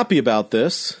not happy about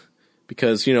this,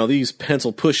 because, these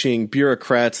pencil-pushing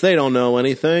bureaucrats, they don't know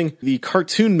anything. The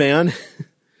cartoon man,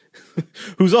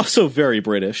 who's also very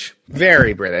British.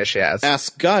 Very British, yes.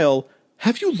 Asks Guile,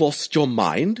 "Have you lost your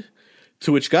mind?"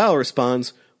 To which Guile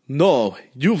responds, "No,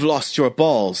 you've lost your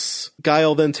balls."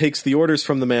 Guile then takes the orders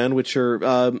from the man, which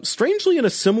are strangely in a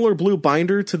similar blue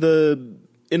binder to the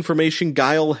information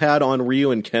Guile had on Ryu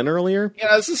and Ken earlier.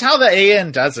 Yeah, this is how the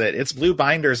AN does it. It's blue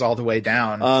binders all the way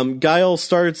down. Guile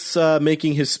starts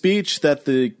making his speech that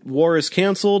the war is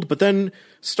canceled, but then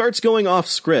starts going off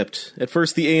script. At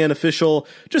first, the AN official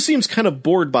just seems kind of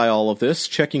bored by all of this,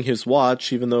 checking his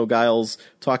watch, even though Guile's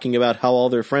talking about how all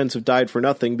their friends have died for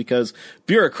nothing because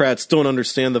bureaucrats don't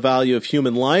understand the value of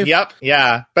human life. Yep,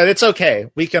 yeah, but it's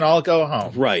okay. We can all go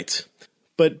home. Right.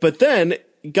 But then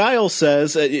Guile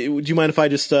says, do you mind if I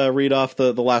just read off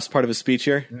the last part of his speech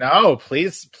here? No,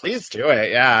 please do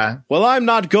it, yeah. "Well, I'm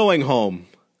not going home.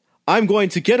 I'm going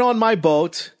to get on my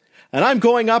boat, and I'm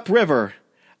going upriver,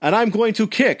 and I'm going to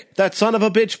kick that son of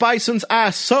a bitch Bison's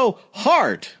ass so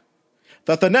hard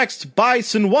that the next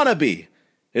Bison wannabe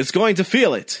is going to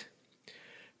feel it.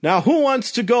 Now, who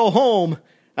wants to go home,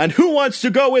 and who wants to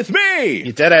go with me?"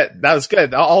 You did it. That was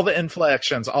good. All the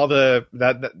inflections,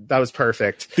 that was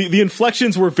perfect. The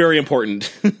inflections were very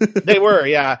important. They were,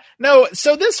 yeah. No,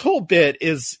 so this whole bit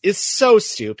is so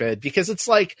stupid because it's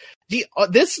like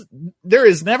there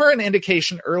is never an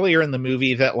indication earlier in the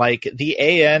movie that the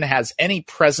AN has any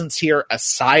presence here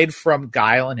aside from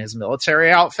Guile and his military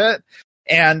outfit,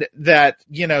 and that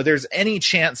there's any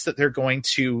chance that they're going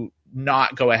to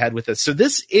not go ahead with this. So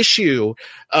this issue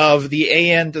of the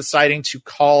AN deciding to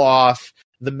call off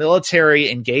the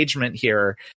military engagement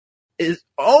here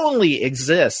only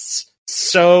exists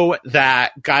so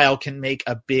that Guile can make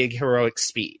a big heroic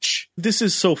speech. This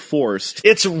is so forced.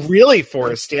 It's really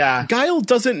forced, yeah. Guile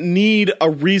doesn't need a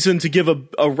reason to give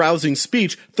a rousing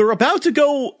speech. They're about to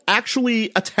go actually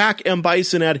attack M.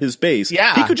 Bison at his base.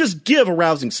 Yeah. He could just give a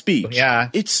rousing speech. Yeah.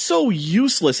 It's so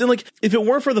useless. And if it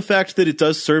weren't for the fact that it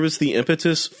does serve as the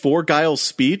impetus for Guile's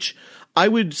speech, I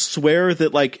would swear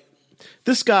that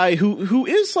this guy who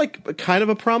is kind of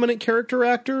a prominent character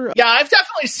actor. Yeah, I've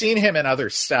definitely seen him in other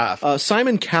stuff.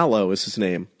 Simon Callow is his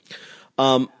name.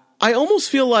 I almost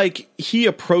feel like he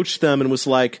approached them and was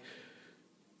like,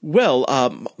 "Well,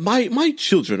 my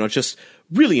children are just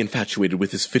really infatuated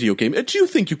with this video game. Do you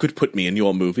think you could put me in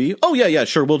your movie? Oh, yeah,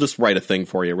 sure. We'll just write a thing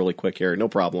for you really quick here. No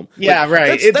problem. Yeah,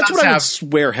 right. That's what I would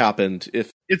swear happened.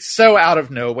 If it's so out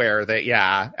of nowhere that,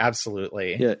 yeah,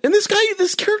 absolutely. Yeah. And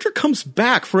this character comes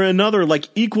back for another, like,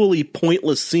 equally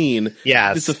pointless scene.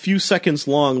 Yes. It's a few seconds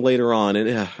long later on.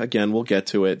 And again, we'll get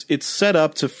to it. It's set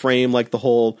up to frame, like, the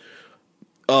whole,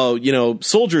 oh,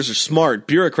 soldiers are smart,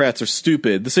 bureaucrats are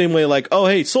stupid. The same way, like, oh,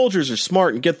 hey, soldiers are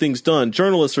smart and get things done.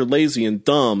 Journalists are lazy and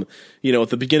dumb, at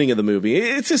the beginning of the movie.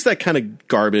 It's just that kind of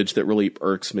garbage that really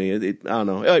irks me. I don't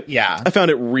know. I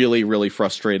found it really, really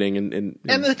frustrating. And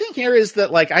the thing here is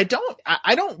that, like, I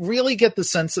don't really get the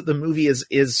sense that the movie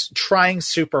is trying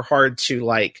super hard to,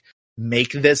 like,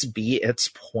 make this be its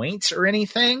point or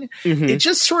anything. Mm-hmm. It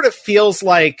just sort of feels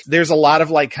like there's a lot of,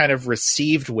 like, kind of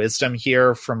received wisdom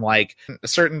here from, like, a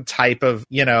certain type of,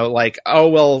 like, oh,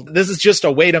 well, this is just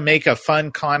a way to make a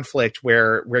fun conflict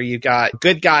where you got a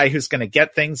good guy who's going to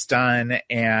get things done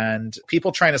and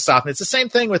people trying to stop him. It's the same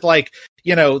thing with, like,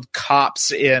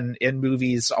 cops in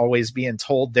movies always being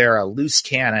told they're a loose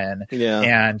cannon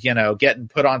and, getting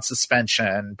put on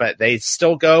suspension, but they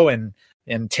still go and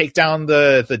take down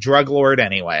the drug lord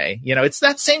anyway. It's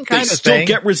that same kind of thing. They still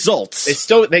get results.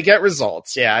 They get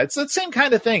results. Yeah. It's that same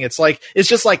kind of thing. It's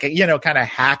just like, kind of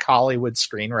hack Hollywood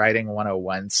screenwriting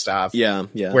 101 stuff. Yeah.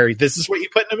 Where this is what you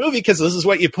put in a movie because this is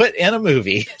what you put in a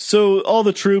movie. So all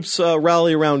the troops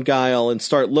rally around Guile and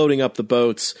start loading up the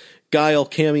boats. Guile,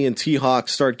 Cammy, and T-Hawk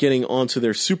start getting onto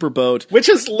their superboat. Which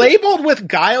is labeled with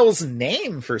Guile's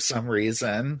name for some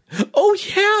reason. Oh,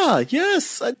 yeah,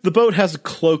 yes. The boat has a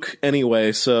cloak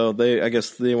anyway, so I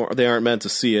guess they aren't meant to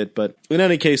see it. But in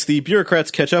any case, the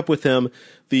bureaucrats catch up with him.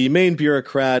 The main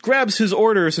bureaucrat grabs his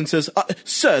orders and says,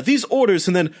 sir, these orders,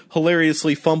 and then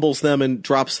hilariously fumbles them and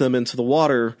drops them into the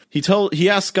water. He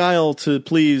asks Guile to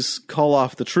please call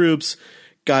off the troops.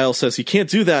 Guile says he can't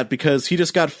do that because he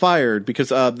just got fired because,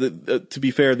 to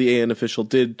be fair, the AN official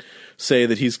did say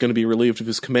that he's going to be relieved of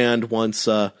his command once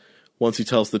he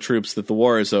tells the troops that the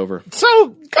war is over. So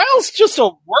Guile's just a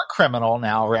war criminal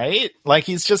now, right? Like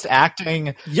he's just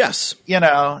acting. Yes.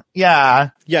 Yeah.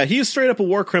 Yeah, he is straight up a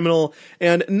war criminal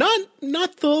and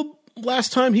not the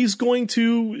last time he's going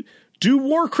to do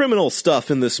war criminal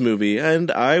stuff in this movie. And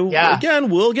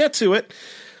again, we'll get to it.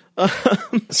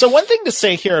 So one thing to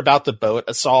say here about the boat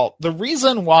assault, the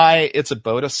reason why it's a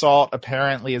boat assault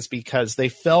apparently is because they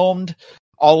filmed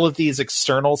all of these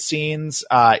external scenes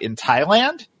in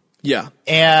Thailand. Yeah.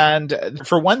 And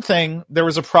for one thing, there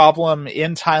was a problem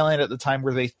in Thailand at the time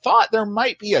where they thought there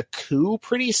might be a coup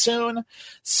pretty soon.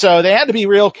 So they had to be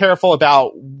real careful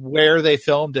about where they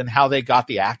filmed and how they got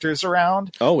the actors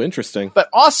around. Oh, interesting. But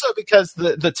also because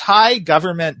the Thai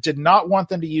government did not want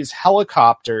them to use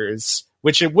helicopters,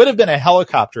 which it would have been a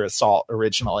helicopter assault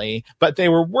originally, but they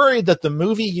were worried that the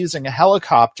movie using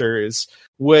helicopters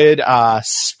would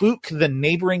spook the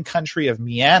neighboring country of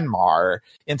Myanmar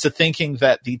into thinking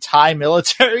that the Thai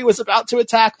military was about to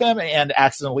attack them and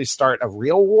accidentally start a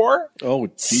real war. Oh,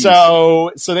 geez.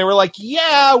 So they were like,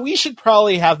 yeah, we should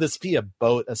probably have this be a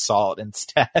boat assault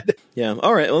instead. Yeah,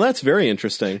 all right. Well, that's very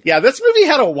interesting. Yeah, this movie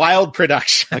had a wild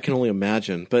production. I can only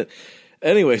imagine. But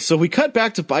anyway, so we cut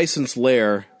back to Bison's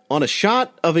lair on a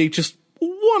shot of a just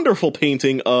wonderful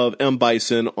painting of M.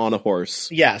 Bison on a horse.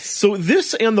 Yes. So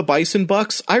this and the Bison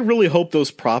Bucks, I really hope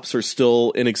those props are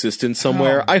still in existence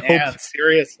somewhere.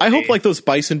 Seriously. I hope like those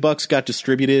Bison Bucks got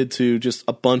distributed to just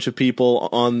a bunch of people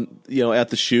on, at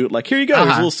the shoot. Like, here you go,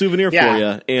 here's a little souvenir for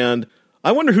you. And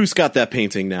I wonder who's got that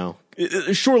painting now.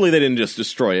 Surely they didn't just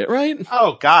destroy it, right?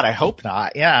 Oh, God, I hope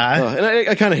not. Yeah. And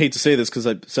I kind of hate to say this because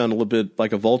I sound a little bit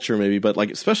like a vulture maybe, but like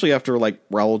especially after like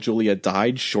Raul Julia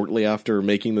died shortly after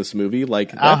making this movie,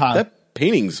 like that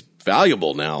painting's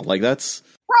valuable now. Like that's...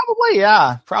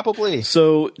 Probably.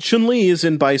 So Chun-Li is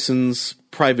in Bison's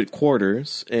private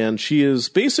quarters and she is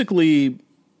basically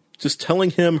just telling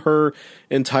him her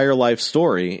entire life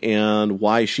story and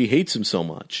why she hates him so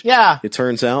much. Yeah. It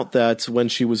turns out that when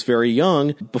she was very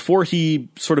young, before he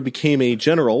sort of became a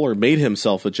general or made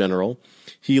himself a general,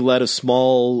 he led a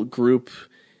small group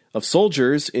of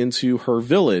soldiers into her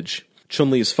village.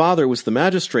 Chun-Li's father was the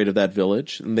magistrate of that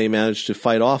village, and they managed to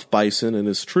fight off Bison and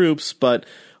his troops, but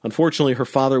unfortunately her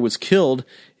father was killed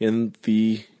in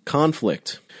the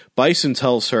conflict. Bison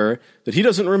tells her that he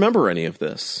doesn't remember any of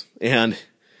this, and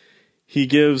he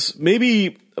gives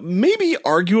maybe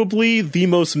arguably the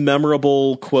most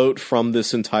memorable quote from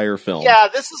this entire film. Yeah,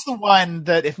 this is the one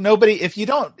that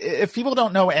if people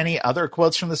don't know any other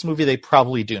quotes from this movie, they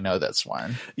probably do know this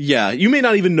one. Yeah, you may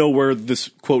not even know where this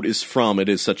quote is from. It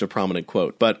is such a prominent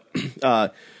quote. But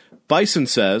Bison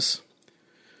says,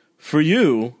 For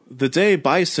you, the day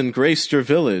Bison graced your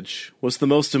village was the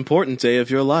most important day of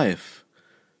your life.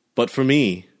 But for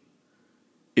me,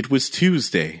 it was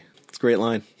Tuesday. It's a great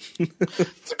line.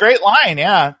 It's a great line,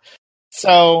 yeah.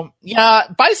 So, yeah,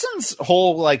 Bison's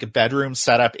whole, like, bedroom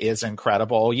setup is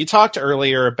incredible. You talked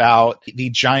earlier about the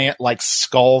giant, like,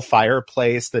 skull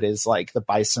fireplace that is, like, the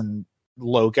Bison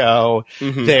logo.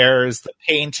 Mhm. There's the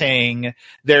painting.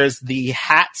 There's the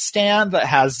hat stand that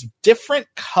has different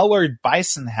colored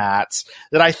Bison hats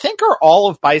that I think are all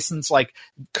of Bison's, like,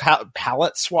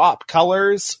 palette swap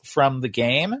colors from the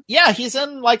game. Yeah, he's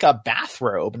in, like, a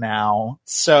bathrobe now.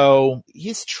 So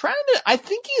I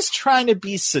think he's trying to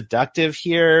be seductive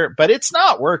here, but it's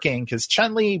not working because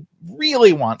Chun-Li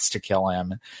really wants to kill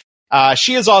him.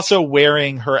 She is also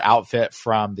wearing her outfit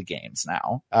from the games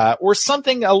now, or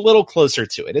something a little closer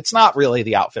to it. It's not really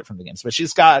the outfit from the games, but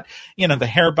she's got, the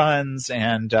hair buns,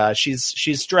 and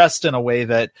she's dressed in a way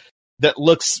that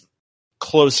looks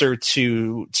closer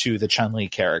to the Chun-Li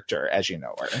character as you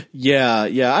know her.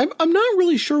 Yeah. I'm not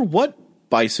really sure what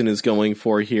Bison is going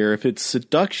for here, if it's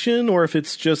seduction or if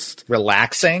it's just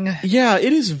relaxing. Yeah,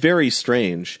 it is very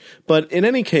strange. But in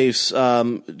any case,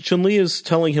 Chun-Li is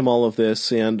telling him all of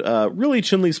this, and really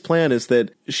Chun-Li's plan is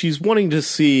that she's wanting to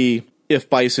see if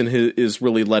Bison is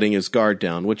really letting his guard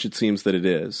down, which it seems that it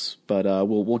is. But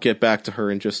we'll get back to her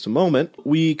in just a moment.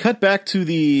 We cut back to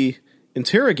the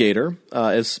interrogator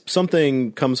as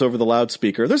something comes over the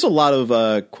loudspeaker. There's a lot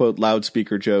of quote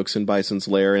loudspeaker jokes in Bison's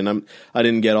lair, and I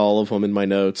didn't get all of them in my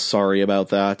notes. Sorry about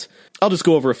that. I'll just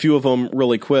go over a few of them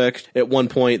really quick. At one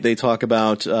point, they talk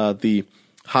about the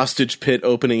hostage pit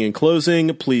opening and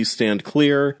closing. Please stand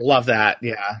clear. Love that.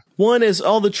 Yeah. One is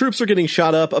all the troops are getting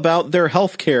shot up about their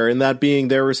health care and that being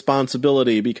their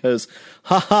responsibility because,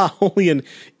 only an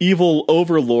evil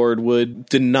overlord would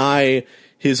deny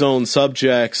his own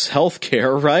subjects' health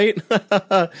care, right?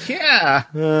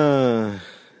 Yeah.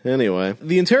 Anyway,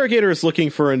 the interrogator is looking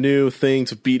for a new thing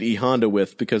to beat E Honda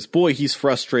with because, boy, he's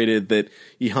frustrated that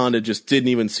E Honda just didn't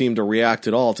even seem to react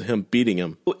at all to him beating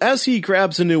him. As he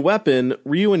grabs a new weapon,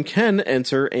 Ryu and Ken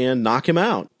enter and knock him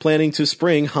out, planning to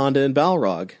spring Honda and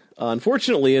Balrog.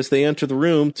 Unfortunately, as they enter the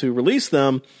room to release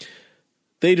them,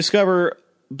 they discover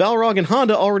Balrog and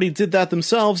Honda already did that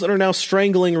themselves and are now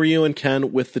strangling Ryu and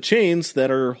Ken with the chains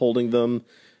that are holding them,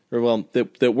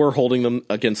 that were holding them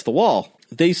against the wall.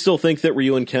 They still think that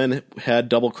Ryu and Ken had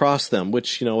double-crossed them,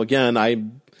 which, again, I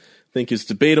think is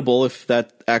debatable if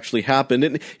that actually happened.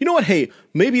 And you know what? Hey,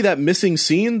 maybe that missing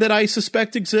scene that I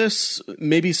suspect exists,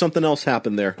 maybe something else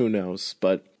happened there. Who knows?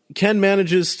 But Ken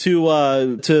manages to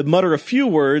mutter a few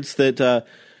words that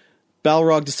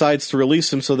Balrog decides to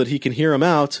release him so that he can hear him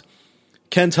out.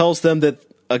 Ken tells them that,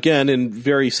 again, in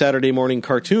very Saturday morning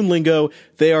cartoon lingo,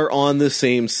 they are on the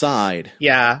same side.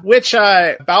 Yeah, which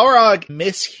Balrog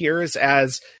mishears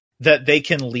as that they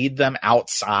can lead them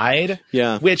outside.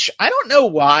 Yeah. Which I don't know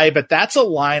why, but that's a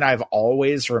line I've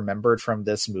always remembered from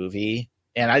this movie.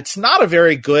 And it's not a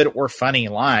very good or funny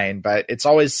line, but it's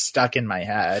always stuck in my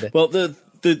head. Well, the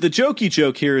jokey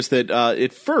joke here is that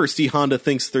at first E Honda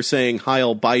thinks they're saying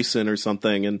Heil Bison or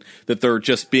something, and that they're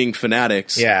just being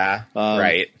fanatics. Yeah,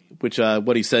 right. Which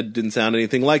what he said didn't sound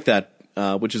anything like that,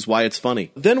 which is why it's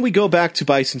funny. Then we go back to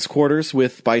Bison's quarters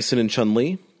with Bison and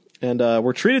Chun-Li, and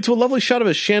we're treated to a lovely shot of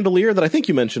a chandelier that I think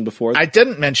you mentioned before. I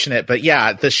didn't mention it, but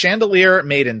yeah, the chandelier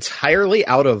made entirely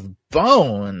out of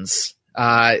bones.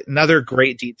 Another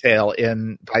great detail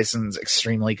in Bison's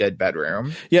extremely good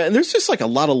bedroom. Yeah, and there's just like a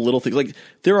lot of little things. Like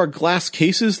there are glass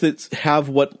cases that have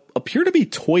what appear to be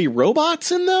toy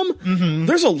robots in them. Mm-hmm.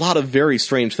 There's a lot of very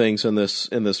strange things in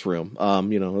this room.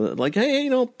 Like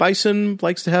hey, Bison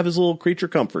likes to have his little creature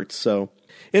comforts. So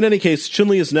in any case,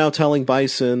 Chun-Li is now telling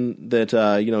Bison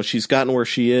that she's gotten where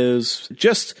she is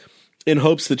just in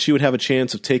hopes that she would have a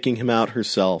chance of taking him out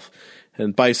herself.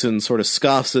 And Bison sort of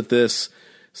scoffs at this,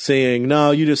 saying,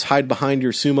 no, you just hide behind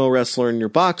your sumo wrestler and your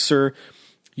boxer.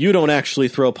 You don't actually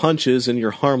throw punches and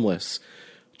you're harmless.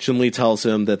 Chun-Li tells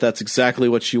him that that's exactly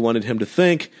what she wanted him to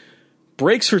think,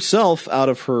 breaks herself out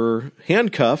of her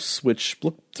handcuffs, which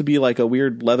look to be like a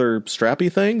weird leather strappy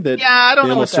thing that I don't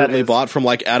know what that certainly is. bought from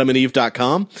like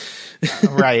adamandeve.com.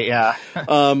 Right,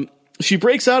 yeah. She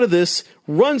breaks out of this,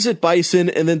 runs at Bison,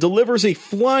 and then delivers a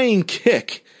flying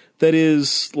kick that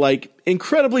is like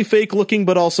incredibly fake looking,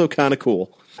 but also kind of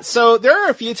cool. So there are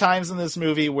a few times in this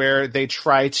movie where they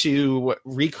try to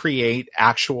recreate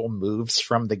actual moves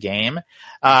from the game.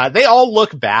 They all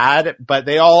look bad, but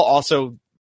they all also,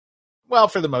 well,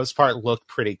 for the most part, look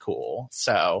pretty cool.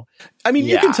 So, I mean,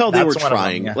 you can tell they were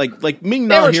trying. Yeah. Like Ming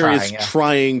Na here is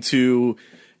trying to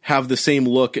have the same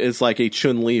look as like a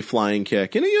Chun-Li flying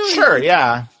kick. And sure,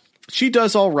 yeah. She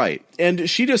does all right. And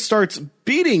she just starts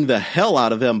beating the hell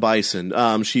out of M.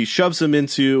 Bison. She shoves him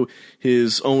into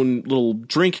his own little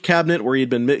drink cabinet where he had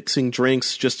been mixing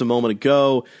drinks just a moment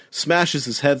ago, smashes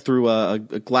his head through a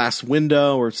glass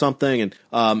window or something,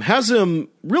 and has him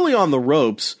really on the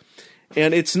ropes.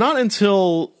 And it's not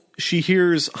until she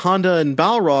hears Honda and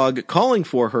Balrog calling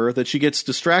for her that she gets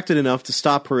distracted enough to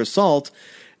stop her assault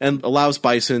and allows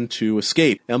Bison to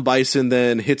escape. And Bison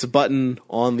then hits a button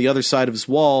on the other side of his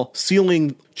wall,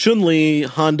 sealing Chun-Li,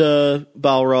 Honda,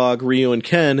 Balrog, Ryu, and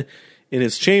Ken in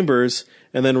his chambers,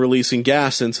 and then releasing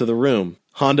gas into the room.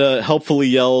 Honda helpfully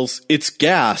yells, "It's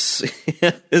gas,"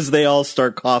 as they all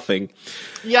start coughing.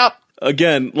 Yep.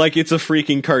 Again, like it's a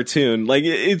freaking cartoon. Like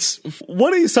it's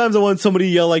one of these times I want somebody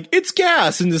to yell like, "It's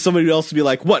gas," and then somebody else to be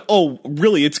like, "What? Oh,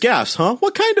 really? It's gas, huh?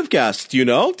 What kind of gas? Do you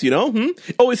know?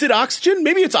 Oh, is it oxygen?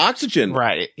 Maybe it's oxygen."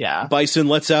 Right, yeah. Bison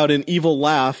lets out an evil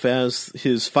laugh as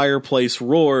his fireplace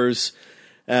roars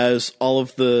as all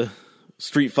of the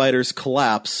Street Fighters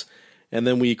collapse. And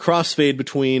then we crossfade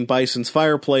between Bison's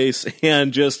fireplace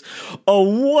and just a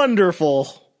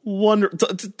wonderful,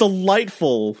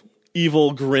 delightful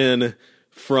evil grin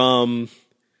from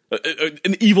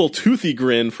an evil toothy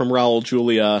grin from Raul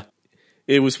Julia.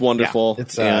 It was wonderful. Yeah,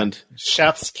 it's and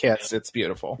chef's kiss. It's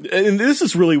beautiful. And this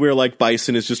is really where like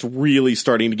Bison is just really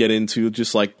starting to get into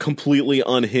just like completely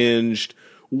unhinged,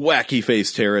 wacky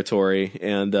face territory.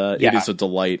 And it is a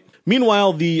delight.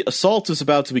 Meanwhile, the assault is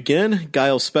about to begin.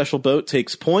 Guile's special boat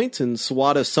takes point and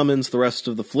Sawada summons the rest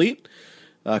of the fleet.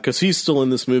 Because he's still in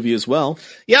this movie as well.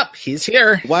 Yep, he's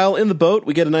here. While in the boat,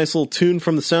 we get a nice little tune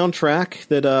from the soundtrack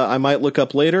that I might look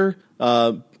up later.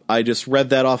 I just read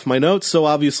that off my notes, so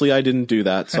obviously I didn't do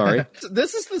that. Sorry.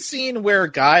 This is the scene where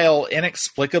Guile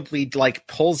inexplicably like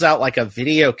pulls out like a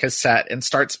video cassette and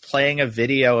starts playing a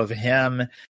video of him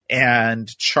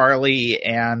and Charlie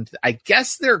and I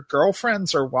guess their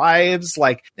girlfriends or wives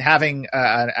like having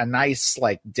a nice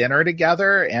like dinner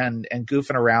together and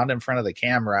goofing around in front of the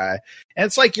camera. And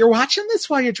it's like, you're watching this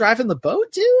while you're driving the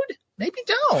boat, dude? Maybe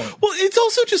don't. Well, it's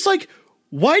also just like,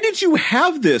 why did you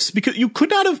have this? Because you could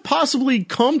not have possibly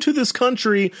come to this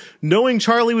country knowing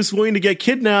Charlie was going to get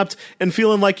kidnapped and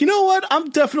feeling like, you know what, I'm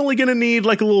definitely going to need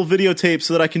like a little videotape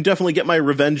so that I can definitely get my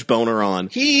revenge boner on.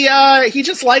 He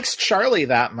just likes Charlie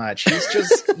that much. He's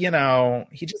just,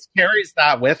 he just carries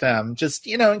that with him, just,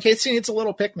 in case he needs a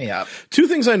little pick-me-up. Two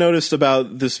things I noticed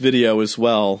about this video as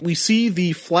well. We see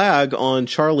the flag on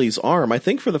Charlie's arm, I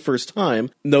think for the first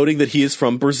time, noting that he is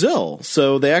from Brazil.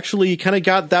 So they actually kind of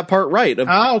got that part right.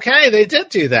 Oh, okay, they did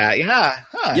do that, yeah.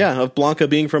 Huh. Yeah, of Blanca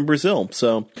being from Brazil.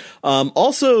 So,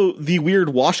 also the weird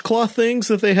washcloth things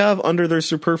that they have under their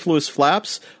superfluous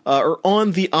flaps are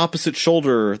on the opposite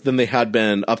shoulder than they had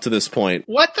been up to this point.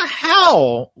 What the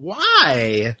hell?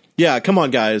 Why? Yeah, come on,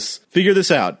 guys. Figure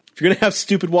this out. If you're going to have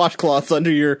stupid washcloths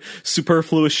under your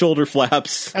superfluous shoulder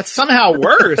flaps. That's somehow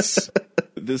worse.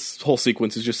 This whole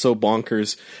sequence is just so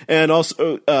bonkers. And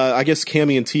also, I guess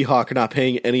Cammy and T-Hawk are not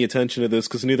paying any attention to this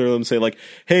because neither of them say like,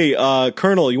 hey,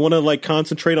 Colonel, you want to like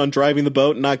concentrate on driving the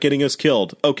boat and not getting us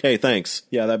killed? Okay, thanks.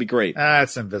 Yeah, that'd be great.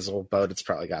 It's an invisible boat. It's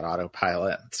probably got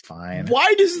autopilot. It's fine.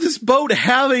 Why does this boat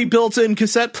have a built-in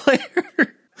cassette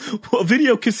player? A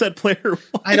video cassette player?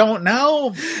 I don't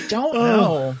know. Don't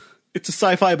know. It's a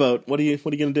sci-fi boat. What are you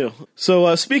going to do?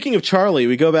 So, speaking of Charlie,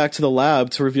 we go back to the lab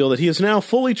to reveal that he is now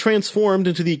fully transformed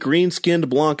into the green-skinned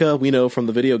Blanca we know from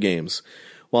the video games.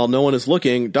 While no one is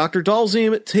looking, Dr.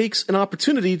 Dalzim takes an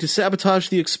opportunity to sabotage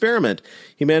the experiment.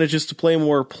 He manages to play a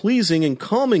more pleasing and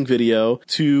calming video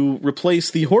to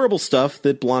replace the horrible stuff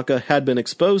that Blanca had been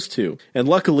exposed to. And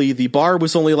luckily, the bar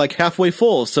was only like halfway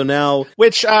full, so now...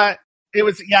 Which, it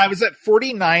was at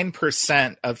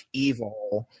 49% of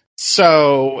evil.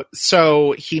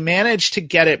 So he managed to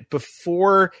get it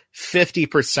before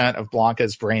 50% of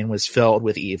Blanca's brain was filled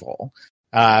with evil,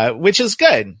 which is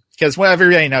good because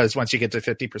everybody knows once you get to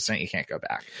 50%, you can't go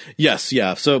back. Yes,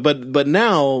 yeah. So, but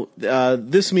now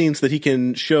this means that he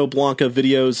can show Blanca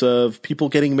videos of people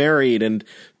getting married and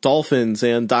dolphins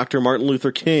and Dr. Martin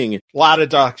Luther King. A lot of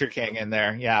Dr. King in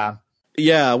there, yeah.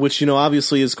 Yeah, which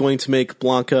obviously is going to make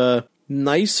Blanca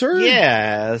nicer?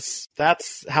 Yes,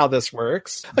 that's how this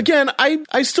works. Again,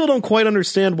 I still don't quite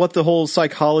understand what the whole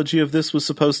psychology of this was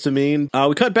supposed to mean.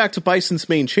 We cut back to Bison's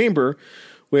main chamber,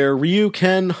 where Ryu,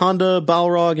 Ken, Honda,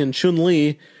 Balrog, and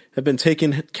Chun-Li have been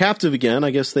taken captive again.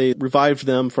 I guess they revived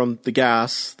them from the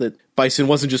gas, that Bison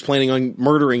wasn't just planning on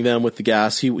murdering them with the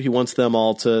gas. He wants them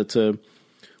all to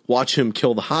watch him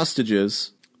kill the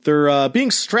hostages. They're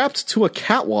being strapped to a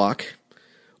catwalk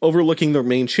overlooking their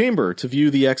main chamber to view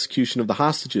the execution of the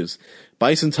hostages.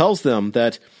 Bison tells them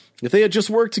that If they had just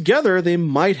worked together, they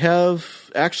might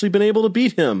have actually been able to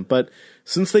beat him. But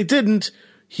since they didn't,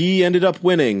 he ended up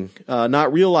winning,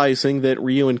 not realizing that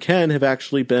Ryu and Ken have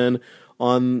actually been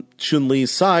on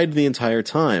Chun-Li's side the entire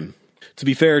time. To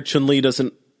be fair, Chun-Li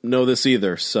doesn't know this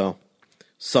either, so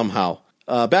somehow.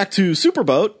 Back to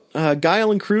Superboat,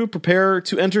 Guile and crew prepare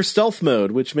to enter stealth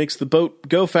mode, which makes the boat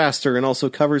go faster and also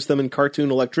covers them in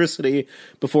cartoon electricity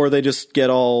before they just get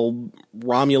all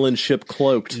Romulan ship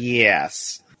cloaked.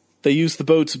 Yes. They use the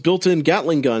boat's built-in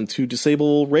Gatling gun to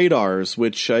disable radars,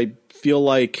 which I feel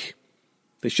like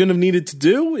they shouldn't have needed to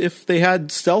do if they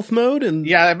had stealth mode. And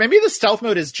yeah, maybe the stealth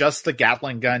mode is just the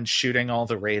Gatling gun shooting all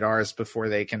the radars before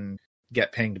they can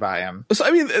get pinged by him. So, I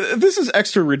mean, this is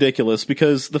extra ridiculous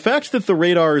because the fact that the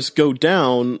radars go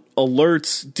down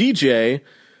alerts DJ,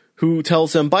 who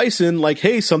tells M. Bison, like,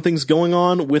 hey, something's going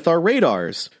on with our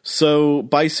radars. So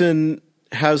Bison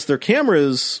has their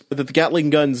cameras that the Gatling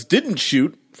guns didn't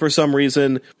shoot for some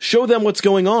reason, show them what's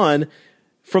going on.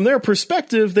 From their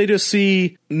perspective, they just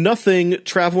see nothing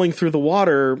traveling through the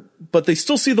water, but they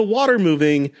still see the water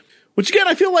moving, which again,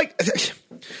 I feel like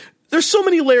there's so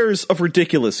many layers of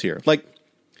ridiculous here. Like,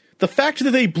 the fact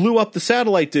that they blew up the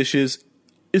satellite dishes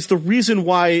is the reason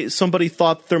why somebody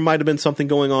thought there might have been something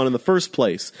going on in the first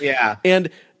place. Yeah. And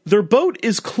their boat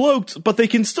is cloaked, but they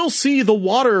can still see the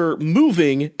water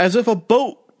moving as if a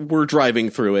boat were driving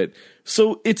through it.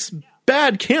 So it's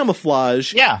bad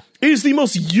camouflage. Yeah. It is the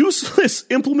most useless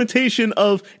implementation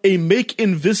of a make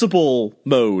invisible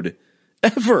mode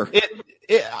ever.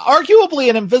 Arguably,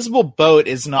 an invisible boat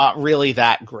is not really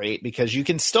that great because you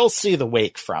can still see the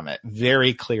wake from it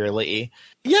very clearly.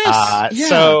 Yes. Yeah.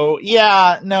 So,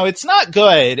 yeah, no, it's not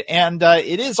good. And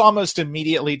it is almost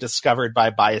immediately discovered by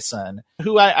Bison,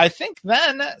 who I think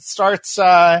then starts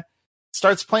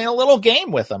playing a little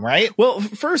game with him, right? Well,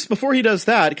 first, before he does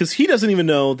that, because he doesn't even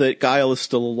know that Guile is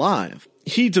still alive,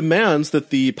 he demands that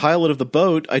the pilot of the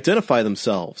boat identify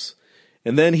themselves.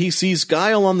 And then he sees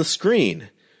Guile on the screen,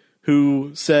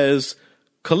 who says,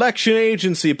 "Collection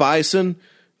agency, Bison.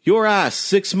 Your ass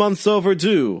 6 months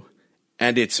overdue.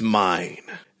 And it's mine."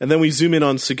 And then we zoom in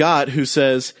on Sagat, who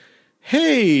says,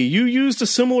 "Hey, you used a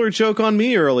similar joke on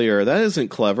me earlier. That isn't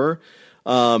clever."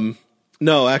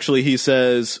 No, actually, he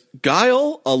says,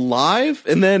 "Guile, alive?"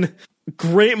 And then,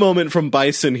 great moment from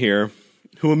Bison here,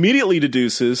 who immediately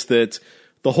deduces that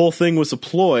the whole thing was a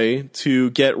ploy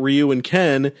to get Ryu and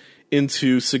Ken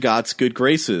into Sagat's good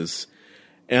graces,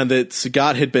 and that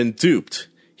Sagat had been duped.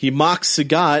 He mocks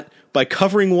Sagat by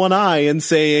covering one eye and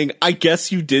saying, "I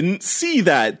guess you didn't see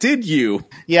that, did you?"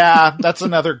 Yeah, that's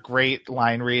another great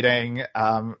line reading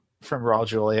from Raul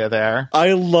Julia there.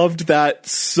 I loved that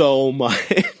so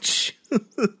much.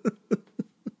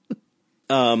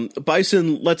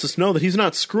 Bison lets us know that he's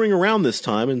not screwing around this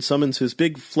time and summons his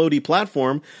big floaty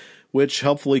platform, which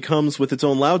helpfully comes with its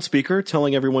own loudspeaker,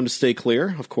 telling everyone to stay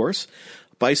clear, of course.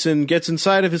 Bison gets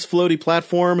inside of his floaty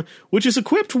platform, which is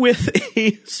equipped with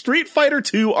a Street Fighter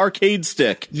II arcade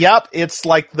stick. Yep, it's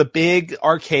like the big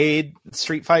arcade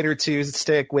Street Fighter II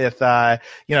stick with the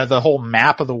whole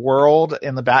map of the world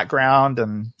in the background,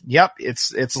 and yep,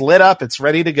 it's lit up, it's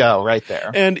ready to go right there.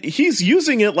 And he's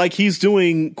using it like he's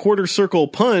doing quarter circle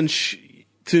punch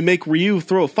to make Ryu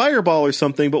throw a fireball or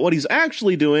something, but what he's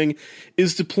actually doing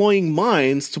is deploying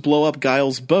mines to blow up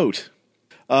Guile's boat.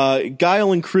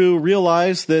 Guile and crew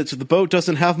realize that the boat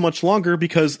doesn't have much longer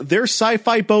because their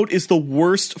sci-fi boat is the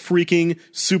worst freaking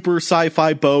super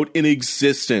sci-fi boat in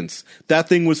existence. That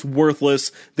thing was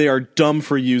worthless. They are dumb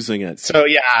for using it. So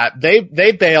yeah, they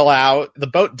bail out. The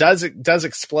boat does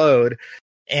explode,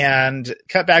 and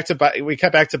we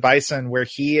cut back to Bison where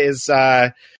he is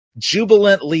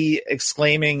jubilantly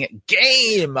exclaiming,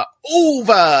 "Game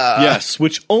over!" Yes,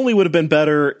 which only would have been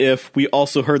better if we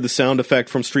also heard the sound effect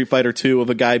from Street Fighter II of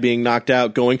a guy being knocked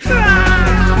out going,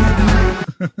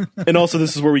 and also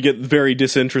this is where we get very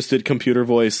disinterested computer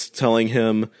voice telling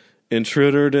him,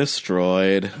 "Intruder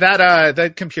destroyed."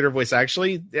 That computer voice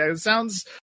actually sounds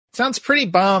pretty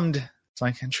bummed. It's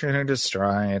like, intruder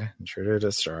destroyed,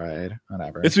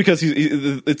 whatever. It's because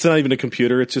it's not even a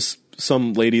computer, it's just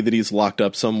some lady that he's locked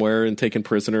up somewhere and taken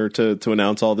prisoner to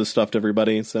announce all this stuff to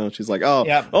everybody. So she's like, oh,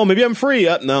 maybe I'm free.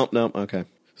 No, okay.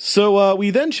 So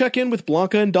we then check in with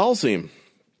Blanka and Dhalsim.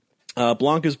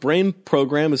 Blanka's brain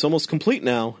program is almost complete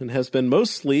now and has been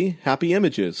mostly happy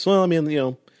images. Well, I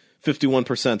mean,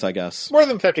 51%, I guess. More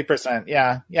than 50%,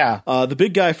 yeah. The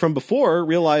big guy from before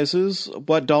realizes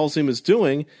what Dhalsim is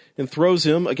doing and throws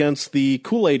him against the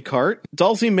Kool-Aid cart.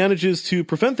 Dhalsim manages to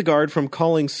prevent the guard from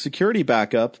calling security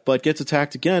backup, but gets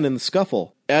attacked again in the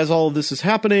scuffle. As all of this is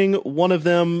happening, one of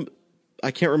them,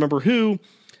 I can't remember who,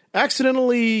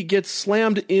 accidentally gets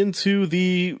slammed into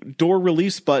the door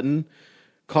release button,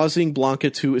 causing Blanca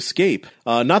to escape.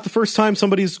 Not the first time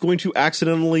somebody's going to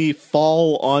accidentally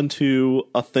fall onto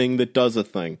a thing that does a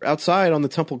thing. Outside on the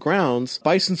temple grounds,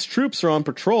 Bison's troops are on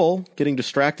patrol, getting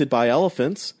distracted by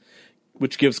elephants,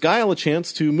 which gives Guile a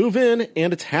chance to move in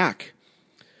and attack.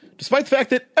 Despite the fact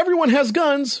that everyone has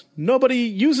guns, nobody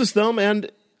uses them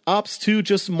and opts to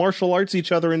just martial arts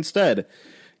each other instead.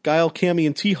 Guile, Cammy,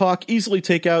 and T-Hawk easily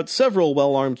take out several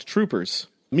well-armed troopers.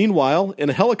 Meanwhile,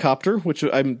 in a helicopter, which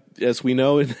as we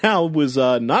know now was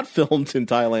not filmed in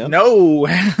Thailand. No!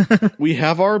 We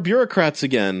have our bureaucrats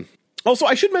again. Also,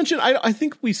 I should mention, I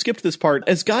think we skipped this part.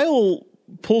 As Guile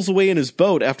pulls away in his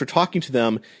boat after talking to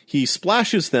them, he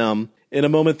splashes them in a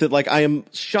moment that, like, I am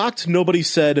shocked nobody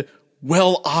said,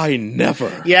 "Well, I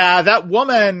never." Yeah, that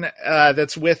woman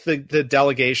that's with the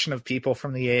delegation of people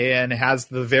from the AN has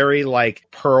the very, like,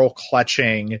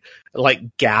 pearl-clutching,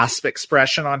 like, gasp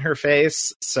expression on her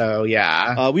face. So,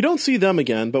 yeah. We don't see them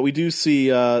again, but we do see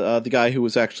the guy who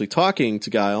was actually talking to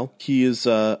Guile. He is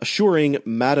assuring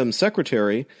Madam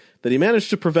Secretary that he managed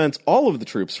to prevent all of the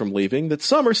troops from leaving, that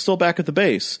some are still back at the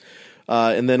base.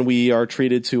 And then we are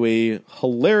treated to a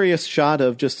hilarious shot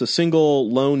of just a single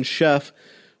lone chef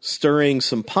stirring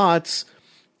some pots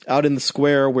out in the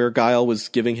square where Guile was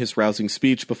giving his rousing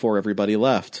speech before everybody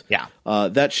left. Yeah.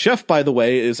 That chef, by the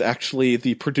way, is actually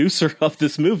the producer of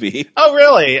this movie. Oh,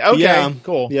 really? Okay, yeah,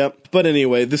 cool. Yep. But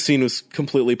anyway, this scene was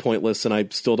completely pointless, and I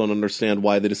still don't understand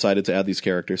why they decided to add these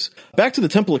characters. Back to the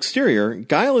temple exterior,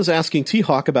 Guile is asking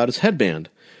T-Hawk about his headband.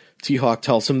 T-Hawk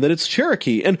tells him that it's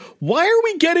Cherokee, and why are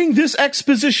we getting this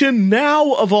exposition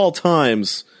now of all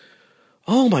times?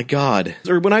 Oh my god.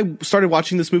 Or when I started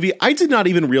watching this movie, I did not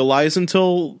even realize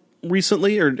until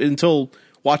recently, or until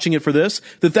watching it for this,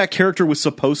 that character was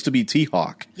supposed to be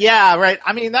T-Hawk. Yeah, right.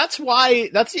 I mean, that's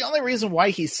the only reason why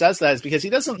he says that is because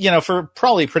he doesn't, for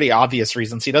probably pretty obvious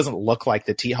reasons, he doesn't look like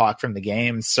the T-Hawk from the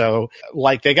game. So,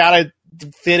 like, they gotta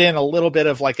fit in a little bit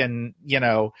of, like, him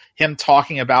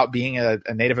talking about being a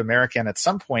Native American at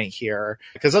some point here,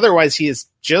 because otherwise he is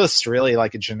just really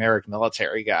like a generic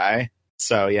military guy.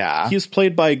 So, yeah. He's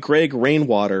played by Greg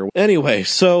Rainwater. Anyway,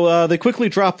 so they quickly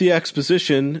drop the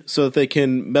exposition so that they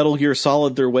can Metal Gear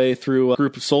Solid their way through a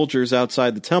group of soldiers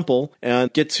outside the temple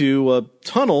and get to a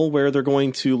tunnel where they're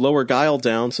going to lower Guile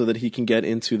down so that he can get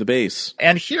into the base.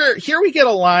 And here we get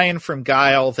a line from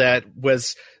Guile that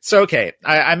was... So, okay,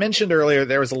 I mentioned earlier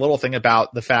there was a little thing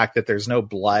about the fact that there's no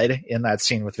blood in that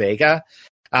scene with Vega.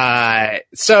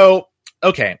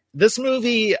 Okay, this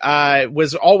movie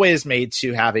was always made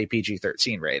to have a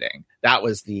PG-13 rating. That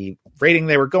was the rating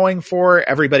they were going for.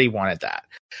 Everybody wanted that.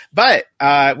 But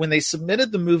when they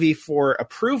submitted the movie for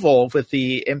approval with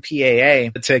the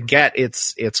MPAA to get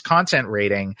its content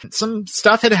rating, some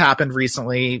stuff had happened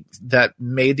recently that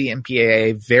made the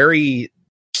MPAA very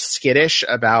skittish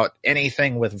about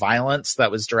anything with violence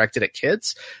that was directed at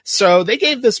kids. So they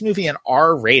gave this movie an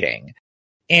R rating.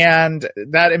 And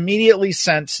that immediately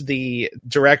sent the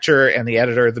director and the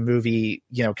editor of the movie,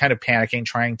 kind of panicking,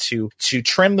 trying to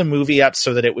trim the movie up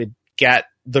so that it would get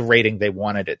the rating they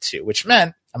wanted it to, which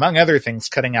meant, among other things,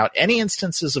 cutting out any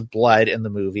instances of blood in the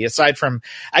movie, aside from,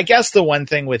 I guess, the one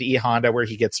thing with E. Honda where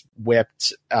he gets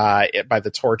whipped by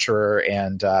the torturer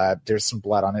and there's some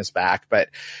blood on his back. But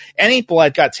any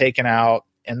blood got taken out.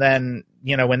 And then,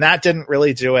 when that didn't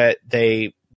really do it,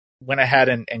 they went ahead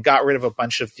and got rid of a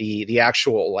bunch of the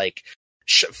actual, like,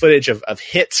 footage of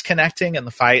hits connecting in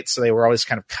the fight. So they were always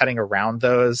kind of cutting around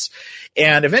those.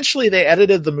 And eventually they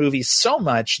edited the movie so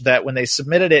much that when they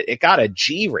submitted it, it got a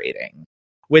G rating,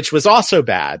 which was also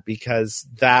bad because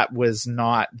that was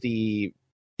not the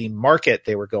market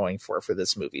they were going for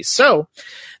this movie. So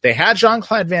they had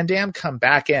Jean-Claude Van Damme come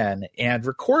back in and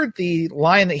record the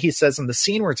line that he says in the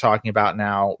scene we're talking about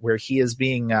now, where he is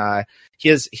being he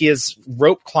is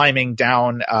rope climbing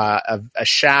down a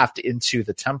shaft into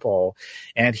the temple,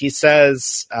 and he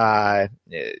says 4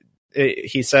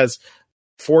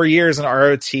 years in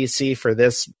ROTC for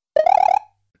this,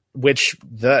 which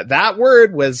that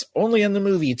word was only in the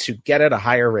movie to get it a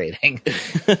higher rating.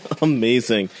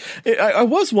 Amazing. I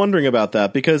was wondering about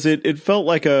that because it felt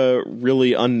like a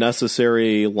really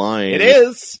unnecessary line. It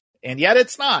is, and yet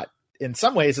it's not. In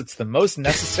some ways, it's the most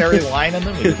necessary line in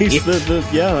the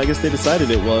movie. Yeah, I guess they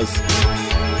decided it was.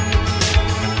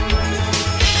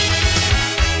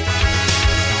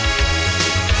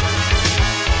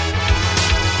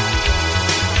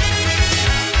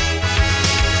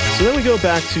 So then we go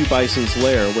back to Bison's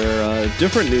lair, where a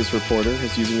different news reporter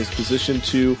is using his position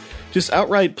to just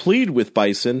outright plead with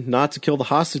Bison not to kill the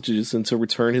hostages and to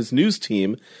return his news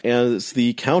team as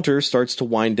the counter starts to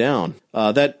wind down.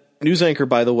 That news anchor,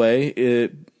 by the way,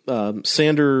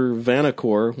 Sander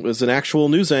Vanacore, was an actual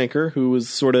news anchor who was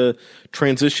sort of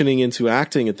transitioning into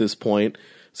acting at this point.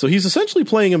 So he's essentially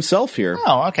playing himself here.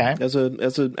 Oh, okay. As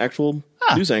an actual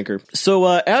news anchor. So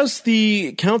as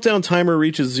the countdown timer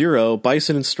reaches 0,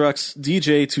 Bison instructs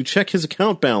DJ to check his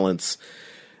account balance.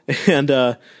 And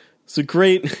it's a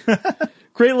great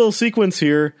little sequence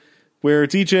here where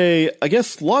DJ, I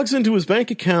guess, logs into his bank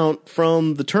account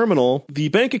from the terminal. The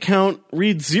bank account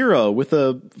reads 0 with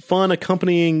a fun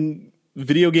accompanying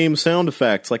video game sound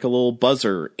effect, like a little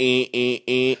buzzer.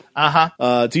 DJ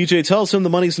tells him the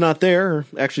money's not there, or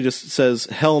actually just says,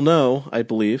 hell no, I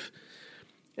believe.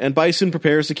 And Bison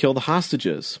prepares to kill the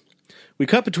hostages. We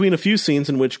cut between a few scenes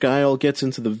in which Guile gets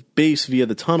into the base via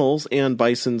the tunnels, and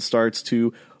Bison starts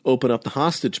to open up the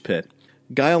hostage pit.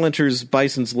 Guile enters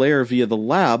Bison's lair via the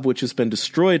lab, which has been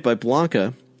destroyed by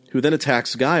Blanca, who then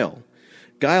attacks Guile.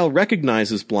 Guile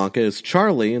recognizes Blanca as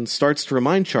Charlie and starts to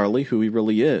remind Charlie who he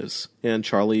really is, and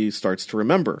Charlie starts to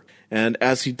remember. And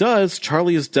as he does,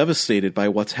 Charlie is devastated by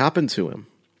what's happened to him.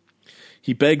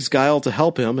 He begs Guile to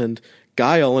help him, and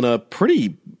Guile, in a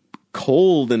pretty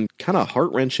cold and kind of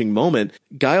heart-wrenching moment,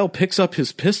 Guile picks up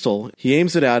his pistol, he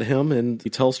aims it at him, and he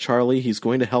tells Charlie he's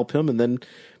going to help him and then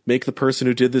make the person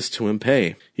who did this to him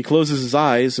pay. He closes his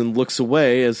eyes and looks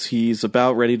away as he's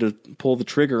about ready to pull the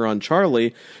trigger on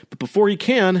Charlie, but before he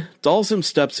can, Dalsim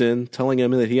steps in, telling him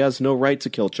that he has no right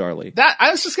to kill Charlie. I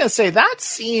was just going to say, that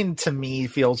scene to me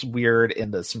feels weird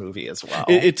in this movie as well.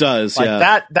 It does, like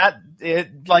yeah.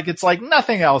 It's like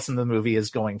nothing else in the movie is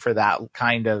going for that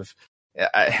kind of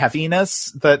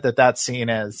heaviness that scene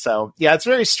is. So yeah, it's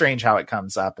very strange how it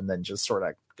comes up and then just sort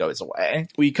of goes away.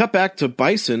 We cut back to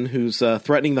Bison, who's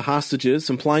threatening the hostages,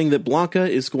 implying that Blanca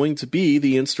is going to be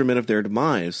the instrument of their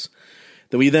demise.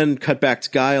 Then we cut back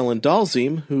to Guile and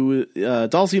Dalsim, who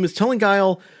Dalsim is telling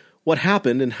Guile what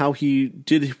happened and how he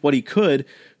did what he could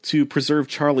to preserve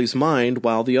Charlie's mind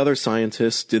while the other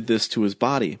scientists did this to his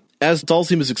body. As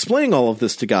Dalsim is explaining all of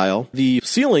this to Guile, the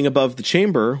ceiling above the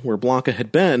chamber where Blanca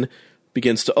had been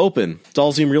begins to open.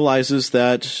 Dalsim realizes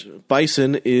that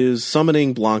Bison is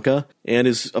summoning Blanca and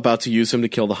is about to use him to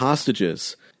kill the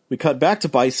hostages. We cut back to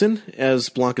Bison as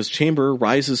Blanca's chamber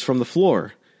rises from the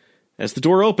floor. As the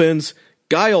door opens,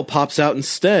 Guile pops out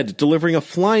instead, delivering a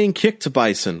flying kick to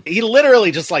Bison. He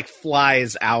literally just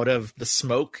flies out of the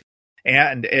smoke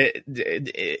and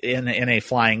in a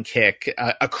flying kick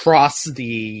across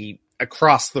the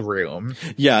room.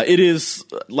 Yeah, it is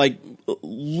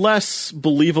less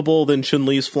believable than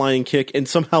Chun-Li's flying kick and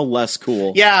somehow less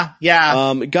cool. Yeah.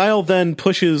 Guile then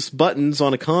pushes buttons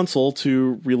on a console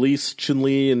to release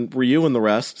Chun-Li and Ryu and the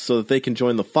rest so that they can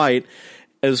join the fight,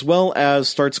 as well as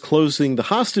starts closing the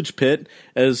hostage pit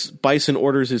as Bison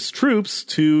orders his troops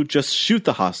to just shoot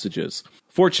the hostages.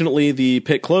 Fortunately, the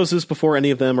pit closes before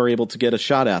any of them are able to get a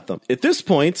shot at them. At this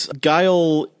point,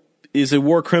 Guile is a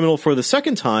war criminal for the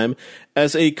second time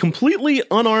as a completely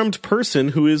unarmed person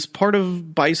who is part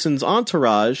of Bison's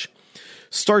entourage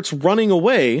starts running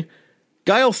away.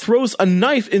 Guile throws a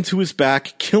knife into his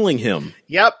back, killing him.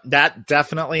 Yep, that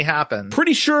definitely happened.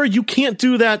 Pretty sure you can't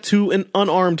do that to an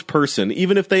unarmed person,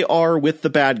 even if they are with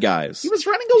the bad guys. He was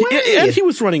running away. He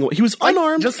was running away. He was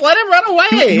unarmed. Just let him run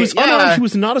away. He was unarmed. He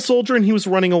was not a soldier, and he was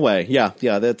running away. Yeah,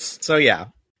 that's... So yeah.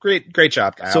 Great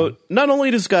job, Guile. So not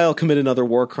only does Guile commit another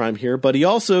war crime here, but he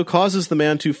also causes the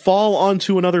man to fall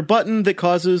onto another button that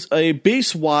causes a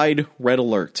base-wide red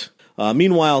alert.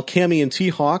 Meanwhile, Cammy and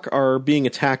T-Hawk are being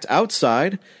attacked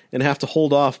outside and have to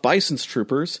hold off Bison's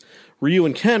troopers. Ryu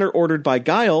and Ken are ordered by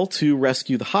Guile to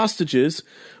rescue the hostages,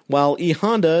 while E.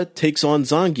 Honda takes on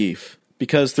Zangief,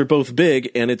 because they're both big,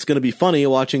 and it's going to be funny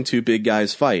watching two big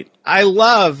guys fight. I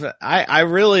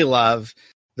really love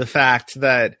the fact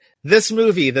that this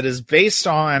movie that is based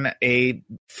on a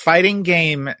fighting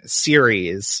game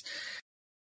series,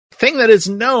 thing that is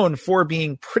known for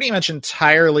being pretty much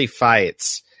entirely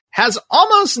fights, has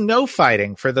almost no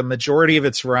fighting for the majority of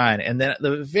its run, and then at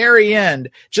the very end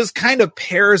just kind of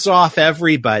pairs off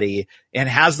everybody and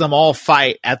has them all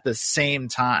fight at the same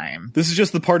time. This is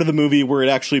just the part of the movie where it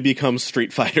actually becomes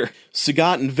Street Fighter.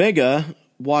 Sagat and Vega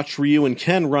watch Ryu and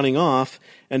Ken running off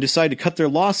and decide to cut their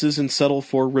losses and settle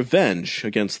for revenge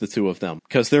against the two of them,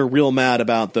 because they're real mad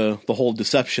about the whole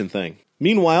deception thing.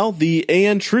 Meanwhile, the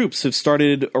AN troops have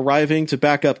started arriving to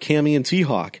back up Cammy and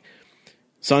T-Hawk.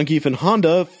 Zangief and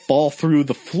Honda fall through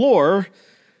the floor,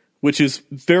 which is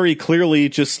very clearly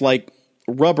just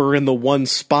rubber in the one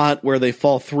spot where they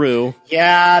fall through.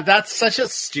 Yeah, that's such a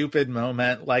stupid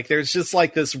moment. There's just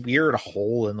this weird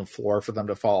hole in the floor for them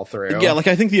to fall through. Yeah,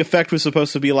 I think the effect was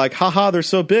supposed to be haha, they're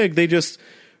so big, they just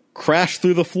crash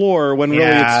through the floor when really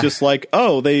it's just like,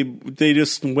 oh, they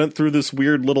just went through this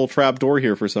weird little trap door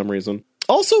here for some reason.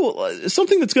 Also,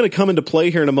 something that's going to come into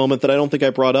play here in a moment that I don't think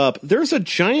I brought up, there's a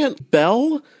giant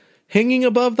bell hanging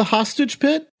above the hostage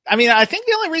pit. I mean, I think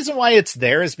the only reason why it's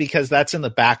there is because that's in the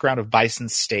background of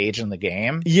Bison's stage in the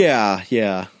game. Yeah,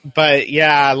 yeah. But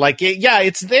yeah,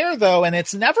 it's there though, and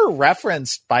it's never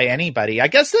referenced by anybody. I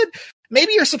guess that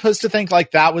maybe you're supposed to think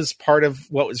like that was part of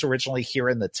what was originally here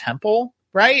in the temple,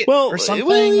 right? Well, or something.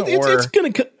 It's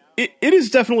gonna. It is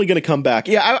definitely going to come back.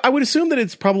 Yeah, I would assume that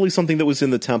it's probably something that was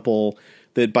in the temple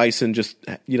that Bison just,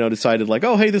 decided like,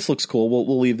 oh, hey, this looks cool.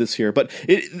 We'll leave this here. But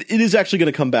it is actually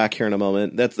going to come back here in a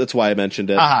moment. That's why I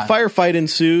mentioned it. Firefight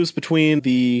ensues between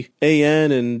the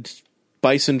AN and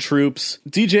Bison troops.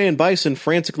 DJ and Bison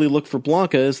frantically look for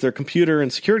Blanca as their computer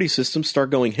and security systems start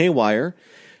going haywire.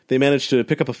 They manage to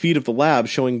pick up a feed of the lab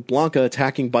showing Blanca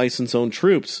attacking Bison's own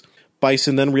troops.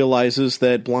 Bison then realizes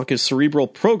that Blanca's cerebral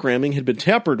programming had been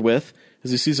tampered with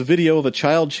as he sees a video of a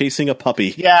child chasing a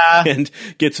puppy. Yeah. And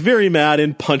gets very mad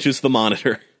and punches the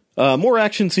monitor. More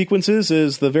action sequences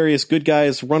as the various good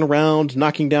guys run around,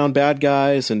 knocking down bad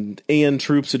guys, and AN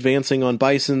troops advancing on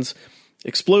Bisons.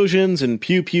 Explosions and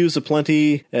pew-pews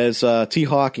aplenty as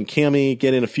T-Hawk and Cammy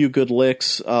get in a few good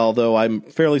licks, although I'm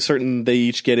fairly certain they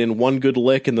each get in one good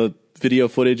lick and the video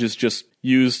footage is just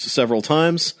used several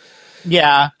times.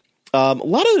 Yeah. A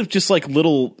lot of just like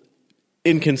little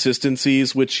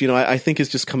inconsistencies, which, I think is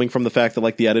just coming from the fact that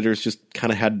like the editors just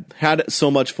kind of had so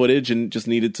much footage and just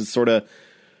needed to sort of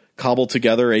cobble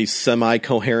together a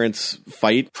semi-coherent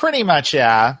fight. Pretty much,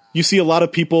 yeah. You see a lot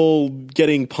of people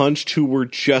getting punched who were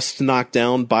just knocked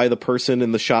down by the person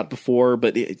in the shot before,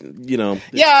 but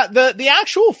Yeah, the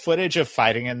actual footage of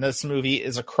fighting in this movie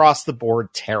is across the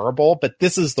board terrible, but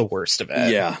this is the worst of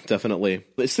it. Yeah, definitely.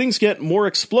 As things get more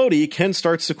explodey, Ken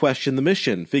starts to question the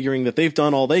mission, figuring that they've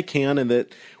done all they can and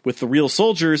that with the real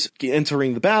soldiers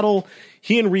entering the battle,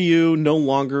 he and Ryu no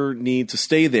longer need to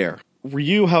stay there.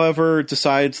 Ryu, however,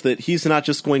 decides that he's not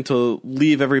just going to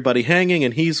leave everybody hanging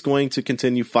and he's going to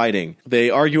continue fighting.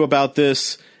 They argue about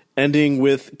this, ending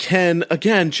with Ken,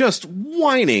 again, just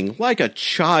whining like a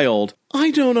child.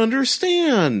 I don't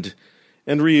understand.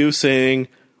 And Ryu saying,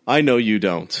 I know you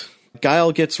don't.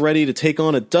 Guile gets ready to take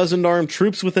on a dozen armed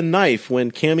troops with a knife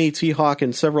when Cammy, T-Hawk,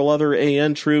 and several other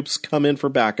AN troops come in for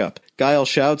backup. Guile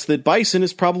shouts that Bison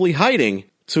is probably hiding,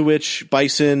 to which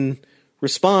Bison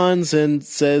responds and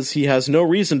says he has no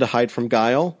reason to hide from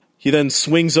Guile. He then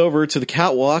swings over to the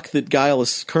catwalk that Guile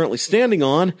is currently standing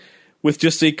on with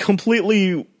just a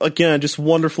completely, again, just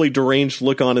wonderfully deranged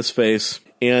look on his face.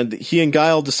 And he and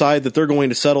Guile decide that they're going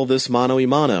to settle this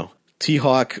mano-a-mano.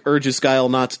 T-Hawk urges Guile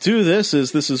not to do this,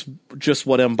 as this is just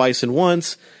what M. Bison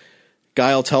wants.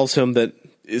 Guile tells him that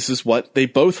this is what they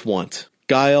both want.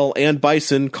 Guile and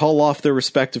Bison call off their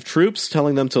respective troops,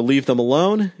 telling them to leave them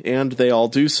alone, and they all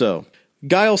do so.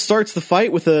 Guile starts the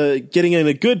fight with getting in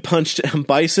a good punch to M.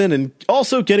 Bison and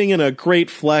also getting in a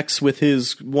great flex with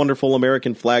his wonderful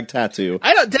American flag tattoo.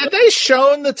 Did they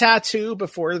shown the tattoo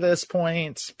before this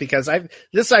point? Because I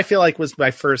feel like was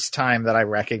my first time that I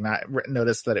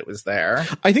noticed that it was there.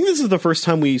 I think this is the first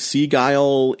time we see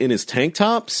Guile in his tank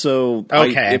top, so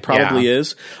it probably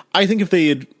is. I think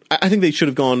I think they should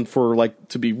have gone for like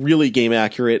to be really game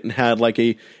accurate and had like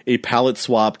a palette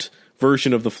swapped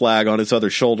version of the flag on his other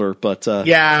shoulder, but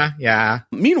yeah.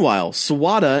 Meanwhile,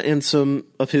 Sawada and some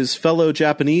of his fellow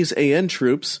Japanese AN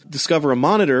troops discover a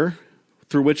monitor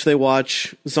through which they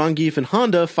watch Zangief and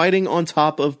Honda fighting on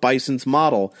top of Bison's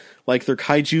model, like they're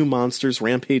kaiju monsters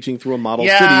rampaging through a model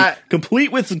city,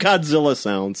 complete with Godzilla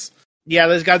sounds. Yeah,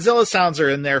 those Godzilla sounds are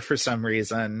in there for some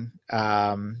reason.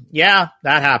 Yeah,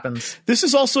 that happens. This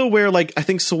is also where, like, I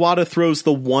think Sawada throws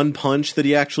the one punch that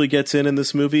he actually gets in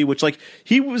this movie, which, like,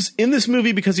 he was in this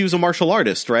movie because he was a martial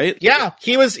artist, right? Yeah,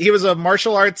 he was a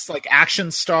martial arts, like, action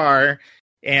star,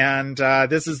 and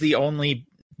this is the only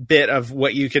bit of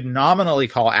what you could nominally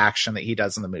call action that he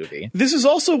does in the movie. This is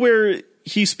also where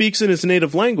he speaks in his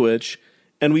native language,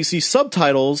 and we see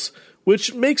subtitles,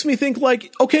 which makes me think,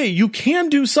 like, okay, you can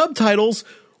do subtitles.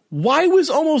 Why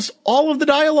was almost all of the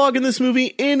dialogue in this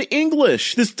movie in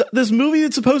English? This movie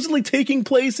that's supposedly taking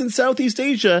place in Southeast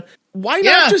Asia, why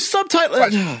not just subtitle?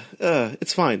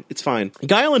 It's fine. It's fine.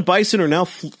 Guile and Bison are now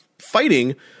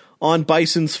fighting on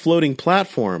Bison's floating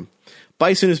platform.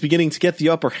 Bison is beginning to get the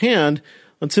upper hand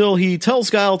until he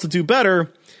tells Guile to do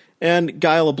better, and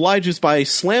Guile obliges by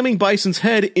slamming Bison's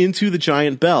head into the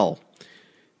giant bell.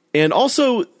 And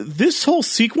also, this whole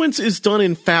sequence is done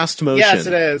in fast motion. Yes,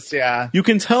 it is, yeah. You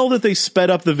can tell that they sped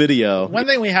up the video. One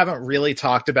thing we haven't really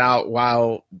talked about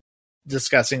while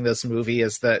discussing this movie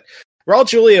is that Raul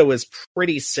Julia was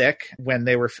pretty sick when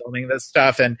they were filming this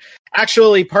stuff. And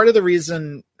actually part of the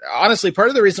reason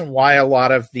why a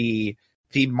lot of the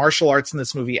martial arts in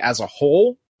this movie as a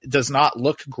whole does not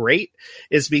look great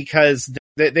is because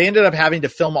they ended up having to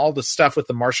film all the stuff with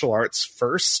the martial arts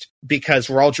first because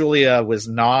Raul Julia was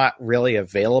not really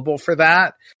available for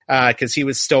that because he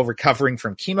was still recovering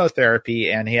from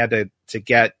chemotherapy and he had to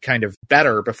get kind of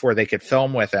better before they could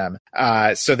film with him.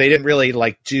 So they didn't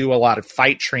really do a lot of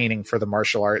fight training for the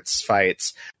martial arts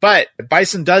fights. But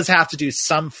Bison does have to do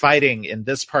some fighting in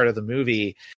this part of the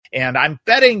movie. And I'm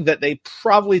betting that they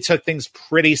probably took things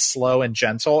pretty slow and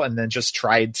gentle and then just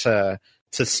tried to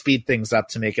speed things up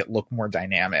to make it look more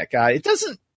dynamic. It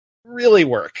doesn't really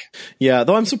work. Yeah,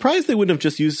 though I'm surprised they wouldn't have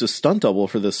just used a stunt double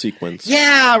for this sequence.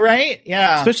 Yeah, right?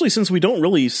 Yeah. Especially since we don't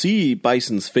really see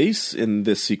Bison's face in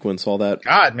this sequence all that.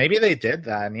 God, maybe they did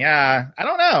then. Yeah, I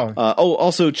don't know.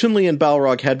 Also, Chun-Li and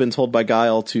Balrog had been told by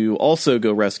Guile to also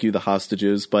go rescue the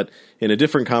hostages, but in a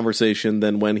different conversation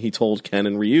than when he told Ken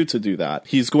and Ryu to do that.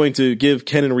 He's going to give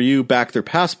Ken and Ryu back their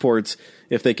passports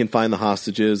if they can find the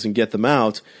hostages and get them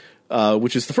out.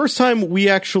 Which is the first time we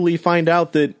actually find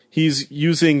out that he's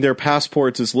using their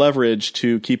passports as leverage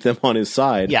to keep them on his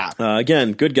side. Yeah.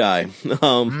 Again, good guy.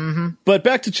 But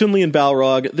back to Chun-Li and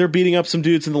Balrog. They're beating up some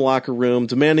dudes in the locker room,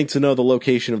 demanding to know the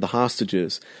location of the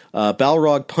hostages.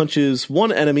 Balrog punches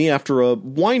one enemy after a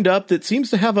wind-up that seems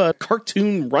to have a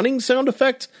cartoon running sound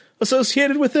effect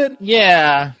associated with it.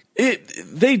 Yeah.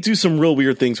 They do some real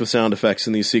weird things with sound effects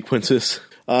in these sequences.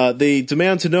 They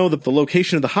demand to know the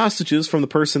location of the hostages from the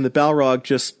person that Balrog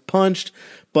just punched,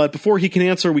 but before he can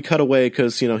answer, we cut away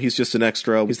because, he's just an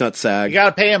extra. He's not SAG. You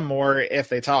gotta pay him more if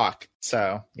they talk,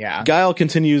 so, yeah. Guile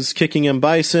continues kicking M.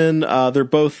 Bison. They're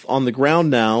both on the ground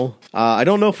now. I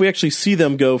don't know if we actually see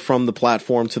them go from the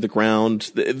platform to the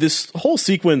ground. This whole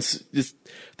sequence is...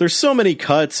 There's so many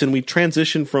cuts, and we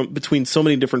transition between so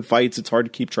many different fights, it's hard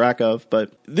to keep track of.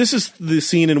 But this is the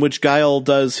scene in which Guile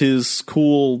does his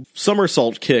cool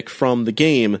somersault kick from the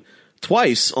game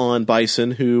twice on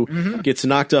Bison, who gets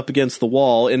knocked up against the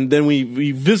wall. And then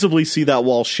we visibly see that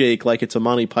wall shake like it's a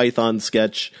Monty Python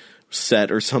sketch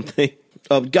set or something.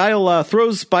 Guile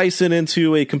throws Bison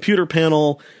into a computer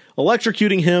panel,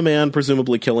 electrocuting him and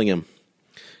presumably killing him.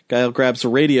 Guile grabs a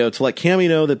radio to let Cammy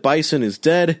know that Bison is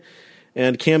dead,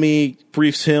 and Cammy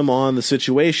briefs him on the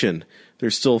situation.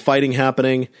 There's still fighting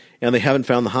happening, and they haven't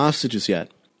found the hostages yet.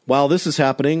 While this is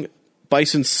happening,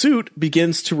 Bison's suit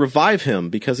begins to revive him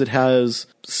because it has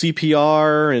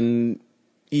CPR and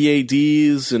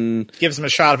EADs and... Gives him a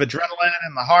shot of adrenaline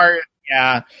in the heart.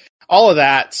 Yeah, all of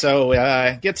that. So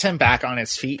gets him back on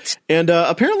his feet. And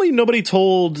apparently nobody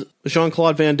told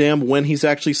Jean-Claude Van Damme when he's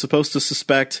actually supposed to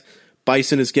suspect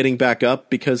Bison is getting back up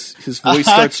because his voice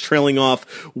starts trailing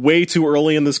off way too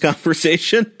early in this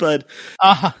conversation. But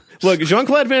look,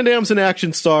 Jean-Claude Van Damme's an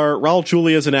action star, Raul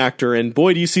Julia's an actor, and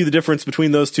boy, do you see the difference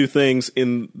between those two things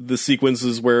in the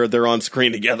sequences where they're on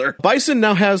screen together. Bison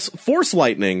now has Force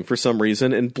Lightning for some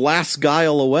reason and blasts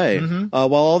Guile away.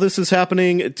 While all this is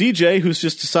happening, DJ, who's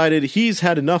just decided he's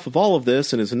had enough of all of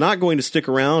this and is not going to stick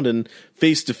around and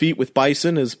face defeat with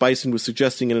Bison, as Bison was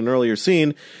suggesting in an earlier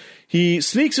scene, he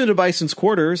sneaks into Bison's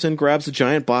quarters and grabs a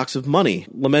giant box of money,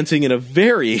 lamenting in a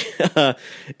very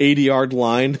ADR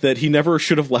line that he never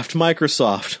should have left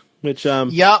Microsoft, which,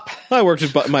 Yep. I worked at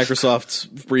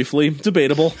Microsoft briefly.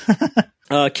 Debatable.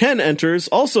 Ken enters,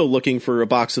 also looking for a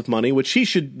box of money, which he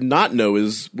should not know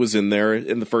was in there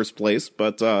in the first place,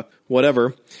 but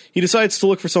whatever. He decides to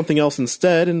look for something else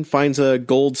instead and finds a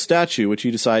gold statue, which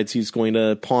he decides he's going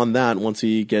to pawn that once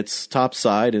he gets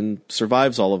topside and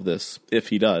survives all of this, if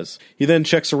he does. He then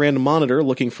checks a random monitor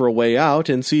looking for a way out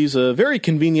and sees a very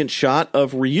convenient shot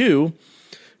of Ryu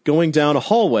going down a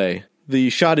hallway. The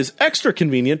shot is extra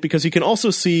convenient because he can also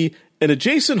see an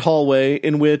adjacent hallway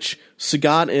in which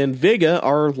Sagat and Vega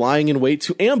are lying in wait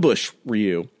to ambush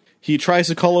Ryu. He tries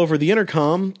to call over the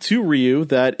intercom to Ryu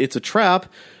that it's a trap.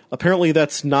 Apparently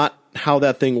that's not how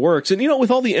that thing works. And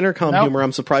with all the intercom humor,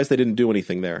 I'm surprised they didn't do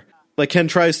anything there. Like Ken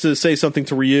tries to say something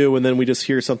to Ryu and then we just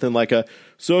hear something like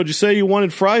so did you say you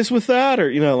wanted fries with that?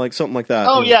 Or, like something like that.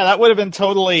 Oh yeah, that would have been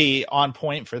totally on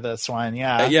point for this one.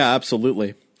 Yeah. Yeah,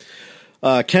 absolutely.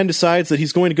 Ken decides that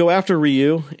he's going to go after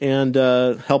Ryu and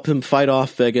help him fight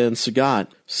off Vega and Sagat.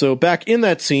 So back in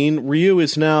that scene, Ryu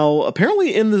is now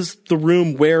apparently in the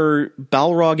room where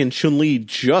Balrog and Chun-Li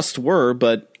just were,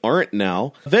 but aren't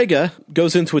now. Vega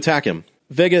goes in to attack him.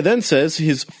 Vega then says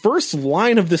his first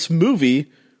line of this movie,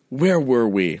 "Where were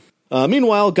we?"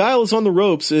 Meanwhile, Guile is on the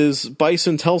ropes as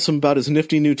Bison tells him about his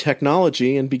nifty new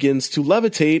technology and begins to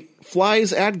levitate,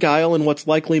 flies at Guile in what's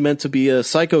likely meant to be a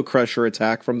Psycho Crusher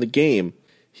attack from the game.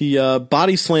 He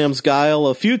body slams Guile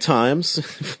a few times,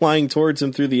 flying towards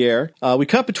him through the air. We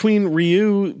cut between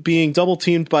Ryu being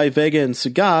double-teamed by Vega and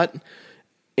Sagat,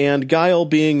 and Guile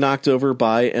being knocked over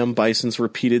by M. Bison's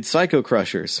repeated Psycho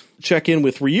Crushers. Check in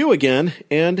with Ryu again,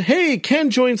 and hey, Ken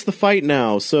joins the fight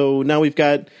now, so now we've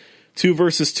got 2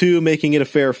 versus 2, making it a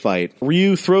fair fight.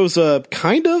 Ryu throws a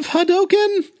kind of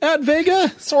Hadouken at Vega.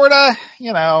 Sorta,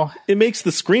 you know. It makes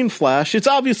the screen flash. It's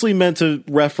obviously meant to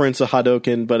reference a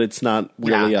Hadouken, but it's not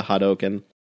really a Hadouken.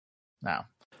 No.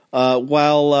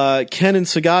 While Ken and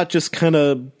Sagat just kind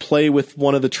of play with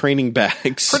one of the training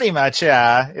bags. Pretty much,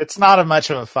 yeah. It's not much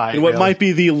of a fight. In what might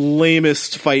be the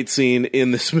lamest fight scene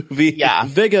in this movie. Yeah.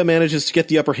 Vega manages to get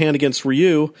the upper hand against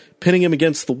Ryu, pinning him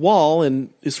against the wall,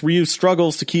 and as Ryu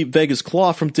struggles to keep Vega's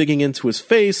claw from digging into his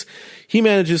face, he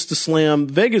manages to slam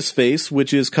Vega's face,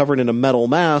 which is covered in a metal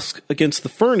mask, against the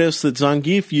furnace that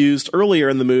Zangief used earlier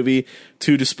in the movie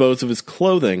to dispose of his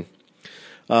clothing.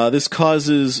 This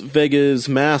causes Vega's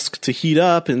mask to heat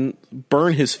up and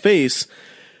burn his face.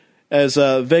 As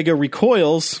Vega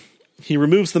recoils, he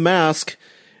removes the mask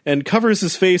and covers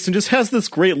his face and just has this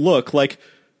great look like,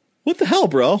 what the hell,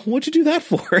 bro? What'd you do that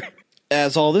for?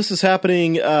 As all this is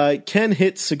happening, Ken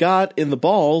hits Sagat in the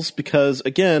balls because,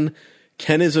 again,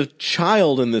 Ken is a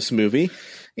child in this movie.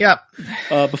 Yep.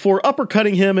 Before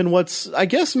uppercutting him in what's, I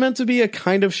guess, meant to be a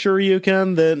kind of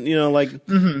Shoryuken that, you know, like,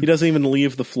 he doesn't even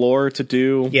leave the floor to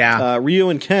do. Yeah. Ryu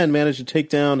and Ken manage to take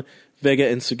down Vega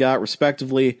and Sagat,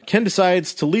 respectively. Ken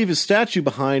decides to leave his statue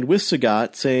behind with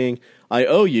Sagat, saying, I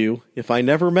owe you. If I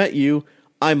never met you,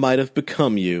 I might have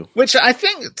become you. Which I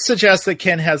think suggests that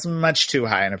Ken has much too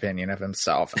high an opinion of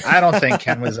himself. I don't think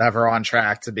Ken was ever on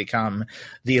track to become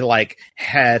the, like,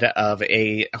 head of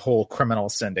a whole criminal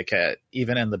syndicate,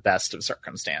 even in the best of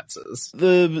circumstances.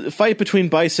 The fight between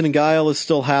Bison and Guile is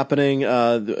still happening.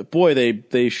 Boy,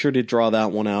 they sure did draw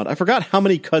that one out. I forgot how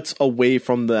many cuts away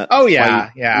from that fight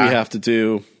we have to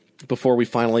do before we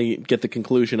finally get the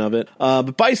conclusion of it.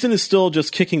 But Bison is still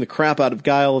just kicking the crap out of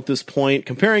Guile at this point,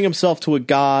 comparing himself to a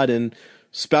god and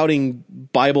spouting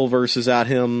Bible verses at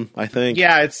him, I think.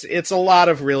 Yeah, it's a lot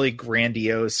of really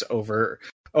grandiose, over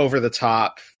the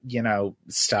top, you know,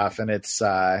 stuff, and it's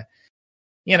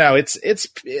you know, it's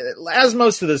as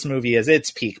most of this movie is, it's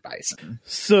peak Bison.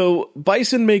 So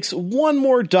Bison makes one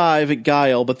more dive at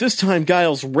Guile, but this time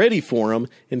Guile's ready for him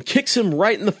and kicks him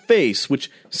right in the face, which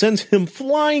sends him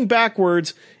flying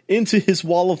backwards into his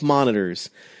wall of monitors.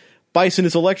 Bison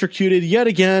is electrocuted yet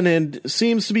again and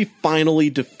seems to be finally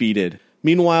defeated.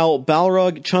 Meanwhile,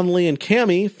 Balrog, Chun-Li, and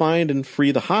Cammy find and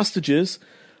free the hostages.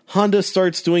 Honda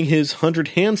starts doing his 100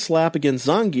 hand slap against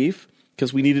Zangief,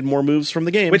 because we needed more moves from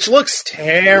the game. Which looks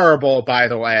terrible, by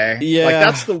the way. Yeah. Like,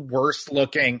 that's the worst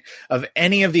looking of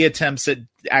any of the attempts at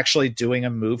actually doing a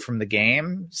move from the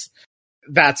games.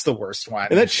 That's the worst one.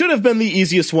 And that should have been the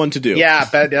easiest one to do. Yeah,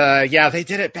 but they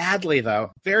did it badly,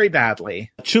 though. Very badly.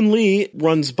 Chun-Li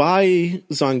runs by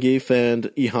Zangief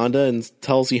and E Honda and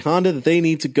tells E Honda that they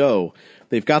need to go.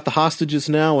 They've got the hostages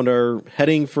now and are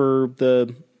heading for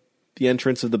the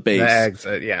entrance of the base. The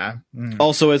exit, yeah.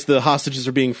 Also, as the hostages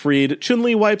are being freed,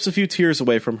 Chun-Li wipes a few tears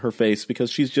away from her face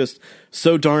because she's just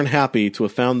so darn happy to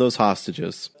have found those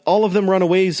hostages. All of them run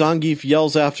away. Zangief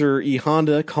yells after E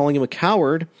Honda, calling him a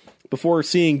coward, before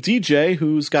seeing DJ,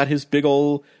 who's got his big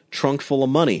ol' trunk full of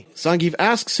money. Zangief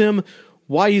asks him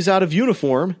why he's out of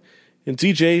uniform, and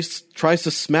DJ tries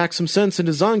to smack some sense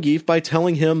into Zangief by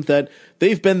telling him that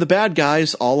they've been the bad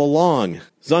guys all along.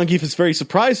 Zangief is very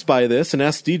surprised by this and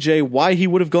asks DJ why he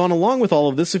would have gone along with all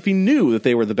of this if he knew that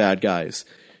they were the bad guys.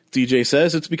 DJ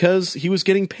says it's because he was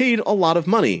getting paid a lot of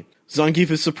money.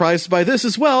 Zangief is surprised by this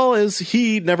as well, as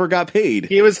he never got paid.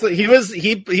 He was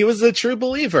a true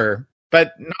believer,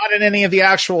 but not in any of the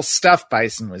actual stuff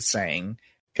Bison was saying.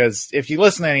 Because if you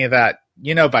listen to any of that,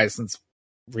 you know Bison's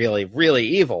really, really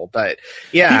evil. But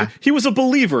yeah, he was a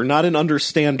believer, not an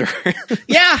understander.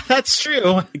 Yeah, that's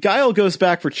true. Guile goes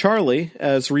back for Charlie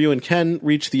as Ryu and Ken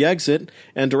reach the exit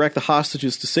and direct the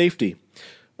hostages to safety.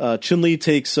 Chun-Li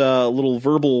takes a little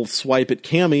verbal swipe at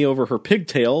Cammy over her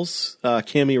pigtails.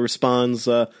 Cammy responds,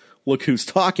 look who's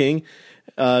talking.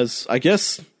 As I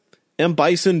guess M.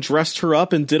 Bison dressed her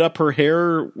up and did up her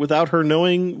hair without her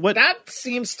knowing what... That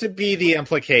seems to be the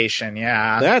implication,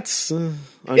 yeah. That's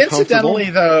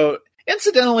uncomfortable.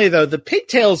 Incidentally, though, the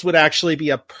pigtails would actually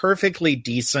be a perfectly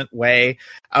decent way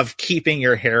of keeping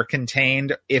your hair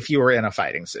contained if you were in a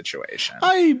fighting situation.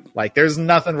 There's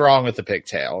nothing wrong with the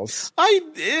pigtails.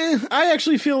 I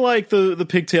actually feel like the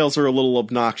pigtails are a little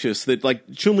obnoxious. That, like,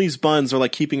 Chun-Li's buns are,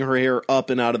 like, keeping her hair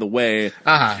up and out of the way.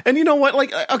 Uh-huh. And you know what?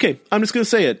 Like, okay, I'm just gonna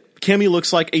say it. Cammy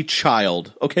looks like a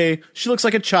child, okay? She looks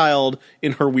like a child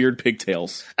in her weird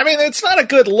pigtails. I mean, it's not a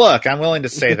good look. I'm willing to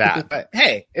say that. But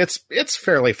hey, it's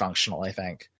fairly functional, I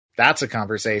think. That's a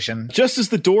conversation. Just as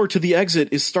the door to the exit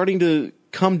is starting to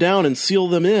come down and seal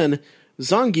them in,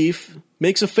 Zangief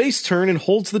makes a face turn and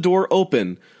holds the door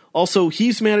open. Also,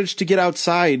 he's managed to get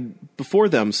outside before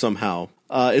them somehow.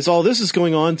 As all this is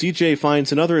going on, DJ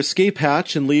finds another escape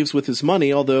hatch and leaves with his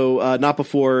money, although not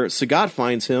before Sagat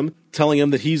finds him, telling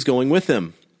him that he's going with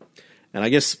him. And I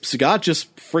guess Sagat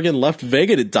just friggin' left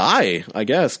Vega to die, I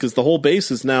guess, because the whole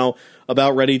base is now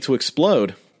about ready to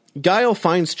explode. Guile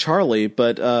finds Charlie,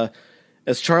 but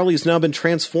as Charlie's now been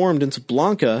transformed into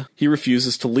Blanca, he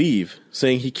refuses to leave,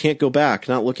 saying he can't go back,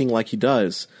 not looking like he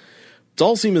does.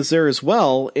 Dhalsim is there as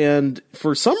well, and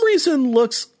for some reason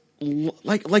looks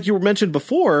like you were mentioned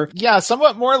before. Yeah,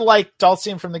 somewhat more like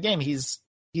Dhalsim from the game. He's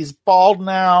bald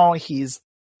now. He's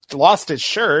lost his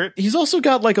shirt. He's also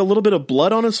got like a little bit of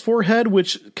blood on his forehead,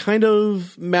 which kind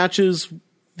of matches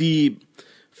the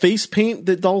face paint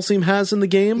that Dhalsim has in the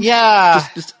game. Yeah.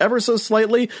 Just ever so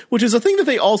slightly, which is a thing that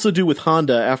they also do with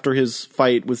Honda after his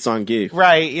fight with Zangief.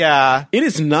 Right, yeah. It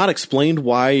is not explained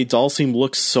why Dhalsim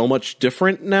looks so much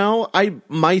different now.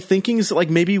 My thinking is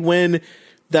like maybe when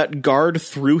that guard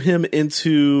threw him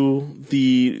into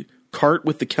the cart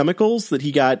with the chemicals, that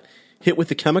he got hit with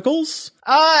the chemicals?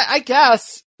 I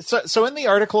guess. So in the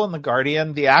article in The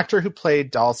Guardian, the actor who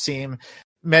played Dhalsim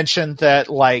mentioned that,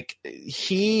 like,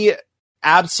 he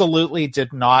absolutely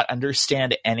did not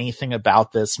understand anything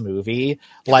about this movie.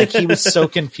 Like, he was so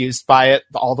confused by it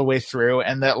all the way through,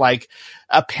 and that, like,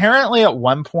 apparently at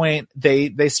one point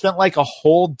they spent like a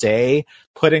whole day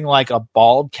putting like a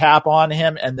bald cap on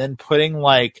him and then putting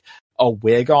like a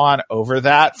wig on over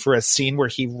that for a scene where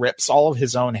he rips all of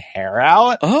his own hair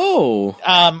out. Oh.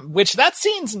 Which that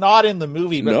scene's not in the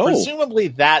movie, but No. presumably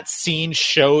that scene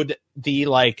showed the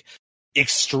like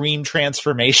extreme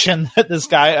transformation that this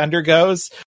guy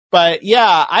undergoes. But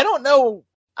yeah, I don't know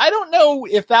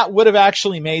if that would have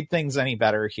actually made things any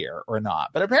better here or not,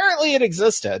 but apparently it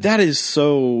existed. That is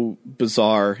so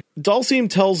bizarre. Dhalsim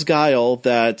tells Guile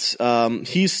that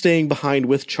he's staying behind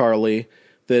with Charlie,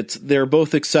 that they're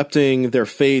both accepting their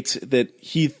fate, that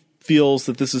he feels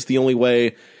that this is the only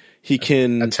way he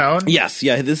can atone? Yes,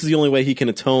 yeah, this is the only way he can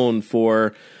atone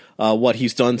for what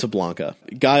he's done to Blanca.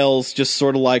 Guile's just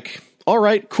sort of like, all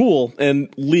right, cool,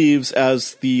 and leaves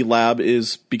as the lab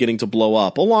is beginning to blow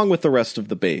up, along with the rest of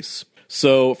the base.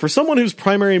 So, for someone whose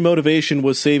primary motivation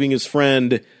was saving his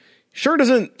friend, sure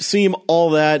doesn't seem all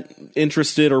that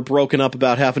interested or broken up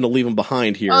about having to leave him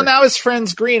behind here. Well, now his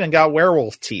friend's green and got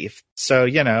werewolf teeth, so,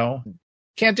 you know,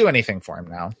 can't do anything for him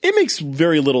now. It makes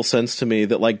very little sense to me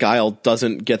that, like, Guile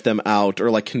doesn't get them out or,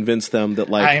 like, convince them that,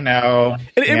 like... I know.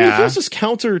 And it feels just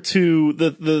counter to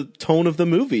the tone of the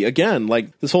movie. Again,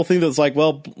 like, this whole thing that's like,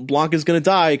 well, Blanca's gonna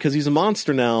die because he's a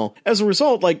monster now. As a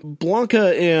result, like,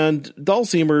 Blanca and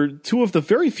Dhalsim are two of the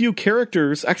very few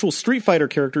characters, actual Street Fighter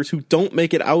characters, who don't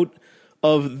make it out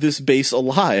of this base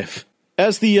alive.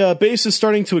 As the base is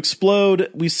starting to explode,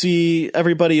 we see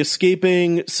everybody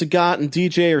escaping. Sagat and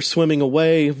DJ are swimming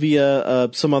away via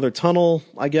some other tunnel,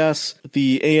 I guess.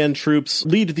 The AN troops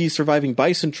lead the surviving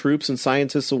Bison troops and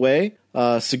scientists away.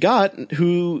 Sagat,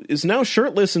 who is now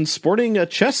shirtless and sporting a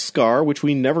chest scar, which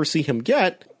we never see him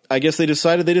get, I guess they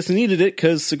decided they just needed it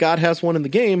because Sagat has one in the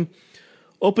game,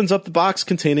 opens up the box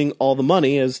containing all the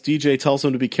money as DJ tells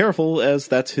him to be careful as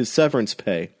that's his severance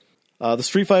pay. The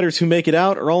Street Fighters who make it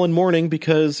out are all in mourning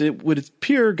because it would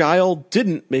appear Guile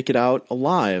didn't make it out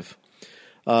alive.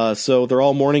 So they're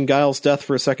all mourning Guile's death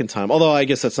for a second time. Although I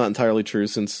guess that's not entirely true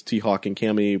since T-Hawk and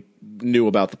Cammy knew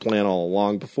about the plan all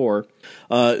along before.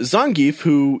 Zangief,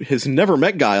 who has never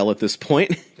met Guile at this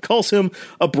point, calls him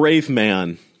a brave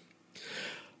man.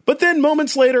 But then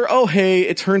moments later, oh hey,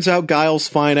 it turns out Guile's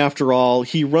fine after all.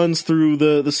 He runs through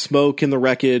the smoke and the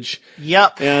wreckage.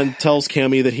 Yep. And tells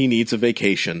Cammy that he needs a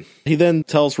vacation. He then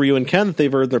tells Ryu and Ken that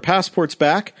they've earned their passports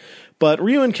back, but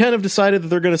Ryu and Ken have decided that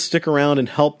they're going to stick around and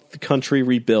help the country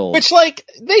rebuild. Which, like,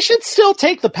 they should still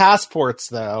take the passports,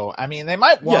 though. I mean, they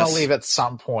might want to Yes. leave at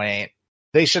some point.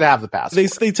 They should have the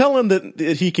passports. They tell him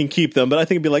that he can keep them, but I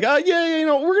think it'd be like, yeah, you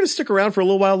know, we're going to stick around for a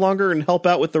little while longer and help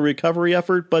out with the recovery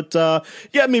effort, but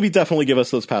yeah, maybe definitely give us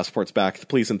those passports back,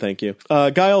 please and thank you.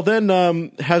 Guile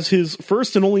then has his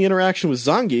first and only interaction with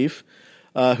Zangief,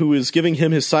 who is giving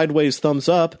him his sideways thumbs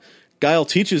up. Guile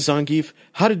teaches Zangief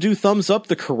how to do thumbs up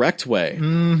the correct way.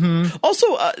 Mm-hmm. Also,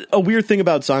 a weird thing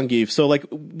about Zangief, so like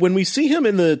when we see him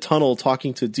in the tunnel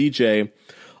talking to DJ,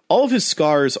 all of his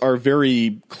scars are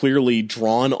very clearly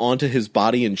drawn onto his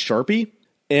body in Sharpie.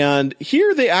 And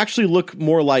here they actually look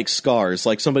more like scars,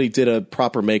 like somebody did a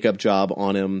proper makeup job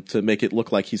on him to make it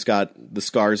look like he's got the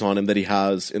scars on him that he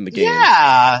has in the game.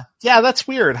 Yeah, that's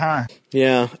weird, huh?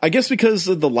 Yeah, I guess because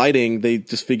of the lighting, they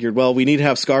just figured, well, we need to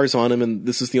have scars on him, and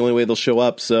this is the only way they'll show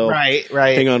up. So, right.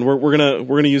 Hang on, we're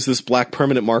gonna use this black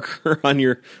permanent marker on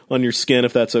your skin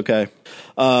if that's okay.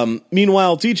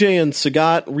 Meanwhile, DJ and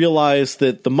Sagat realize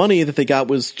that the money that they got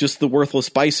was just the worthless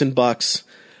bison bucks.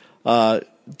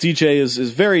 DJ is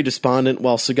very despondent,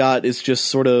 while Sagat is just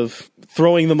sort of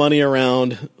throwing the money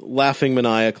around, laughing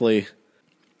maniacally.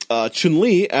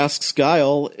 Chun-Li asks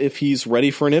Guile if he's ready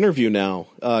for an interview now.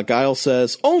 Guile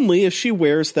says, only if she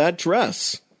wears that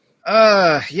dress.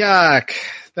 Yuck.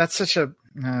 That's such a...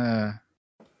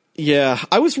 Yeah,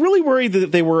 I was really worried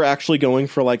that they were actually going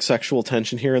for, like, sexual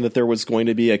tension here and that there was going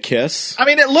to be a kiss. I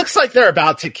mean, it looks like they're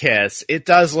about to kiss. It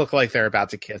does look like they're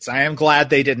about to kiss. I am glad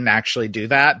they didn't actually do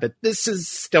that, but this is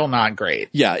still not great.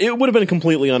 Yeah, it would have been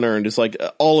completely unearned. It's like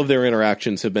all of their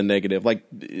interactions have been negative. Like,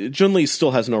 Chun-Li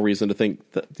still has no reason to think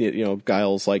that,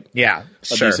 Guile's, like, a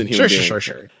decent human being.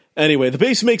 Sure. Anyway, the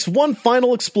base makes one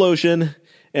final explosion,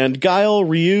 and Guile,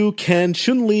 Ryu, Ken,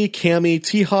 Chun-Li, Cammy,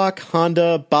 T-Hawk,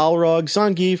 Honda, Balrog,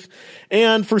 Zangief,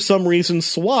 and for some reason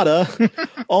Sawada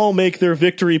all make their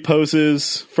victory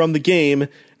poses from the game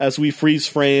as we freeze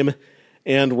frame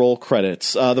and roll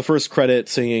credits. The first credit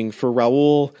singing for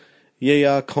Raul,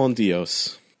 Yaya con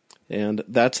Dios. And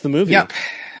that's the movie. Yep.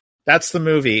 That's the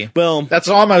movie. Well, that's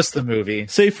almost the movie.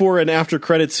 Save for an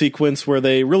after-credit sequence where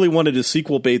they really wanted to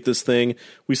sequel bait this thing.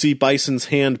 We see Bison's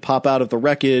hand pop out of the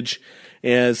wreckage.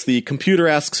 As the computer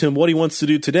asks him what he wants to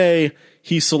do today,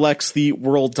 he selects the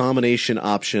world domination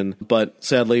option. But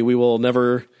sadly, we will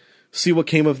never see what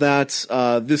came of that.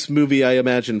 This movie, I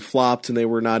imagine, flopped, and they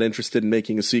were not interested in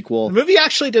making a sequel. The movie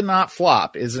actually did not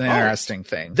flop, is an interesting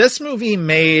thing. This movie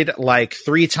made like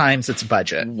 3 times its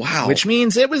budget. Wow. Which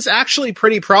means it was actually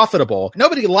pretty profitable.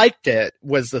 Nobody liked it,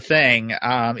 was the thing.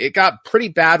 It got pretty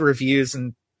bad reviews,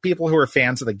 and people who were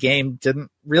fans of the game didn't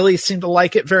really seem to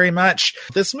like it very much.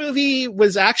 This movie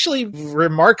was actually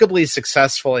remarkably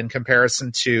successful in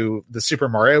comparison to the Super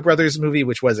Mario Brothers movie,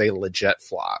 which was a legit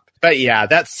flop. But yeah,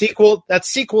 that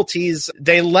sequel tease,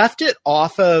 they left it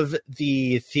off of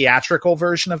the theatrical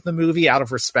version of the movie out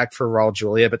of respect for Raul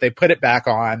Julia, but they put it back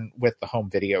on with the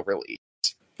home video release.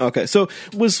 Okay, so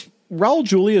was Raul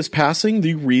Julia's passing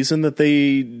the reason that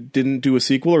they didn't do a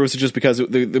sequel, or was it just because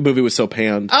the movie was so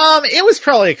panned? It was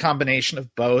probably a combination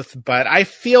of both, but I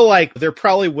feel like there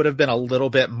probably would have been a little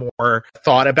bit more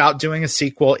thought about doing a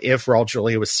sequel if Raul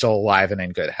Julia was still alive and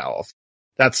in good health.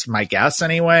 That's my guess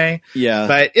anyway. Yeah.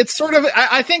 But it's sort of,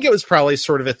 I think it was probably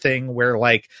sort of a thing where,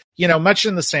 like, much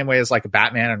in the same way as like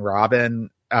Batman and Robin,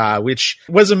 which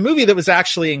was a movie that was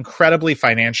actually incredibly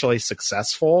financially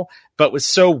successful, but was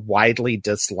so widely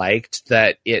disliked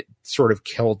that it sort of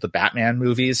killed the Batman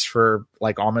movies for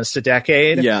like almost a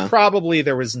decade. Yeah. Probably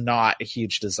there was not a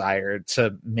huge desire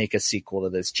to make a sequel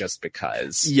to this just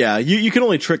because. Yeah, you can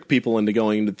only trick people into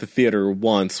going to the theater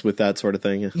once with that sort of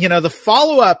thing. The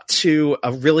follow-up to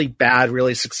a really bad,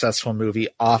 really successful movie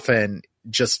often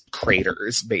just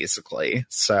craters, basically.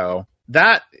 So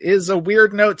that is a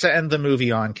weird note to end the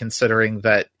movie on, considering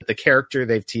that the character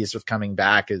they've teased with coming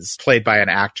back is played by an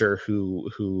actor who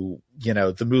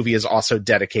the movie is also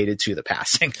dedicated to the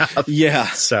passing of. Yeah.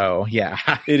 So, yeah.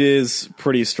 It is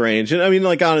pretty strange. And I mean,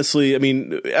 like, honestly,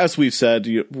 as we've said,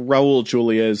 Raul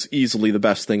Julia is easily the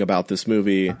best thing about this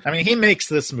movie. I mean, he makes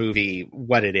this movie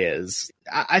what it is.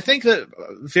 I think that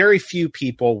very few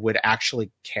people would actually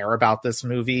care about this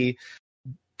movie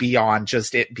beyond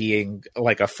just it being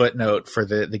like a footnote for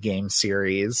the game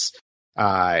series,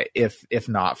 if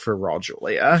not for Raul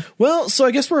Julia. Well, so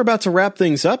I guess we're about to wrap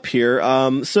things up here.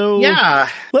 Yeah,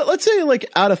 let's say, like,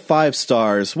 out of 5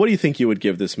 stars, what do you think you would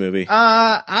give this movie?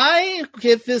 I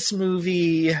give this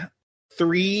movie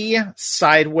 3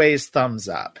 sideways thumbs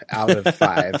up out of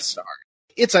 5 stars.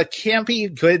 It's a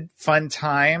campy, good, fun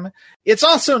time. It's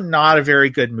also not a very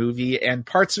good movie, and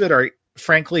parts of it are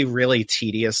frankly really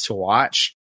tedious to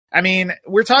watch. I mean,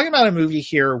 we're talking about a movie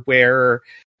here where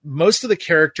most of the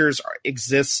characters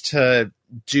exist to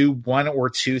do 1 or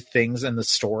 2 things in the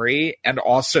story, and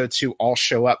also to all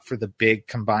show up for the big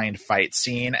combined fight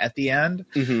scene at the end.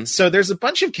 Mm-hmm. So there's a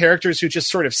bunch of characters who just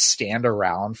sort of stand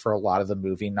around for a lot of the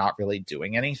movie, not really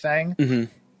doing anything. Mm-hmm.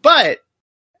 But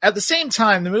at the same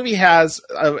time, the movie has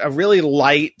a really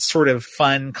light, sort of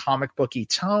fun comic booky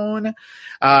tone.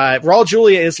 Raul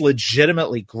Julia is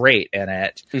legitimately great in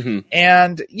it. Mm-hmm.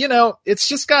 And, you know, it's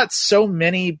just got so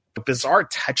many bizarre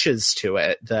touches to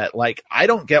it that, like, I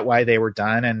don't get why they were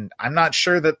done. And I'm not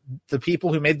sure that the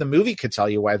people who made the movie could tell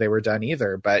you why they were done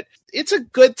either. But it's a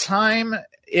good time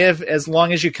as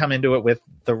long as you come into it with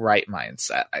the right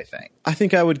mindset, I think. I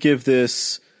think I would give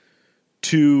this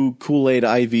 2 Kool-Aid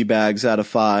IV bags out of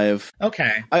 5.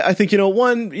 Okay. I think, you know,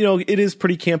 1, you know, it is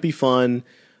pretty campy fun.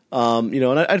 You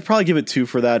know, and I'd probably give it 2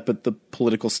 for that, but the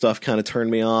political stuff kind of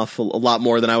turned me off a lot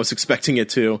more than I was expecting it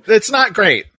to. It's not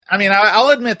great. I mean,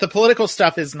 I'll admit the political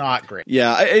stuff is not great.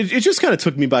 Yeah, it just kind of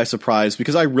took me by surprise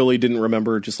because I really didn't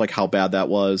remember just like how bad that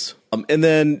was. And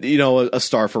then, you know, a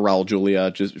star for Raul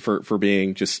Julia just for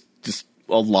being just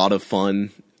a lot of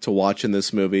fun to watch in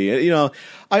this movie. You know,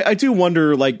 I do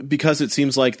wonder, like, because it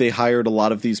seems like they hired a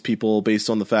lot of these people based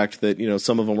on the fact that, you know,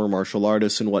 some of them were martial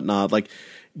artists and whatnot. Like,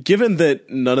 given that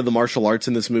none of the martial arts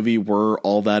in this movie were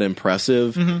all that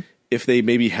impressive, if they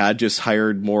maybe had just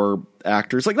hired more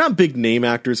actors, like not big name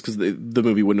actors, because the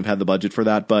movie wouldn't have had the budget for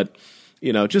that, but,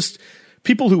 you know, just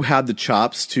people who had the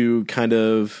chops to kind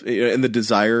of, and the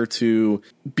desire to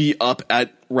be up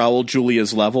at Raul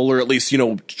Julia's level, or at least, you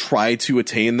know, try to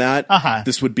attain that,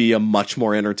 this would be a much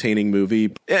more entertaining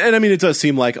movie. And I mean, it does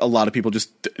seem like a lot of people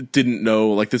just didn't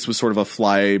know, like, this was sort of a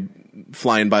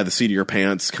flying by the seat of your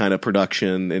pants kind of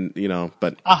production, and, you know,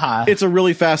 but it's a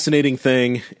really fascinating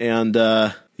thing. And,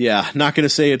 yeah, not going to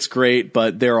say it's great,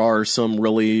 but there are some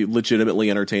really legitimately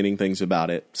entertaining things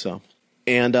about it. So,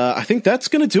 and I think that's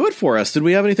going to do it for us. Did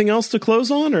we have anything else to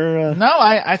close on? Or no,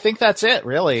 I think that's it,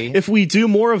 really. If we do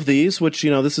more of these, which,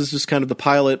 you know, this is just kind of the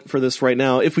pilot for this right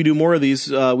now. If we do more of these,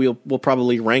 we'll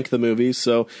probably rank the movies.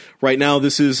 So right now,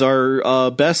 this is our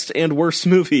best and worst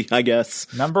movie, I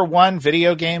guess. Number 1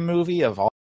 video game movie of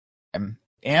all time.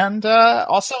 And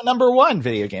also number 1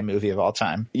 video game movie of all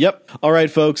time. Yep. All right,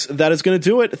 folks, that is going to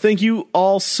do it. Thank you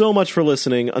all so much for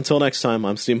listening. Until next time,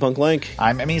 I'm Steampunk Lank.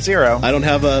 I'm ME0. I don't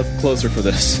have a closer for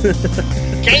this.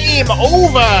 Game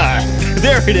over!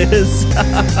 There it is.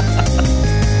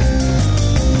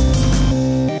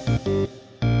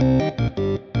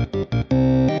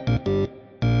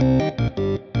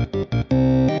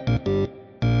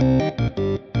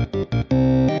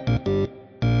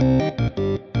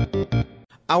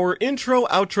 Our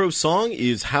intro-outro song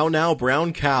is How Now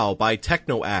Brown Cow by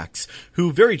Technoaxe,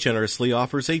 who very generously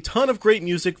offers a ton of great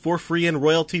music for free and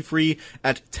royalty-free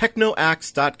at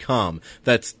technoaxe.com.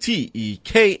 That's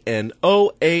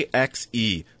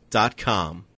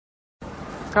TEKNOAXE.com.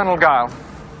 Colonel Guile,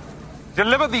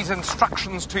 deliver these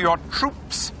instructions to your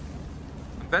troops,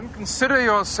 and then consider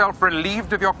yourself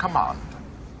relieved of your command.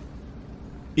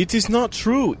 It is not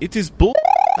true. It is bull.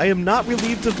 I am not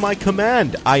relieved of my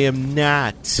command. I am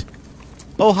not.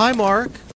 Oh, hi, Mark.